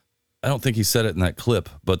I don't think he said it in that clip,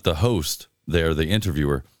 but the host there, the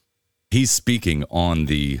interviewer, he's speaking on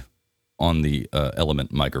the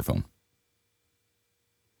Element microphone.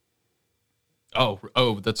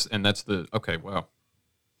 That's the okay. Wow,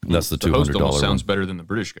 that's the $200. Host almost sounds better than the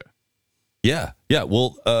British guy. Yeah.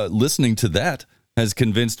 Well, listening to that has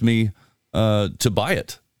convinced me to buy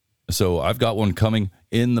it. So I've got one coming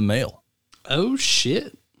in the mail. Oh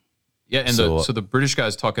shit! Yeah, and so the British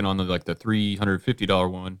guy's talking on the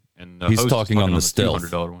 $350 one, and the he's host talking on the Stealth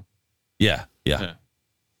 $200 one. Yeah.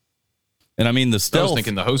 And I mean, the Stealth. I was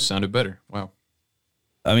thinking the host sounded better. Wow.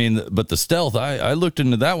 I mean, but the Stealth, I looked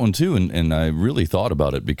into that one too, and I really thought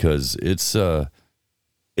about it because it's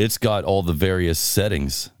got all the various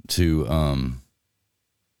settings to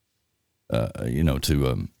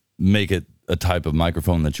make it a type of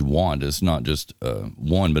microphone that you want. It's not just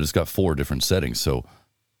one, but it's got 4 different settings. So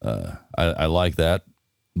I like that.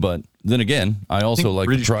 But then again, I also like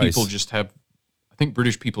the price. I think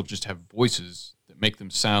British people just have voices that make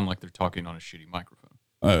them sound like they're talking on a shitty microphone.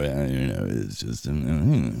 Oh yeah, it's just.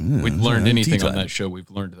 We've learned anything on that show.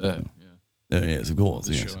 We've learned that. Yeah. Yes, of course.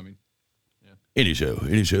 Yes. Show, Any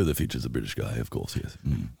show that features a British guy, of course. Yes.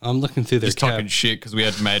 I'm looking through their just talking shit because we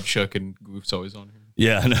had Mad Chuck and Goof's always on here.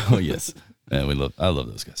 Yeah, no, yes, and I love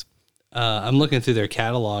those guys. I'm looking through their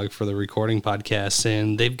catalog for the recording podcast,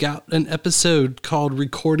 and they've got an episode called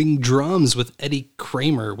 "Recording Drums" with Eddie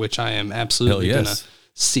Kramer, which I am absolutely gonna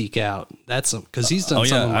seek out. That's because he's done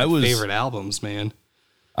some of my favorite albums, man.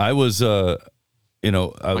 I was, I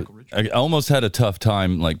almost had a tough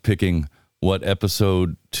time like picking what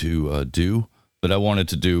episode to do, but I wanted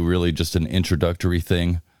to do really just an introductory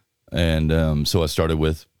thing, and so I started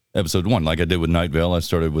with episode 1, like I did with Night Vale. I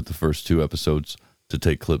started with the first 2 episodes to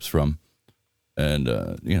take clips from, and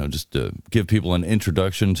just to give people an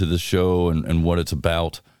introduction to the show and what it's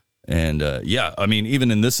about. And I mean,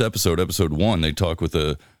 even in this episode 1, they talk with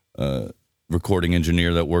a recording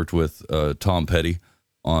engineer that worked with Tom Petty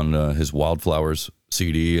on his Wildflowers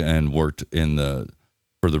CD and worked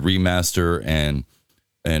for the remaster and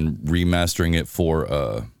remastering it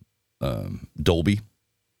for Dolby.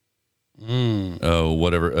 Dolby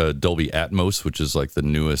Atmos, which is like the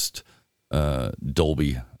newest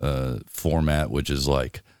Dolby format, which is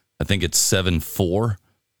like, I think it's 7.4.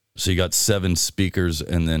 So you got 7 speakers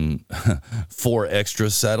and then 4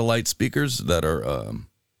 extra satellite speakers that are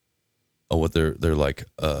they're like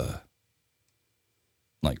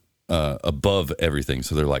above everything.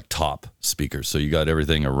 So they're like top speakers. So you got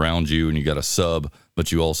everything around you and you got a sub,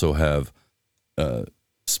 but you also have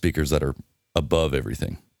speakers that are above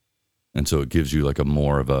everything. And so it gives you like a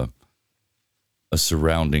more of a a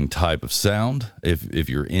surrounding type of sound if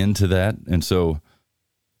you're into that. And so,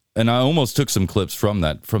 and I almost took some clips from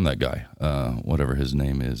that guy, whatever his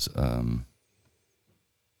name is. I'm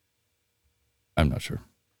not sure.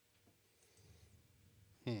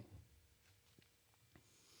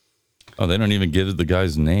 Oh, they don't even give the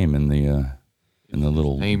guy's name in the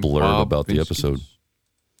little blurb about the episode.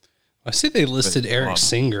 I see they listed Eric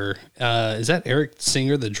Singer. Is that Eric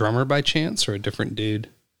Singer, the drummer, by chance, or a different dude?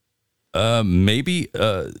 Maybe.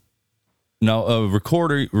 No,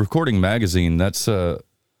 Recording Magazine. That's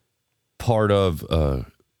part of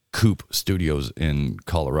Coop Studios in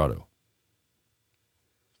Colorado.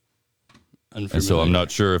 And so I'm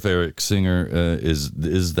not sure if Eric Singer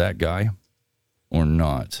is that guy or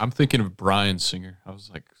not. I'm thinking of Brian Singer. I was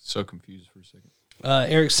like so confused for a second.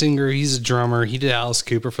 Eric Singer, he's a drummer. He did Alice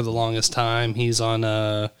Cooper for the longest time. He's on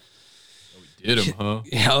did him, huh?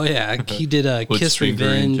 Oh yeah, he did Kiss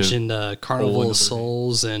Revenge and Carnival of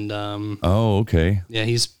Souls and Oh, okay. Yeah,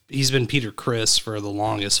 he's been Peter Criss for the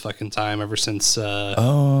longest fucking time ever since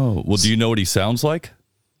Oh, well, do you know what he sounds like?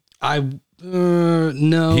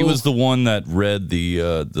 No. He was the one that read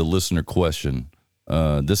the listener question.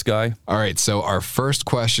 This guy? All right, so our first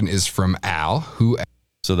question is from Al,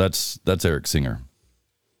 So that's Eric Singer.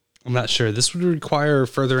 I'm not sure. This would require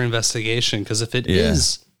further investigation because if it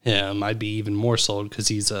is him, I'd be even more sold because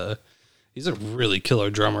he's a really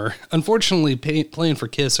killer drummer. Unfortunately, playing for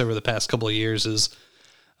Kiss over the past couple of years is,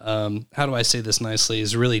 how do I say this nicely,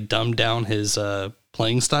 is really dumbed down his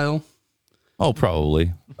playing style. Oh,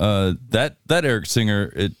 probably. That Eric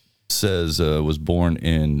Singer, it says, was born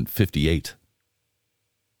in 1958.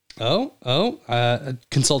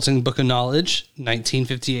 Consulting Book of Knowledge,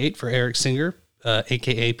 1958 for Eric Singer,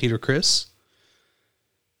 a.k.a. Peter Criss.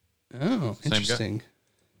 Oh, interesting.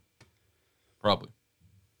 Probably.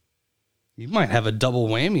 You might have a double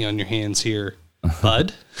whammy on your hands here,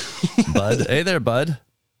 bud. Bud. Hey there, bud.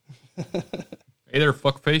 Hey there,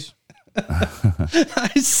 fuckface.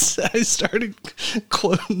 I started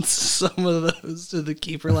quoting some of those to the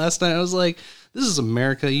keeper last night. I was like, this is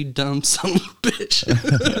America, you dumb son of a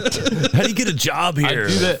bitch. How do you get a job here? I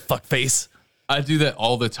do that, fuckface. I do that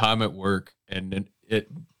all the time at work and at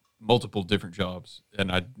multiple different jobs.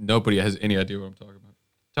 And nobody has any idea what I'm talking about.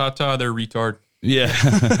 Ta-ta, they're retard. Yeah,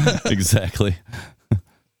 exactly.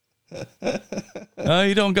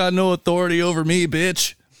 You don't got no authority over me,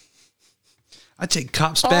 bitch. I take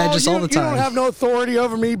cops badges all the time. You don't have no authority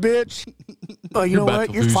over me, bitch. Oh, you know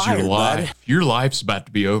what? You're fired, bud. Your life's about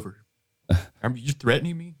to be over. You're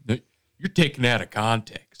threatening me? No, you're taking out of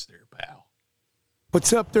context there, pal.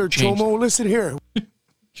 What's up there, Chomo? Listen here.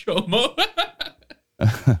 Chomo?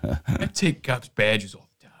 I take cops badges all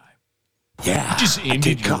the time. Yeah, just I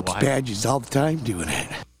take cops badges all the time doing it.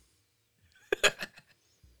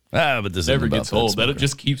 But this never isn't gets about old. that That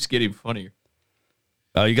just keeps getting funnier.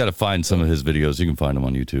 You got to find some of his videos. You can find them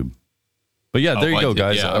on YouTube. But yeah, there you go,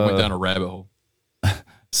 guys. Yeah, I went down a rabbit hole.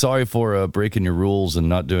 Sorry for breaking your rules and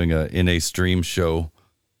not doing a in a stream show.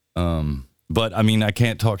 But I mean, I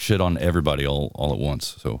can't talk shit on everybody all at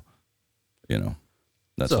once. So,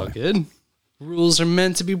 that's all good. Rules are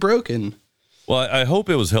meant to be broken. Well, I hope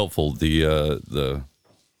it was helpful. The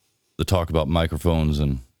talk about microphones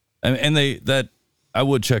and that I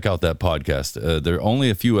would check out that podcast. There are only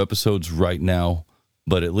a few episodes right now,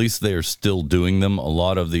 but at least they are still doing them. A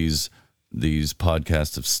lot of these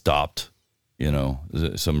podcasts have stopped.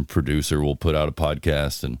 Some producer will put out a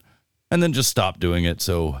podcast and then just stop doing it.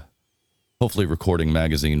 So hopefully Recording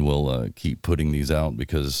Magazine will keep putting these out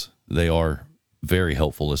because they are very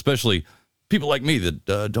helpful, especially people like me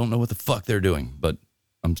that don't know what the fuck they're doing, but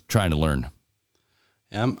I'm trying to learn.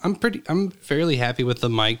 Yeah, I'm fairly happy with the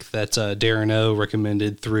mic that Darren O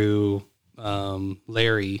recommended through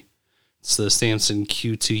Larry. It's the Samson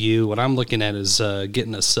Q2U. What I'm looking at is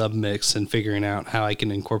getting a sub mix and figuring out how I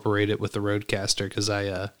can incorporate it with the Rodecaster because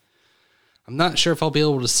I'm not sure if I'll be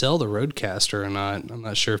able to sell the Rodecaster or not. I'm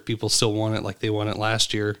not sure if people still want it like they want it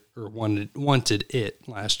last year or wanted it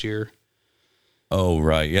last year. Oh,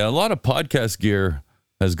 right. Yeah, a lot of podcast gear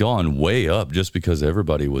has gone way up just because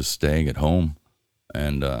everybody was staying at home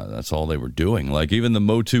and that's all they were doing. Like even the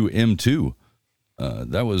Motu M2,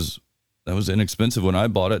 that was inexpensive when I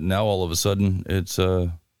bought it. And now all of a sudden it's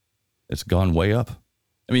gone way up.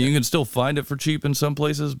 I mean, you can still find it for cheap in some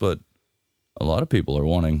places, but a lot of people are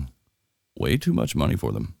wanting way too much money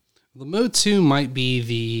for them. The Motu might be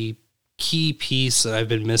the key piece that I've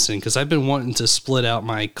been missing because I've been wanting to split out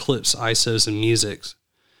my clips, ISOs, and musics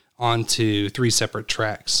onto 3 separate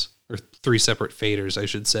tracks or 3 separate faders, I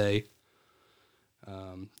should say.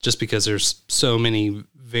 Just because there's so many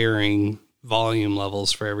varying volume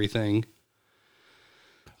levels for everything.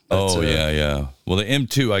 Oh, yeah. Well, the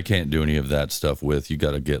M2, I can't do any of that stuff with. You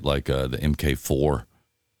got to get like the MK4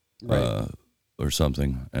 or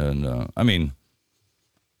something. And I mean,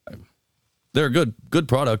 they're a good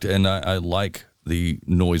product, and I like the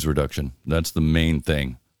noise reduction. That's the main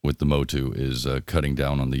thing with the Motu is cutting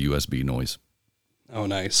down on the USB noise. Oh,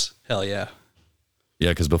 nice. Hell yeah. Yeah,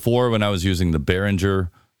 because before when I was using the Behringer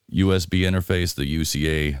USB interface, the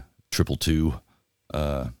UCA 222,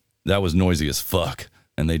 that was noisy as fuck,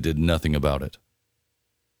 and they did nothing about it.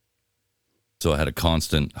 So I had a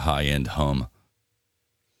constant high-end hum.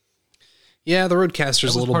 Yeah, the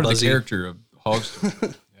Rodecaster's a little part buzzy. Of the character of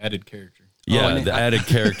Hogstory. Added character. Yeah, the added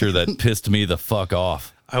character that pissed me the fuck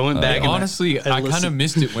off. I went back and honestly, I kind of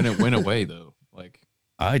missed it when it went away, though. Like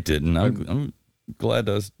I didn't. I'm glad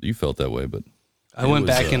you felt that way, but I went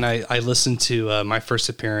back and I listened to my first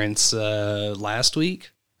appearance last week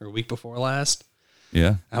or week before last.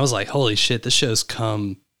 Yeah, I was like, holy shit, this show's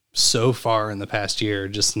come so far in the past year,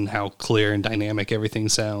 just in how clear and dynamic everything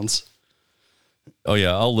sounds. Oh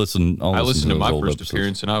yeah, I'll listen. I listened to my first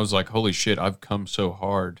appearance, and I was like, "Holy shit, I've come so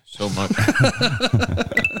hard, so much."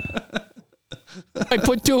 I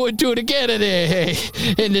put two and two together there, hey,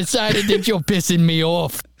 and decided that you're pissing me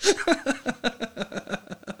off.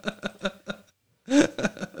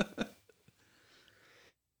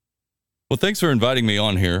 Well, thanks for inviting me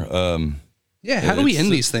on here. Yeah, how do we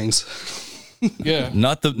end these things? Yeah,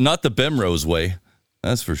 not the Bemrose way,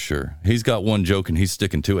 that's for sure. He's got one joke and he's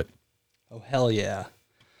sticking to it. Oh, hell yeah.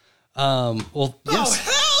 Well, yes. Oh,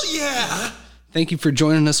 hell yeah. Thank you for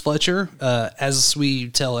joining us, Fletcher. As we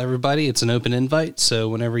tell everybody, it's an open invite. So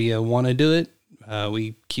whenever you want to do it,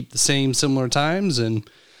 we keep the same similar times and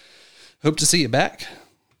hope to see you back.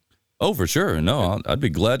 Oh, for sure. No, I'd be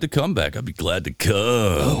glad to come back. I'd be glad to come.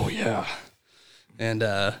 Oh, yeah. And,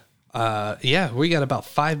 yeah, we got about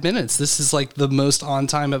 5 minutes. This is like the most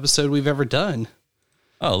on-time episode we've ever done.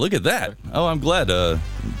 Oh, look at that. Oh, I'm glad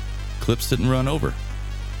clips didn't run over.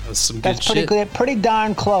 That was some good That's pretty shit. good. Pretty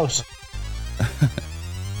darn close.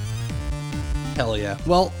 Hell yeah.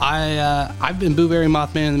 Well, I've been Booberry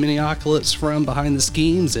Mothman and the Minioculus from Behind the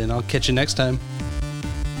Schemes, and I'll catch you next time.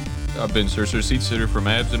 I've been Cercer Seat Sitter from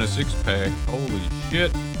Abs in a Six Pack. Holy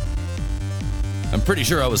shit. I'm pretty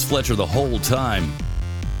sure I was Fletcher the whole time,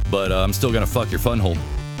 but I'm still gonna fuck your fun hole.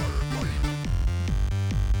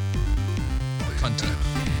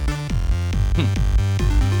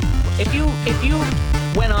 If you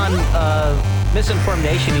went on Misinformed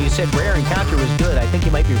Nation and you said Rare Encounter was good, I think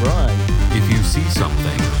you might be wrong. If you see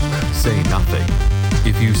something, say nothing.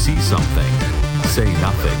 If you see something, say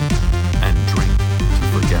nothing. And drink to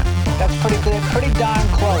forget. That's pretty good. Pretty darn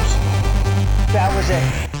close. That was it.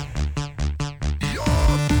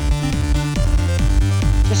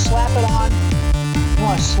 Just slap it on. You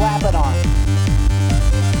want to slap it on.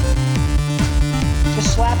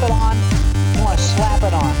 Just slap it on. You want to slap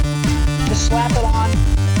it on. Just slap it on.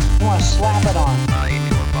 You want to slap it on. I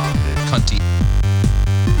knew about it. Cunty.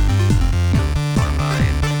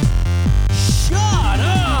 Shut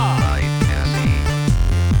up!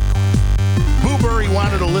 Booberry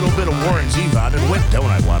wanted a little bit of Warren Zevon, and when don't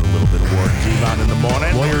I want a little bit of Warren Zevon in the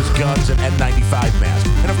morning? Lawyers, guns, and N95 masks.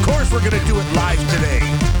 And of course, we're going to do it live today.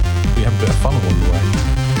 We have a bit of fun along the way.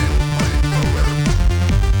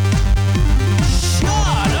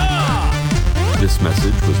 Shut up! This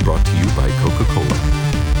message was brought to you by Coca-Cola.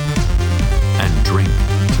 And drink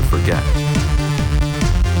to forget.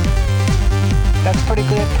 That's pretty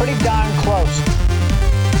good. Pretty darn close.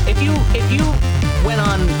 If you went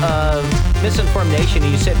on Misinformed Nation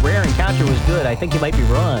and you said Rare Encounter was good, I think you might be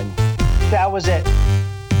wrong. That was it.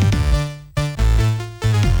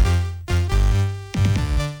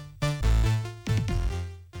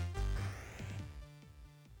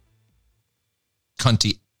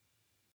 Cunty.